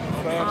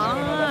 So,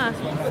 Ah,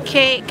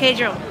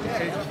 Cajun.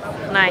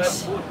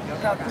 Nice.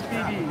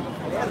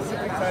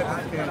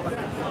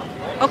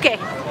 Okay,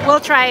 we'll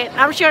try it.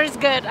 I'm sure it's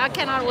good. I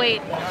cannot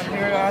wait. I'm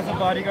here as a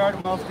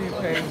bodyguard while Steve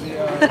pays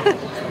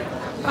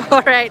the.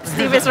 All right,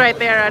 Steve is right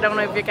there. I don't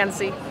know if you can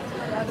see.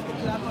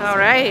 All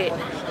right.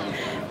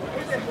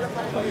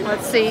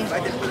 Let's see.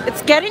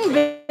 It's getting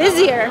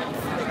busier.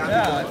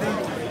 Yeah, I think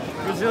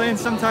Brazilians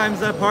sometimes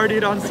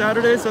partied on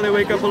Saturday, so they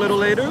wake up a little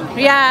later.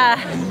 Yeah,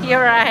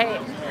 you're right.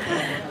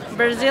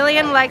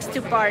 Brazilian likes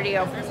to party,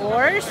 of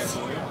course.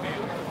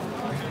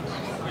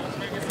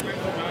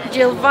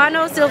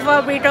 Gilvano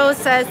Silva Brito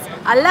says,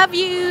 I love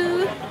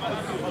you.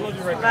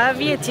 Love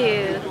you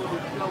too.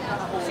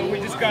 So we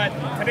just got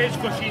tres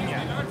coxinha.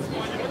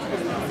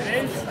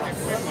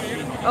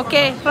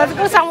 Okay, let's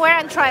go somewhere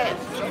and try it.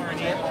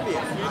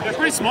 They're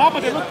pretty small,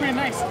 but they look pretty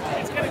nice.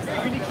 It's got a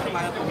unique shape.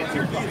 It's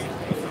your thought.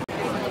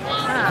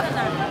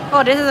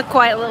 Oh, this is a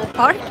quiet little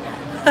park.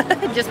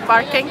 Just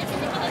parking.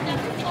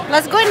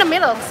 Let's go in the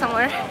middle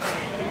somewhere.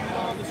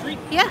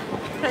 Yeah,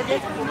 right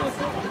there.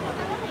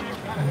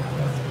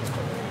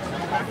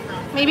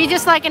 Maybe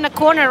just like in the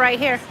corner right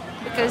here,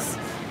 because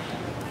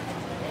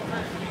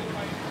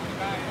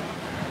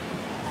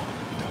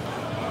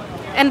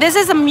and this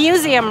is a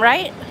museum,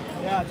 right?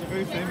 Yeah, it's a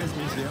very famous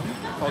museum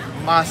called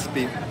MASP.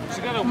 It's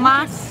got a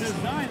Mas-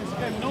 design. It's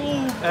got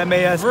no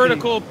MASP.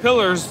 vertical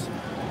pillars.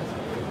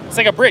 It's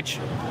like a bridge.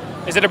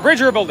 Is it a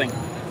bridge or a building?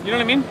 You know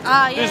what I mean?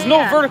 Yeah, There's no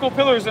yeah. vertical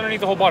pillars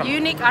underneath the whole bottom.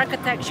 Unique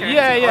architecture.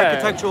 Yeah, yeah.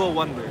 Architectural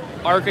wonder.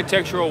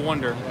 Architectural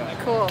wonder.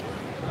 Cool.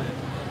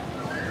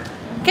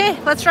 Okay,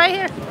 let's try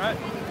here. All right.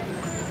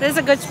 This is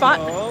a good spot.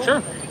 So,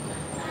 Sure.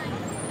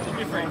 Don't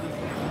be afraid.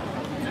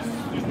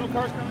 There's no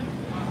cars coming.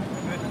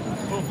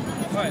 all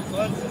right,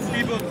 so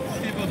Steve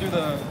will do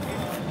the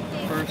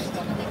first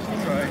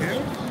try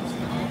here.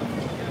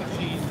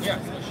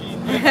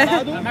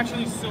 I'm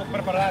actually so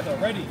preparado,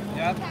 ready.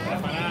 Yeah.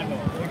 Preparado.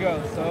 Here we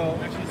go. So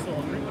I'm actually so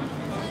hungry.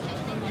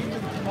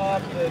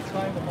 pop the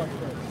triangle part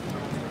first.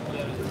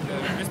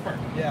 This part.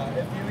 Yeah,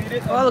 if you eat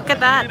it, Oh, look at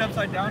that. If you eat it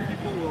upside down,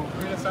 people will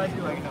criticize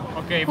you like no.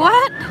 Okay.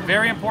 What?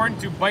 Very important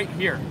to bite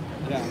here.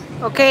 Yeah.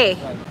 Okay.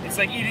 It's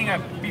like eating a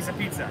piece of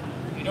pizza.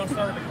 You don't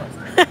start with the crust.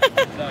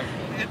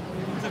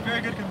 It's a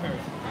very good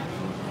comparison.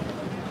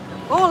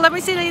 Oh, let me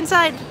see the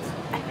inside.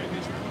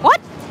 What?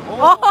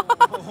 Oh.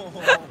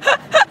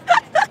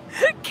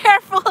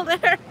 Careful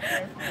there.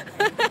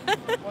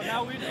 Well,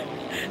 now we know.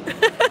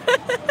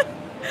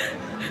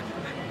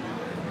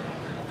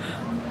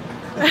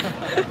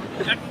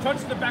 That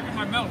touched the back of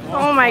my mouth.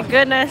 Oh my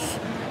goodness.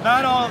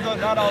 Not all of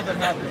them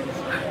have these.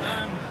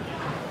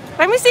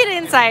 Let me see the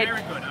inside.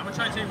 Very good. I'm gonna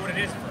try to tell you what it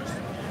is first.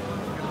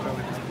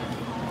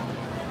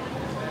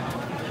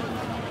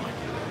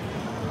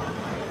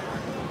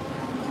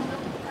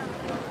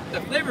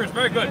 The flavor is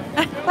very good.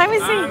 Let me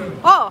see.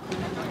 Oh,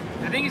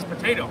 I think it's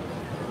potato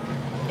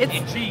it's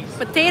and cheese.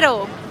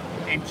 potato.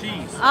 And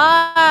cheese.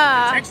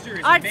 Ah. The texture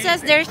is Art says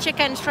amazing. there's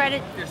chicken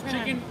shredded. There's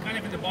chicken kind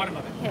of in the bottom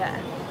of it. Yeah.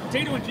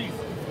 Potato and cheese.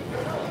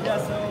 Yeah,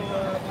 so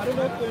I don't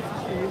know if there's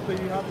cheese, but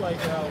you have like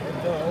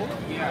dough.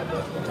 Yeah.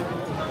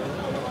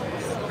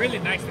 It's really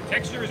nice. The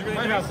texture is really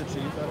Might nice. have the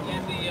cheese. I don't know.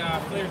 And the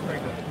flavor is very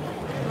good.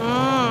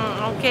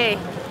 Okay.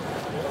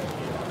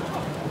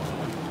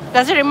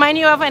 Does it remind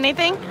you of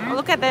anything? Oh,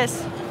 look at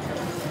this.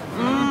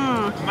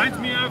 Reminds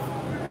me of.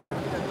 I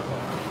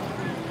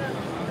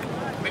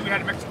think we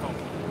had in Mexico.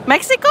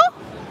 Mexico?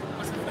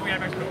 What's the thing we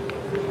had in Mexico?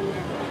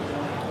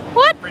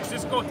 What?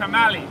 Francisco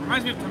tamale.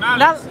 Reminds me of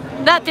tamales.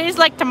 That tastes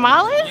like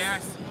tamales?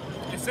 Yes.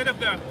 Instead of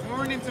the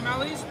corn in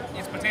tamales,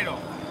 it's potato.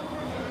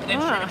 And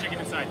then shredded chicken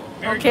inside.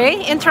 Very Okay,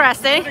 good.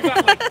 interesting. I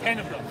got like 10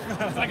 of them.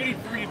 So I can eat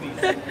 3 of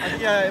these.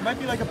 Yeah, it might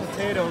be like a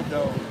potato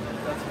dough.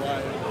 That's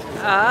why.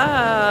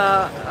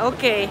 Ah,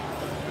 okay.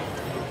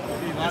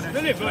 It's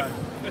really good.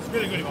 It's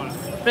really good, Ivana.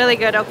 Really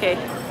good, okay.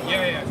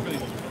 Yeah, it's really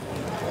good.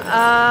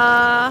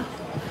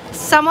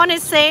 Someone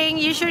is saying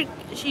you should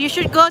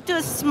go to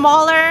a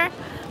smaller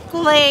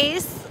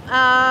place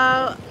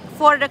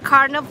for the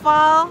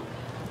carnival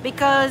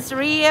because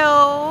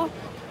Rio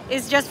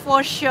is just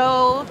for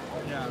show.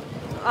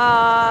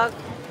 Yeah.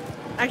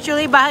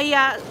 Actually,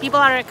 Bahia, people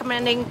are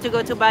recommending to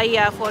go to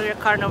Bahia for the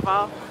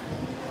carnival.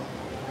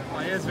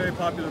 Bahia is very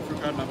popular for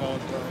carnival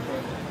as well.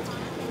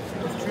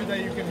 But it's true that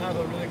you can have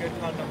a really good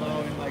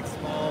carnival in like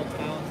small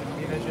towns in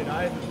Minas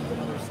Gerais, which is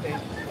another state.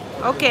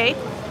 Okay.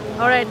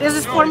 All right, this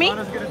is for me?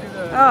 Ivana's gonna do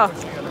the Oh.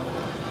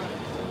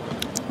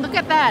 Look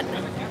at that.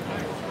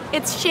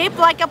 It's shaped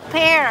like a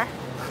pear.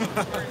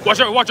 Watch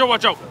out, watch out,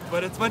 watch out.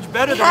 But it's much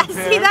better than a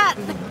pear. See that?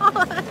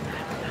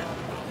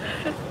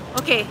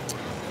 Okay.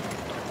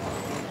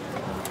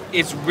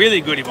 It's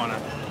really good, Ivana.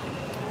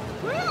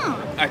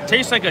 It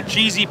tastes like a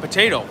cheesy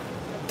potato.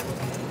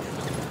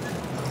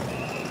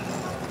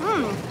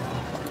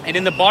 And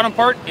in the bottom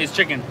part is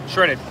chicken,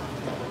 shredded.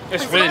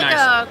 It's really like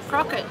nice. A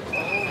croquette.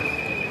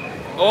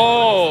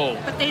 Oh,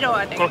 Potato,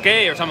 I think.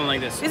 croquet or something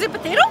like this. Is it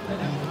potato?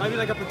 Might be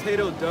like a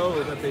potato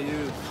dough that they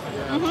use.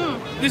 Yeah.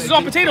 This is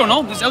all potato,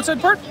 no? This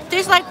outside part?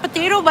 Tastes like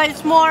potato, but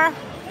it's more.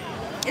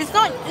 It's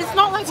not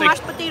like like-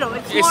 mashed potato.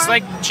 It's It's more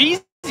like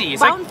cheesy.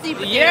 It's bouncy like,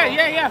 potato.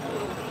 Yeah.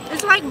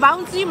 It's like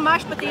bouncy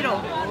mashed potato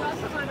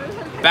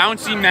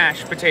Bouncy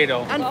mashed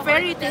potato. and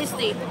very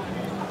tasty.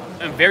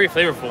 And very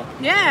flavorful.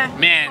 Yeah.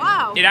 Man,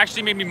 Wow. it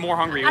actually made me more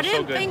hungry. It I was so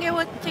didn't good. think it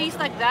would taste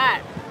like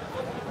that.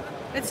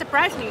 It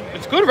surprised me.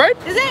 It's good, right?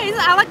 Is it?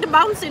 I like the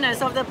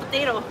bounciness of the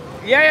potato.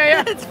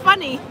 Yeah. It's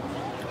funny.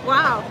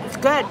 Wow, it's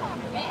good.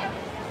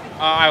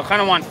 I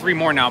kind of want 3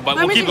 more now, but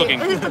Let we'll me keep see.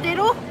 looking. Is it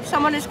potato?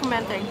 Someone is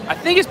commenting. I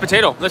think it's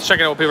potato. Let's check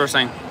it out what people are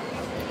saying.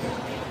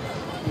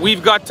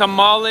 We've got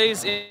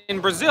tamales in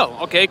Brazil,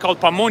 okay, called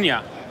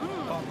pamonha.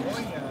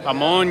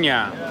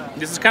 Pamonha.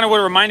 This is kind of what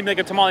it reminded me like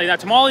a tamale. Now,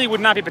 tamale would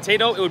not be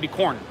potato, it would be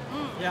corn.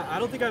 Yeah, I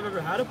don't think I've ever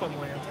had a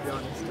pamonha, to be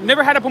honest.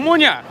 Never had a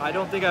pamonha. I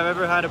don't think I've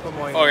ever had a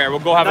pamonha. Okay, we'll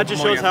go have That a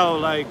just pamonha. shows how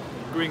like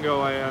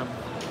gringo I am.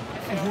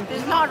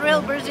 It's not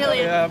real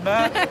Brazilian. Yeah,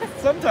 man.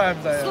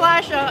 Sometimes I am.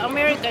 Slash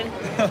American.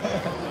 I'm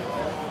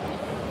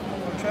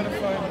trying to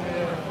find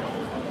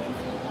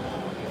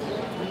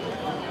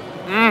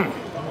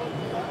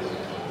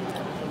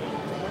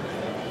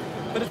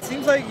But it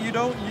seems like you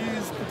don't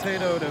use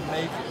potato to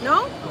make it.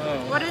 No?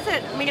 No. What is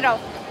it? Make it out.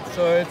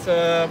 So it's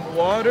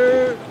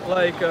water,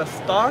 like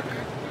stock,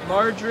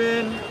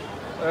 margarine,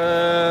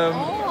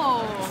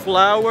 Oh.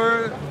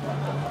 flour,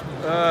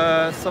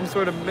 some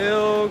sort of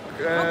milk.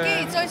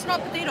 Okay, so it's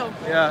not potato.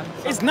 Yeah.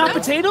 It's not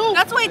potato?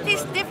 That's why it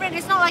tastes different.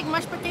 It's not like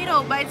mashed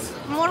potato, but it's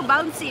more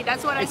bouncy.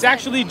 That's what I It's said.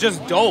 actually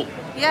just dough.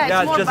 Yeah, it's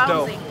Yeah, more just bouncy.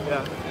 dough.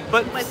 Yeah.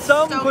 But But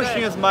some so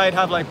pushiness good. might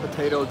have like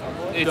potato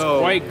It's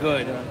dough. quite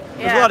good.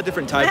 There's a lot of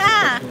different types of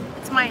Yeah, pushing.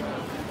 it's mine.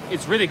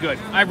 It's really good.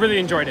 I really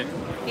enjoyed it.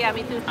 Yeah,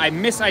 me too. I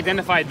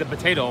misidentified the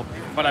potato,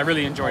 but I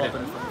really enjoyed it.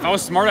 If I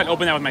was smart, I'd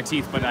open that with my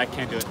teeth, but I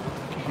can't do it.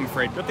 I'm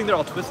afraid. Good thing they're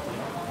all twisted.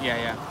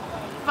 Yeah.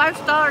 5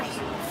 stars.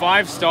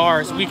 5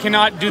 stars. We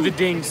cannot do the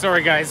ding.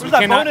 Sorry, guys. Where's we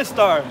that cannot. bonus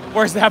star?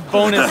 Where's that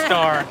bonus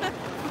star?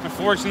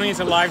 Unfortunately, it's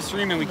a live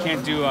stream and we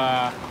can't do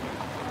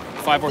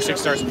 5 or 6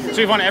 stars.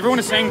 So Yvonne, everyone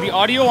is saying the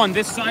audio on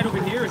this side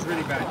over here is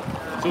really bad.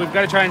 So we've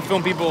got to try and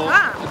film people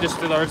just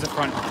towards the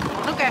front.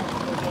 Okay.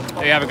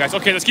 There you have it, guys.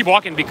 Okay, let's keep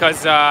walking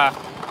because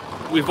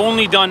we've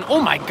only done, oh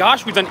my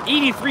gosh, we've done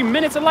 83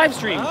 minutes of live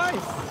stream. Nice.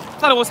 I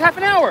thought it was half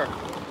an hour.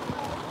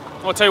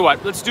 I'll tell you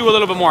what, let's do a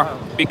little bit more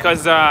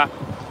because the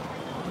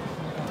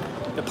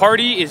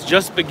party is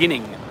just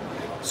beginning.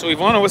 So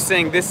Ivana was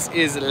saying this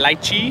is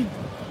lychee,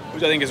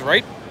 which I think is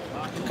right.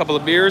 A couple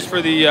of beers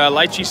for the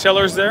lychee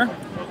sellers there.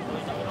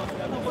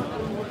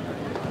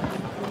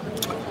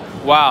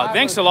 Wow,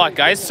 thanks a lot,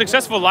 guys.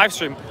 Successful live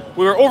stream.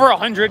 We were over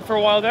 100 for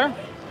a while there,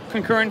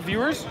 concurrent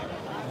viewers,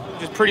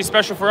 which is pretty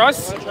special for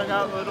us. Check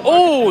out a little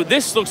Oh,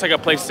 this looks like a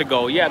place to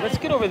go. Yeah, let's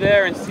get over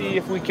there and see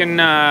if we can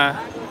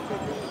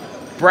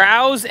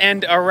browse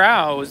and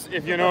arouse,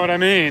 if you know what I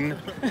mean.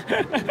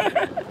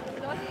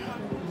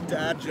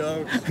 dad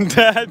jokes.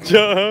 Dad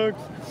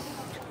jokes.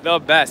 The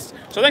best.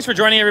 So thanks for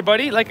joining,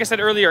 everybody. Like I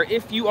said earlier,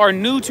 if you are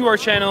new to our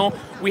channel,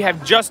 we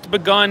have just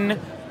begun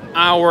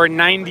our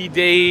 90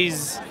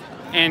 days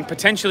and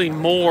potentially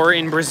more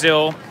in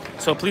Brazil.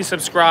 So please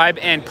subscribe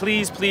and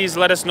please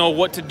let us know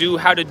what to do,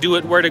 how to do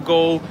it, where to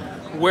go,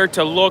 where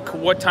to look,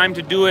 what time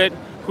to do it,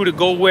 who to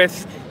go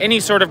with, any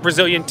sort of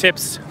Brazilian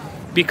tips,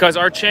 because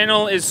our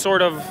channel is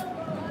sort of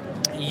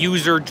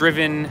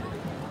user-driven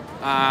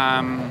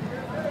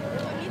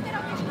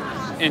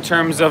in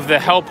terms of the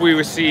help we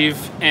receive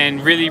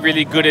and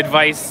really good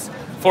advice.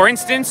 For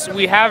instance,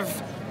 we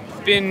have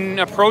been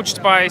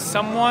approached by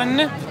someone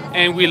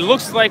and we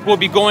looks like we'll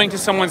be going to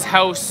someone's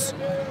house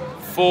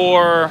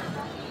for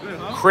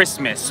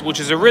Christmas, which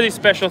is a really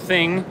special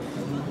thing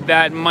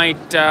that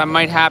might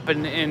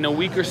happen in a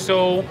week or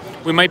so.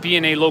 We might be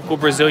in a local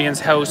Brazilian's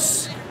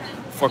house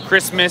for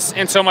Christmas.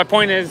 And so my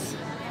point is,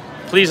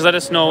 please let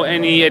us know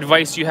any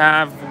advice you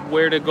have,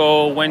 where to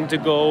go, when to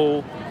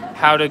go,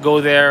 how to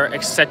go there,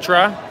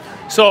 etc.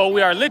 So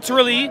we are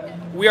literally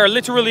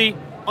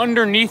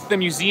underneath the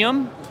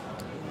museum.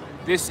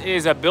 This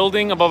is a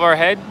building above our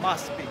head.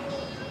 Must be.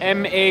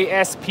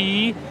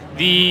 MASP,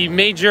 the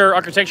major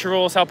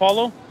architectural Sao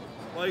Paulo.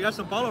 Well, you got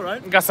Sao Paulo,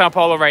 right? Got Sao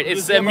Paulo right.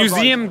 It's a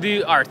Museum of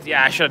Museum de Art.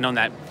 Yeah, I should have known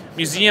that.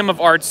 Museum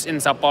of Arts in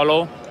Sao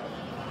Paulo.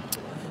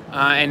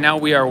 And now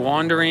we are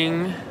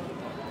wandering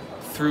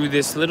through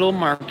this little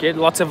market.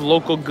 Lots of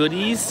local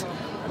goodies.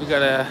 We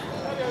got a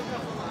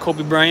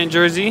Kobe Bryant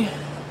jersey.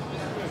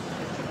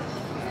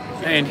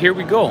 And here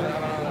we go.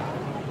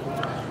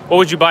 What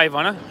would you buy,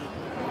 Ivana?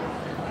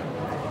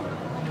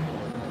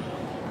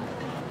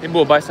 Maybe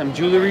we'll buy some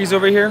jewelries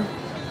over here.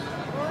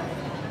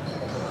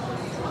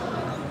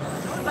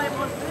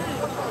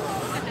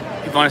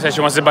 Ivana says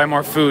she wants to buy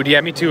more food.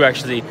 Yeah, me too,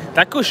 actually.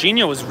 That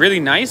coxinha was really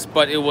nice,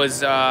 but it was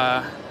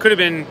could have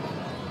been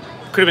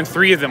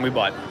 3 of them we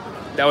bought.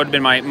 That would have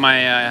been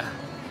my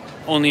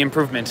only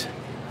improvement.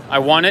 I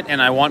want it,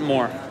 and I want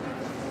more.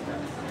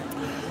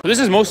 This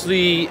is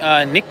mostly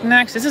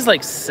knickknacks. This is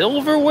like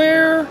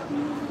silverware,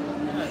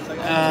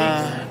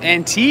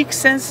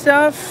 antiques and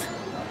stuff.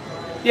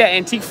 Yeah,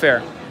 antique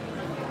fair.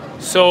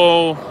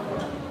 So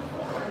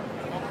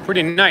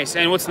pretty nice.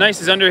 And what's nice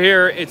is under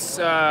here, it's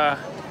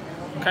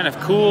kind of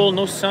cool,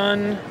 no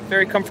sun,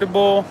 very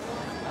comfortable.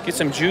 Get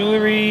some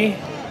jewelry.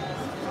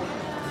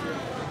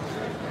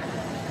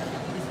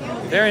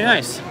 Very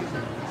nice.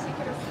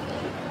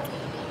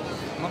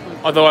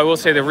 Although I will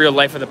say the real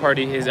life of the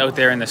party is out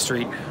there in the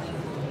street.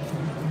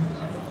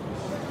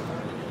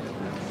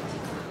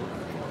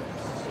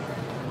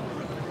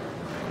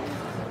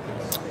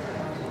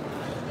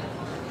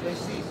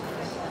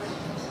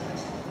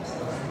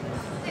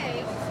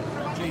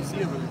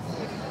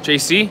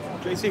 JC?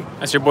 JC.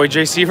 That's your boy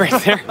JC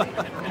right there.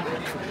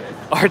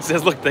 Art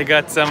says, look, they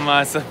got some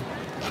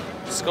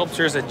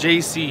sculptures at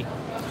JC.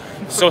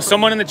 So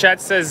someone in the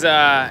chat says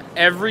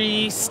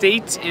every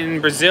state in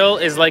Brazil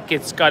is like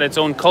it's got its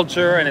own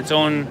culture and its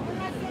own,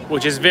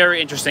 which is very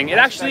interesting. It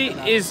actually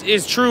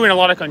is true in a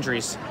lot of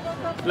countries.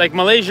 Like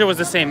Malaysia was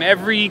the same.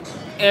 Every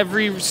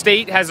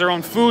state has their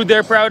own food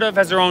they're proud of,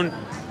 has their own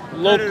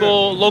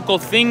local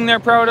thing they're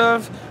proud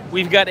of.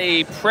 We've got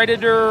a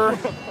predator.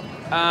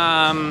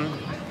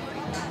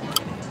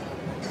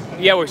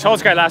 Yeah, we saw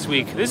this guy last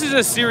week. This is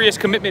a serious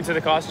commitment to the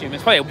costume.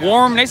 It's probably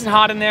warm, nice and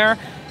hot in there,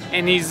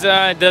 and he's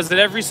does it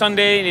every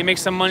Sunday, and he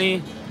makes some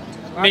money.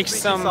 Last week we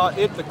saw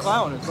It the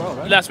Clown as well,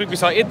 right? Last week we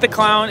saw It the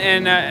Clown,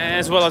 and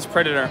as well as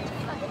Predator.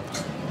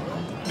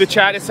 The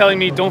chat is telling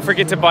me don't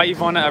forget to buy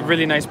Ivana a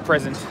really nice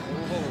present.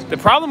 The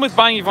problem with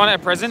buying Ivana a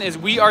present is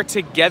we are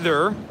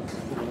together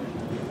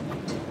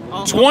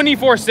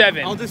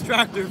 24/7. I'll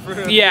distract her for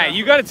her. Yeah,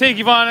 you got to take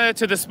Ivana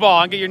to the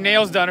spa and get your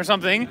nails done or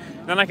something.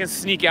 Then I can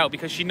sneak out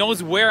because she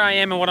knows where I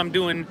am and what I'm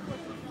doing.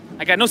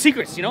 I got no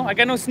secrets, you know? I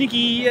got no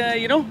sneaky,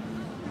 you know?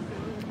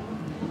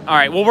 All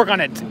right, we'll work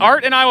on it.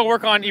 Art and I will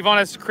work on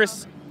Ivana's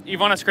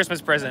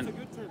Christmas present. That's a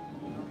good tip.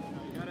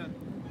 You gotta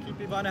keep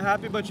Ivana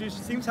happy, but she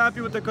seems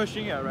happy with the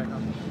coxinha right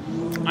now.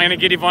 I'm going to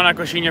get Ivana a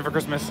coxinha for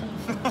Christmas.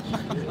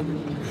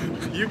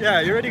 You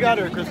already got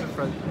her a Christmas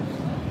present.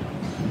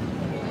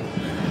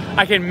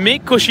 I can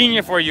make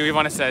coxinha for you,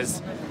 Ivana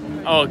says.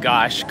 Oh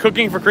gosh,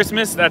 cooking for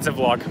Christmas, that's a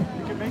vlog. You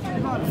can make it,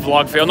 Ivana.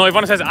 Vlog fail. No,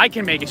 Ivana says I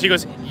can make it. She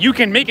goes, you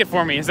can make it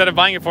for me instead of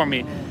buying it for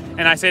me.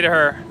 And I say to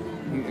her,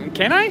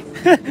 can I?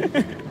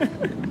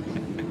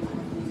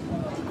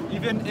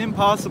 Even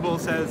impossible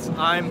says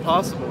I'm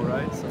possible,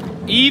 right? So.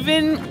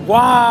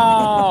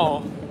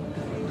 Wow.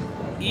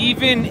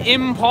 Even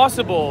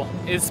impossible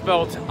is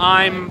spelled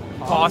I'm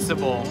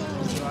possible.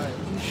 Right.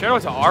 Shout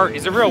out to Art.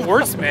 He's a real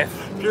wordsmith.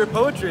 Pure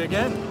poetry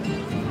again.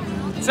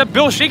 Is that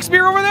Bill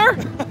Shakespeare over there?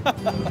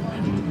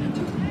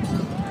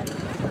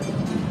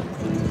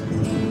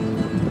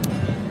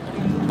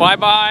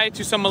 Bye-bye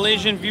to some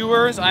Malaysian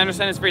viewers. I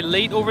understand it's very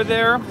late over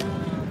there.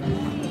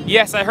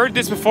 Yes, I heard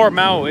this before,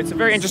 Mao. It's a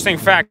very interesting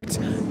fact.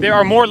 There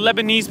are more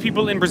Lebanese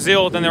people in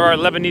Brazil than there are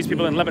Lebanese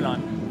people in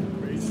Lebanon.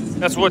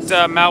 That's what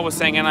Mao was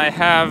saying, and I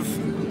have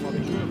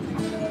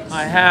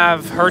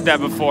heard that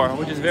before,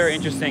 which is very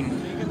interesting.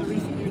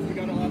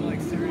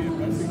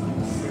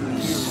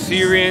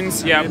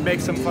 Syrians, yeah. They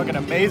make some fucking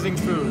amazing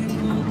food.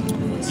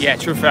 Yeah,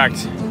 true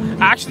fact.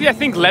 Actually, I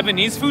think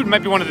Lebanese food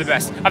might be one of the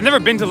best. I've never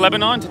been to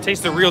Lebanon to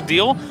taste the real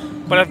deal,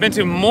 but I've been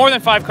to more than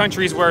 5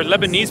 countries where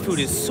Lebanese food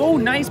is so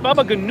nice.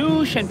 Baba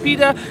ganoush and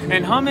pita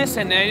and hummus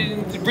and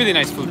really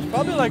nice food.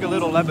 Probably like a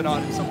little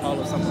Lebanon in Sao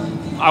Paulo somewhere.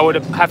 I would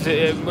have to,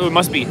 it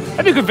must be.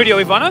 That'd be a good video,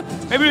 Ivana.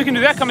 Maybe we can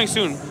do that coming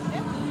soon.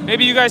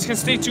 Maybe you guys can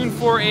stay tuned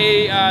for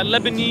a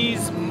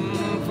Lebanese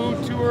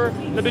food tour,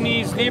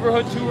 Lebanese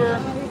neighborhood tour.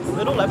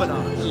 Little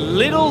Lebanon.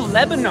 Little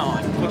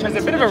Lebanon, which has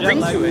a bit of a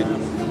ring to it.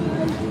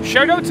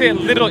 Shout out to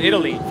Little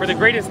Italy for the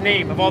greatest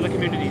name of all the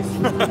communities,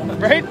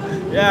 right?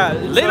 Yeah.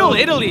 Little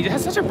Italy, it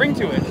has such a ring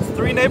to it. It's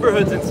 3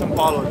 neighborhoods in Sao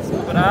Paulo. It's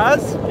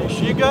Braz,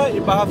 Bexiga,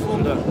 and Barra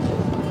Funda.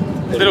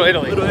 Little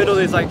Italy. Little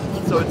Italy is like,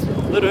 so it's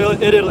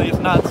Little Italy is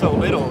not so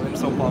little in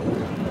Sao Paulo.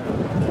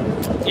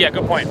 Yeah,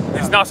 good point.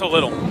 It's not so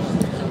little.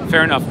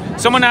 Fair enough.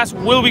 Someone asked,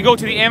 will we go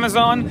to the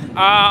Amazon?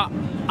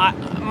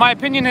 My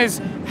opinion is,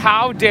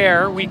 how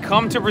dare we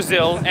come to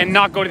Brazil and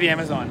not go to the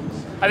Amazon?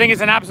 I think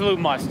it's an absolute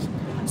must.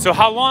 So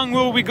how long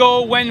will we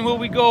go? When will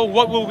we go?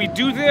 What will we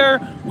do there?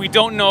 We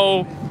don't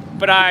know,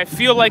 but I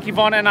feel like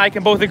Ivana and I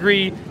can both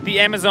agree the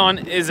Amazon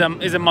is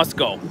a must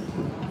go.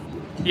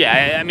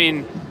 Yeah, I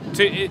mean,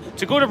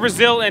 to go to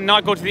Brazil and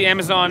not go to the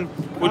Amazon.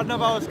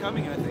 Carnival is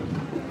coming, I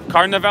think.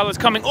 Carnival is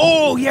coming.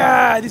 Oh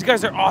yeah, these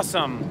guys are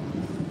awesome.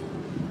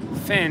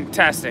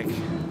 Fantastic.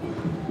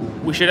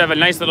 We should have a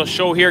nice little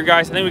show here,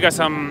 guys. I think we got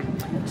some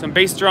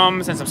bass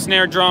drums and some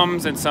snare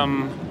drums and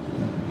some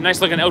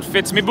nice looking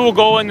outfits. Maybe we'll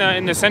go in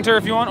the center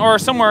if you want, or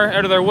somewhere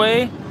out of their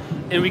way,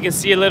 and we can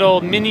see a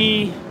little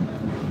mini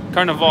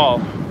carnival.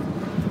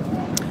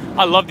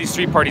 I love these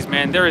street parties,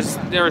 man. There is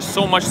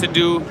so much to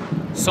do,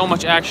 so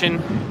much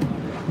action.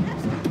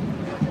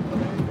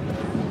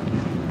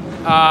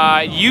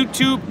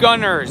 YouTube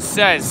Gunners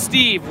says,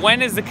 Steve,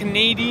 when is the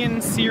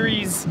Canadian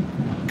series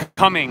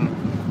coming?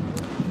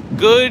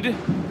 Good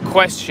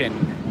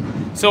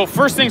question. So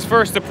first things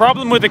first, the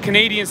problem with the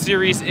Canadian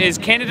series is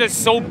Canada's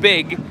so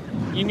big,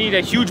 you need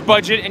a huge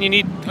budget and you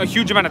need a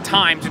huge amount of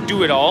time to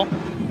do it all.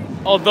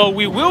 Although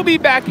we will be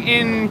back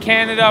in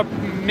Canada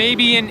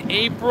maybe in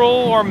April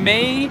or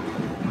May,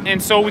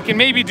 and so we can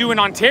maybe do an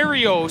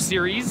Ontario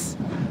series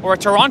or a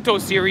Toronto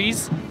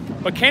series.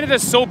 But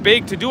Canada's so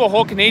big, to do a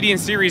whole Canadian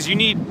series, you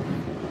need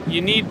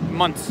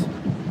months.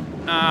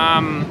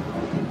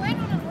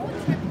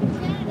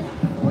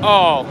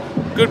 Oh,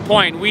 good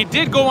point. We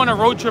did go on a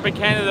road trip in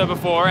Canada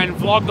before and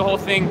vlogged the whole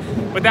thing,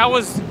 but that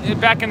was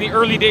back in the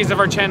early days of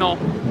our channel,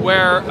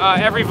 where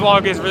every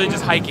vlog is really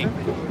just hiking.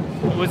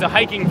 It was a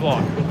hiking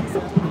vlog.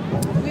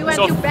 We went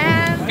to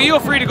Banff. Feel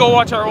free to go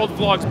watch our old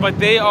vlogs, but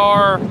they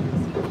are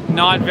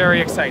not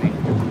very exciting.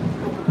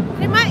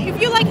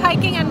 If you like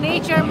hiking and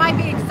nature, it might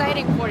be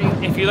exciting for you.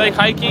 If you like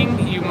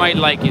hiking, you might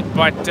like it.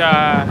 But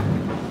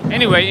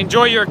anyway,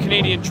 enjoy your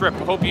Canadian trip.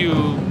 Hope you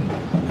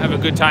have a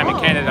good time in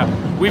Canada.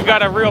 We've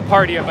got a real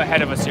party up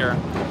ahead of us here.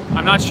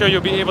 I'm not sure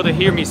you'll be able to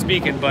hear me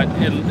speaking, but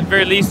at the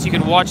very least, you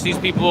can watch these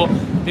people.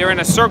 They're in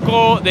a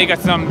circle. They got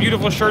some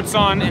beautiful shirts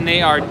on, and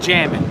they are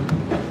jamming.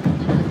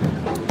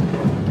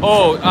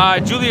 Oh,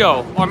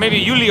 Julio, or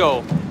maybe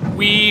Julio.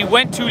 We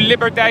went to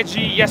Liberdade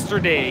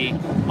yesterday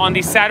on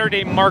the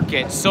Saturday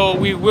market. So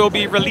we will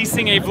be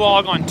releasing a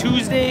vlog on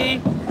Tuesday,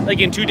 like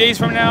in 2 days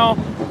from now.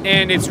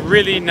 And it's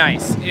really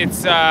nice.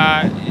 It's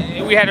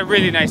we had a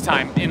really nice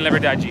time in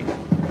Liberdade.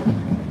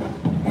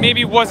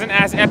 Maybe wasn't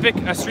as epic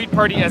a street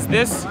party as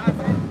this,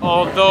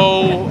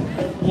 although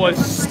was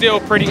still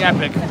pretty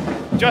epic.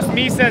 Just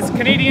Me says,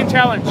 Canadian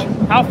challenge.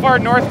 How far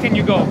north can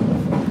you go?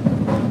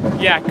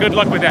 Yeah, good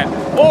luck with that.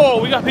 Oh,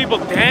 we got people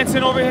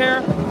dancing over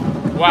here.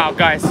 Wow,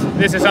 guys,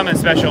 this is something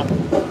special.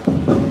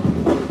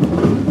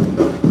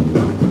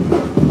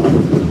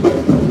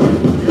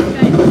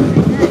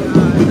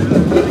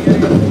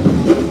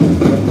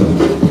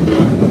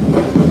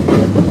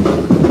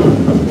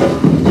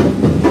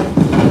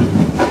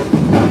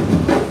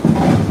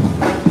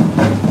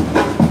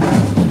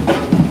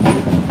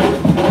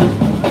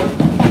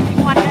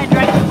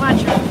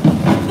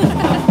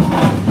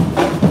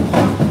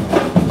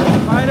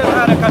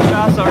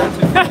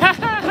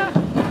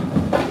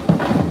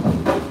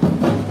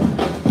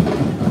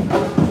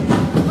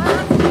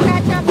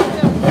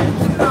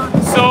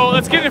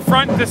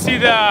 To see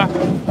the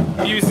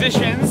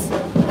musicians.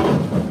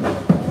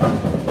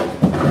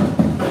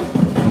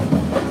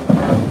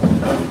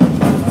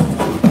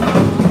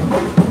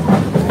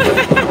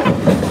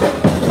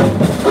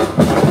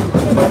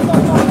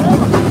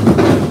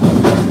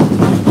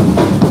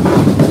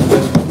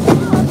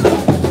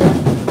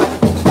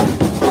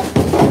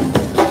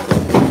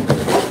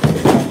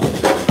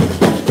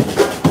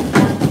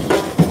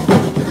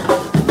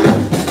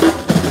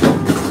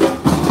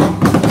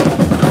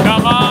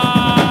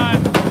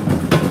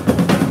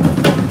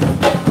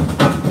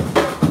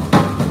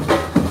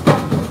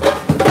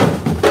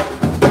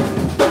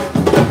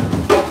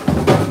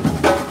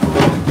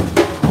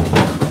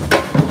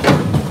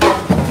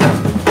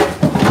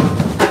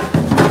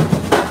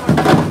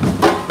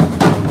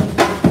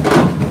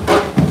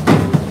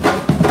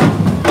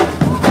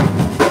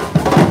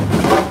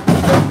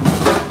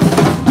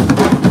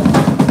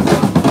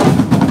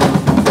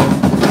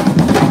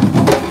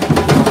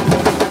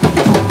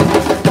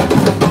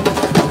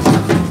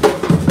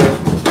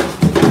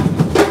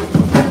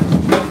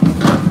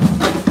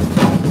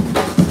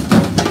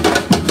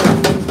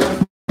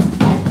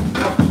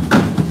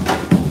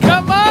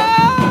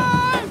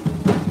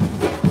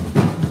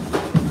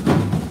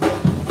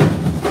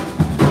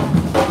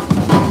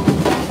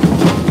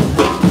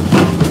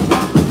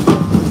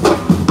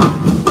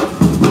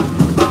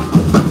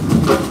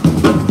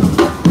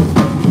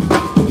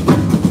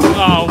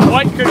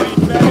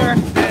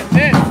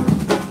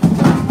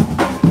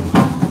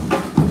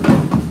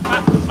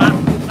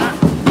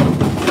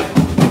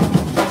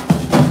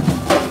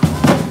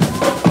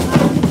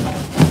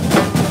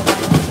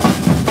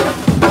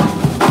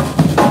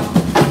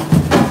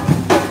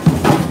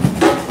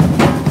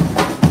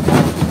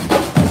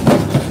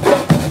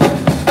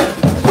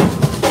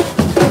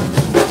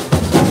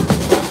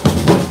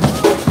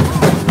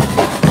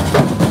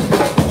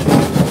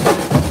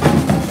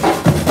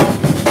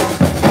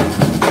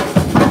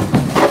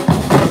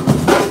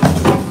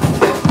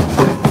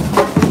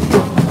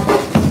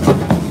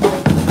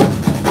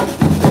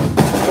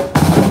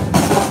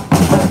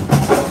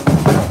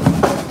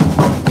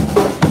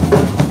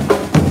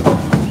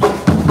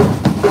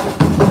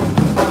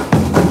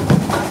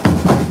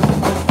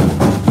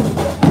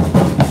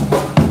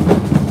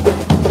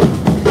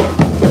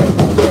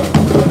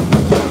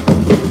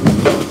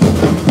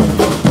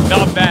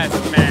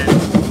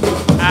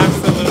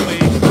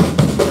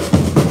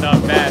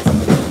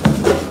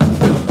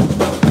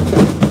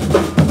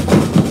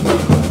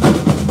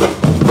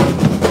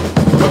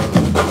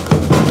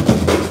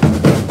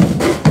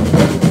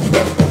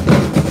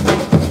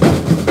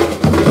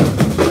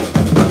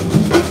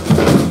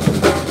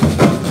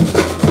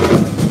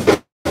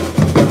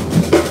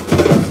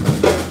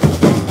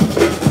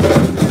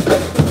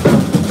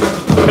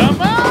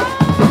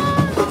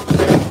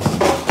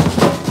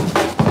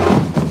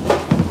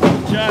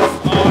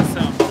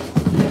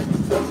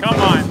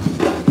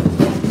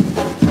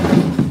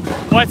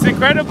 What's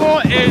incredible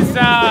is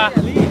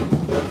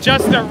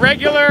just a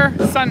regular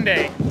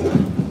Sunday.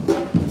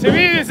 To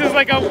me, this is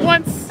like a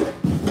once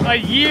a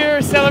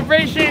year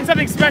celebration,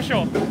 something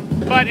special.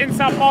 But in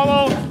Sao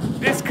Paulo,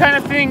 this kind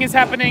of thing is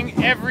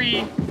happening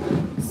every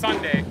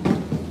Sunday.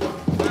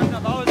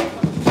 Carnaval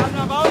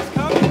is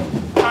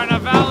coming.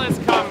 Carnaval is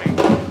coming.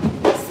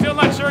 Still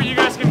not sure you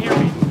guys can hear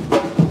me.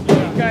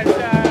 You guys,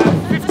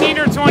 15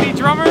 or 20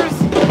 drummers.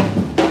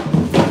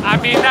 I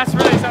mean, that's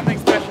really something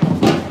special.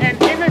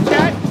 And in the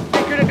chat,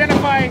 you could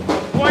identify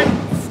what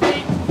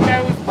state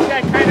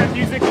that kind of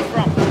music is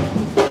from.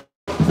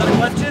 Is that a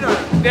question or?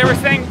 They were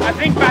saying, I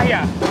think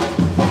Bahia.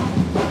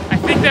 I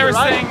think they were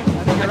saying,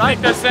 I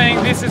think they're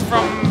saying this is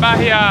from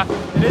Bahia.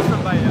 It is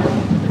from Bahia.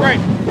 Right.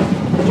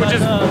 Which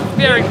is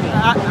very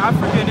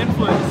African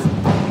influence.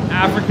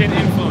 African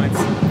influence.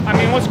 I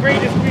mean, what's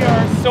great is we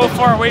are so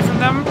far away from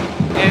them,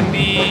 and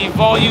the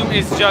volume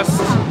is just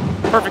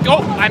perfect.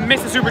 Oh, I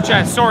missed the super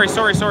chat. Sorry.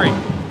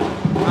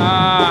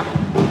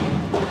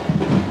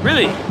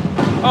 Really?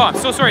 Oh, I'm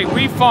so sorry.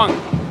 Wei Feng.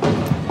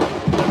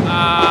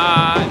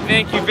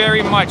 Thank you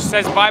very much.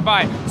 Says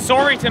bye-bye.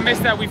 Sorry to miss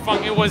that, Wei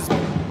Feng. It was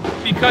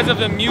because of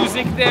the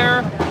music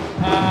there.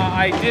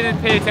 I didn't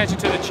pay attention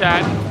to the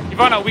chat.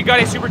 Ivana, we got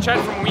a super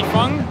chat from Wei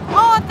Feng.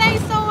 Oh,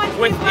 thanks so much.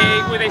 With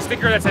a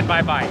sticker that said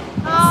bye-bye.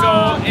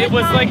 Oh, so it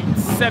was like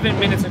 7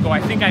 minutes ago. I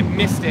think I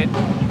missed it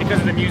because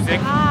of the music.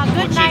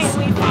 Good which night, is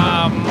Wei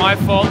Feng. my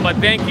fault. But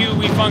thank you,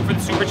 Wei Feng, for the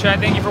super chat.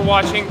 Thank you for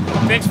watching.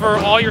 Thanks for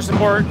all your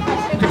support.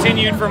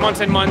 Continued for months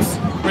and months.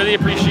 Really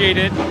appreciate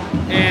it.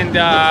 And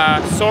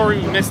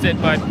sorry we missed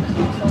it, but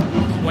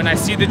when I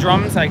see the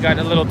drums, I got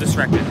a little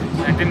distracted.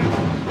 I didn't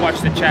watch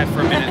the chat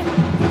for a minute.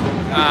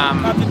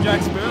 Captain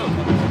Jack Sparrow.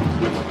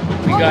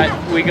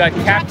 We got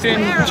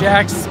Captain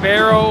Jack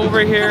Sparrow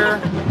over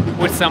here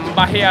with some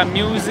Bahia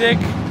music.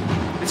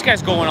 This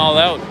guy's going all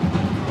out.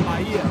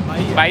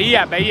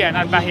 Bahia,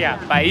 not Bahia.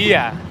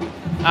 Bahia.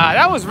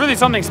 That was really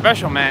something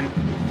special, man.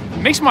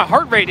 It makes my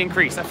heart rate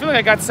increase. I feel like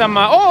I got some.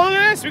 Oh, look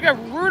at this! We got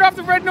Rudolph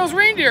the Red-Nosed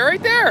Reindeer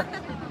right there.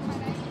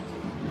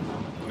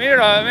 Made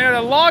out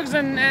of logs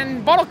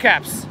and bottle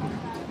caps.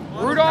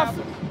 Rudolph,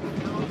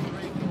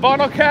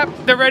 bottle cap,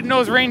 the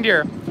Red-Nosed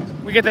Reindeer.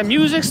 We got the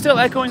music still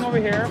echoing over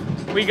here.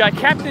 We got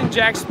Captain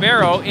Jack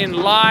Sparrow in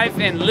live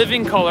and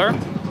living color.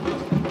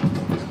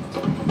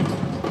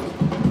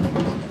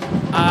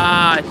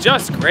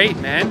 Just great,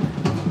 man.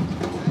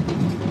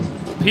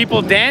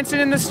 People dancing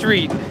in the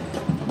street.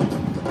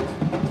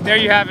 There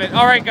you have it.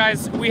 All right,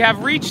 guys, we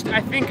have reached,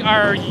 I think,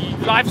 our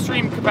live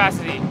stream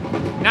capacity.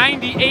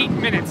 98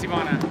 minutes,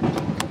 Ivana.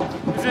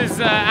 This is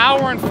an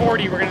hour and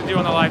 40 we're gonna do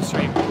on the live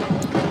stream.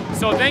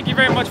 So thank you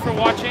very much for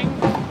watching.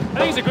 I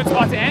think it's a good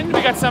spot to end.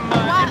 We got some...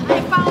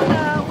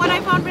 What I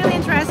found really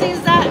interesting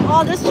is that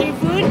all the street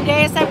food,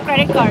 they accept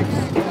credit cards.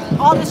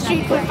 All the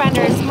street food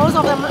vendors, most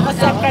of them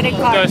accept credit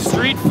cards. The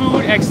street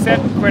food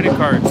accept credit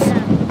cards.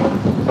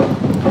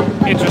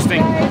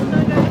 Interesting.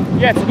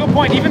 Yeah, it's a good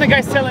point. Even the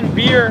guy selling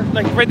beer,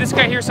 like right, this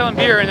guy here selling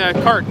beer in a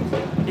cart,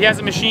 he has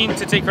a machine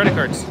to take credit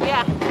cards.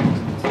 Yeah.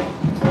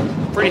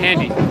 Pretty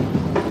handy.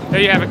 There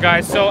you have it,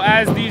 guys. So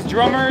as these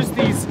drummers,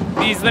 these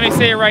let me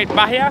say it right,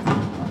 Bahia?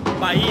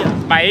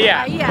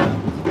 Bahia.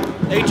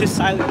 H is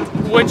silent.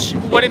 Which,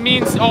 what it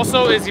means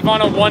also is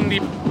Ivana won the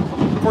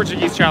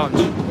Portuguese challenge.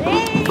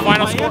 Yay.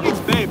 Final Bahia score. means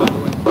bay, by the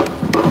way.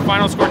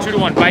 Final score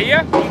 2-1.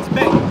 Bahia? Means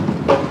bay.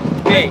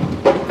 Bay.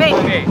 Bay.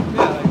 Bay.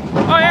 Yeah,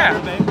 like, Oh yeah.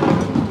 bay.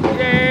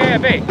 Yeah,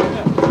 Bay.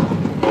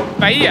 Yeah.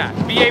 Bahia.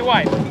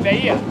 B-A-Y.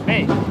 Bahia.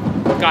 Bay.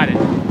 Got it.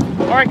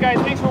 All right, guys.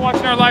 Thanks for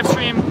watching our live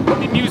stream.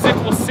 The music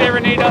will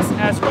serenade us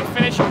as we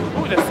finish.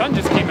 Ooh, the sun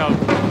just came out.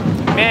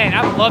 Man,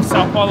 I love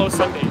Sao Paulo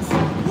Sundays.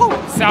 Woo.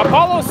 Sao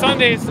Paulo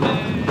Sundays,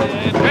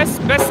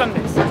 best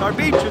Sundays. It's our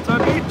beach. It's our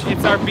beach.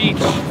 It's our beach.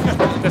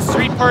 The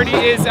street party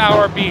is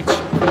our beach.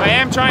 I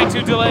am trying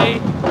to delay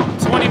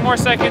 20 more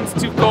seconds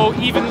to go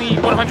evenly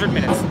 100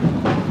 minutes.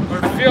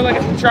 I feel like I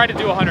can try to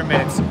do 100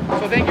 minutes.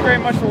 So thank you very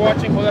much for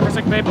watching. Hold on for a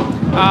second, babe.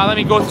 Let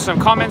me go through some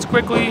comments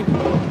quickly.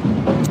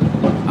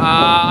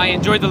 I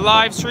enjoyed the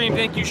live stream.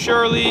 Thank you,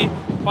 Shirley.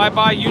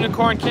 Bye-bye,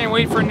 Unicorn. Can't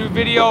wait for a new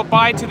video.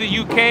 Bye to the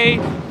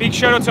UK. Big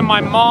shout out to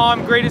my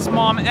mom. Greatest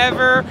mom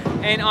ever.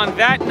 And on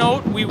that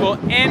note, we will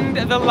end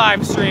the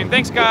live stream.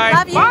 Thanks, guys.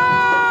 Love you.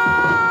 Bye.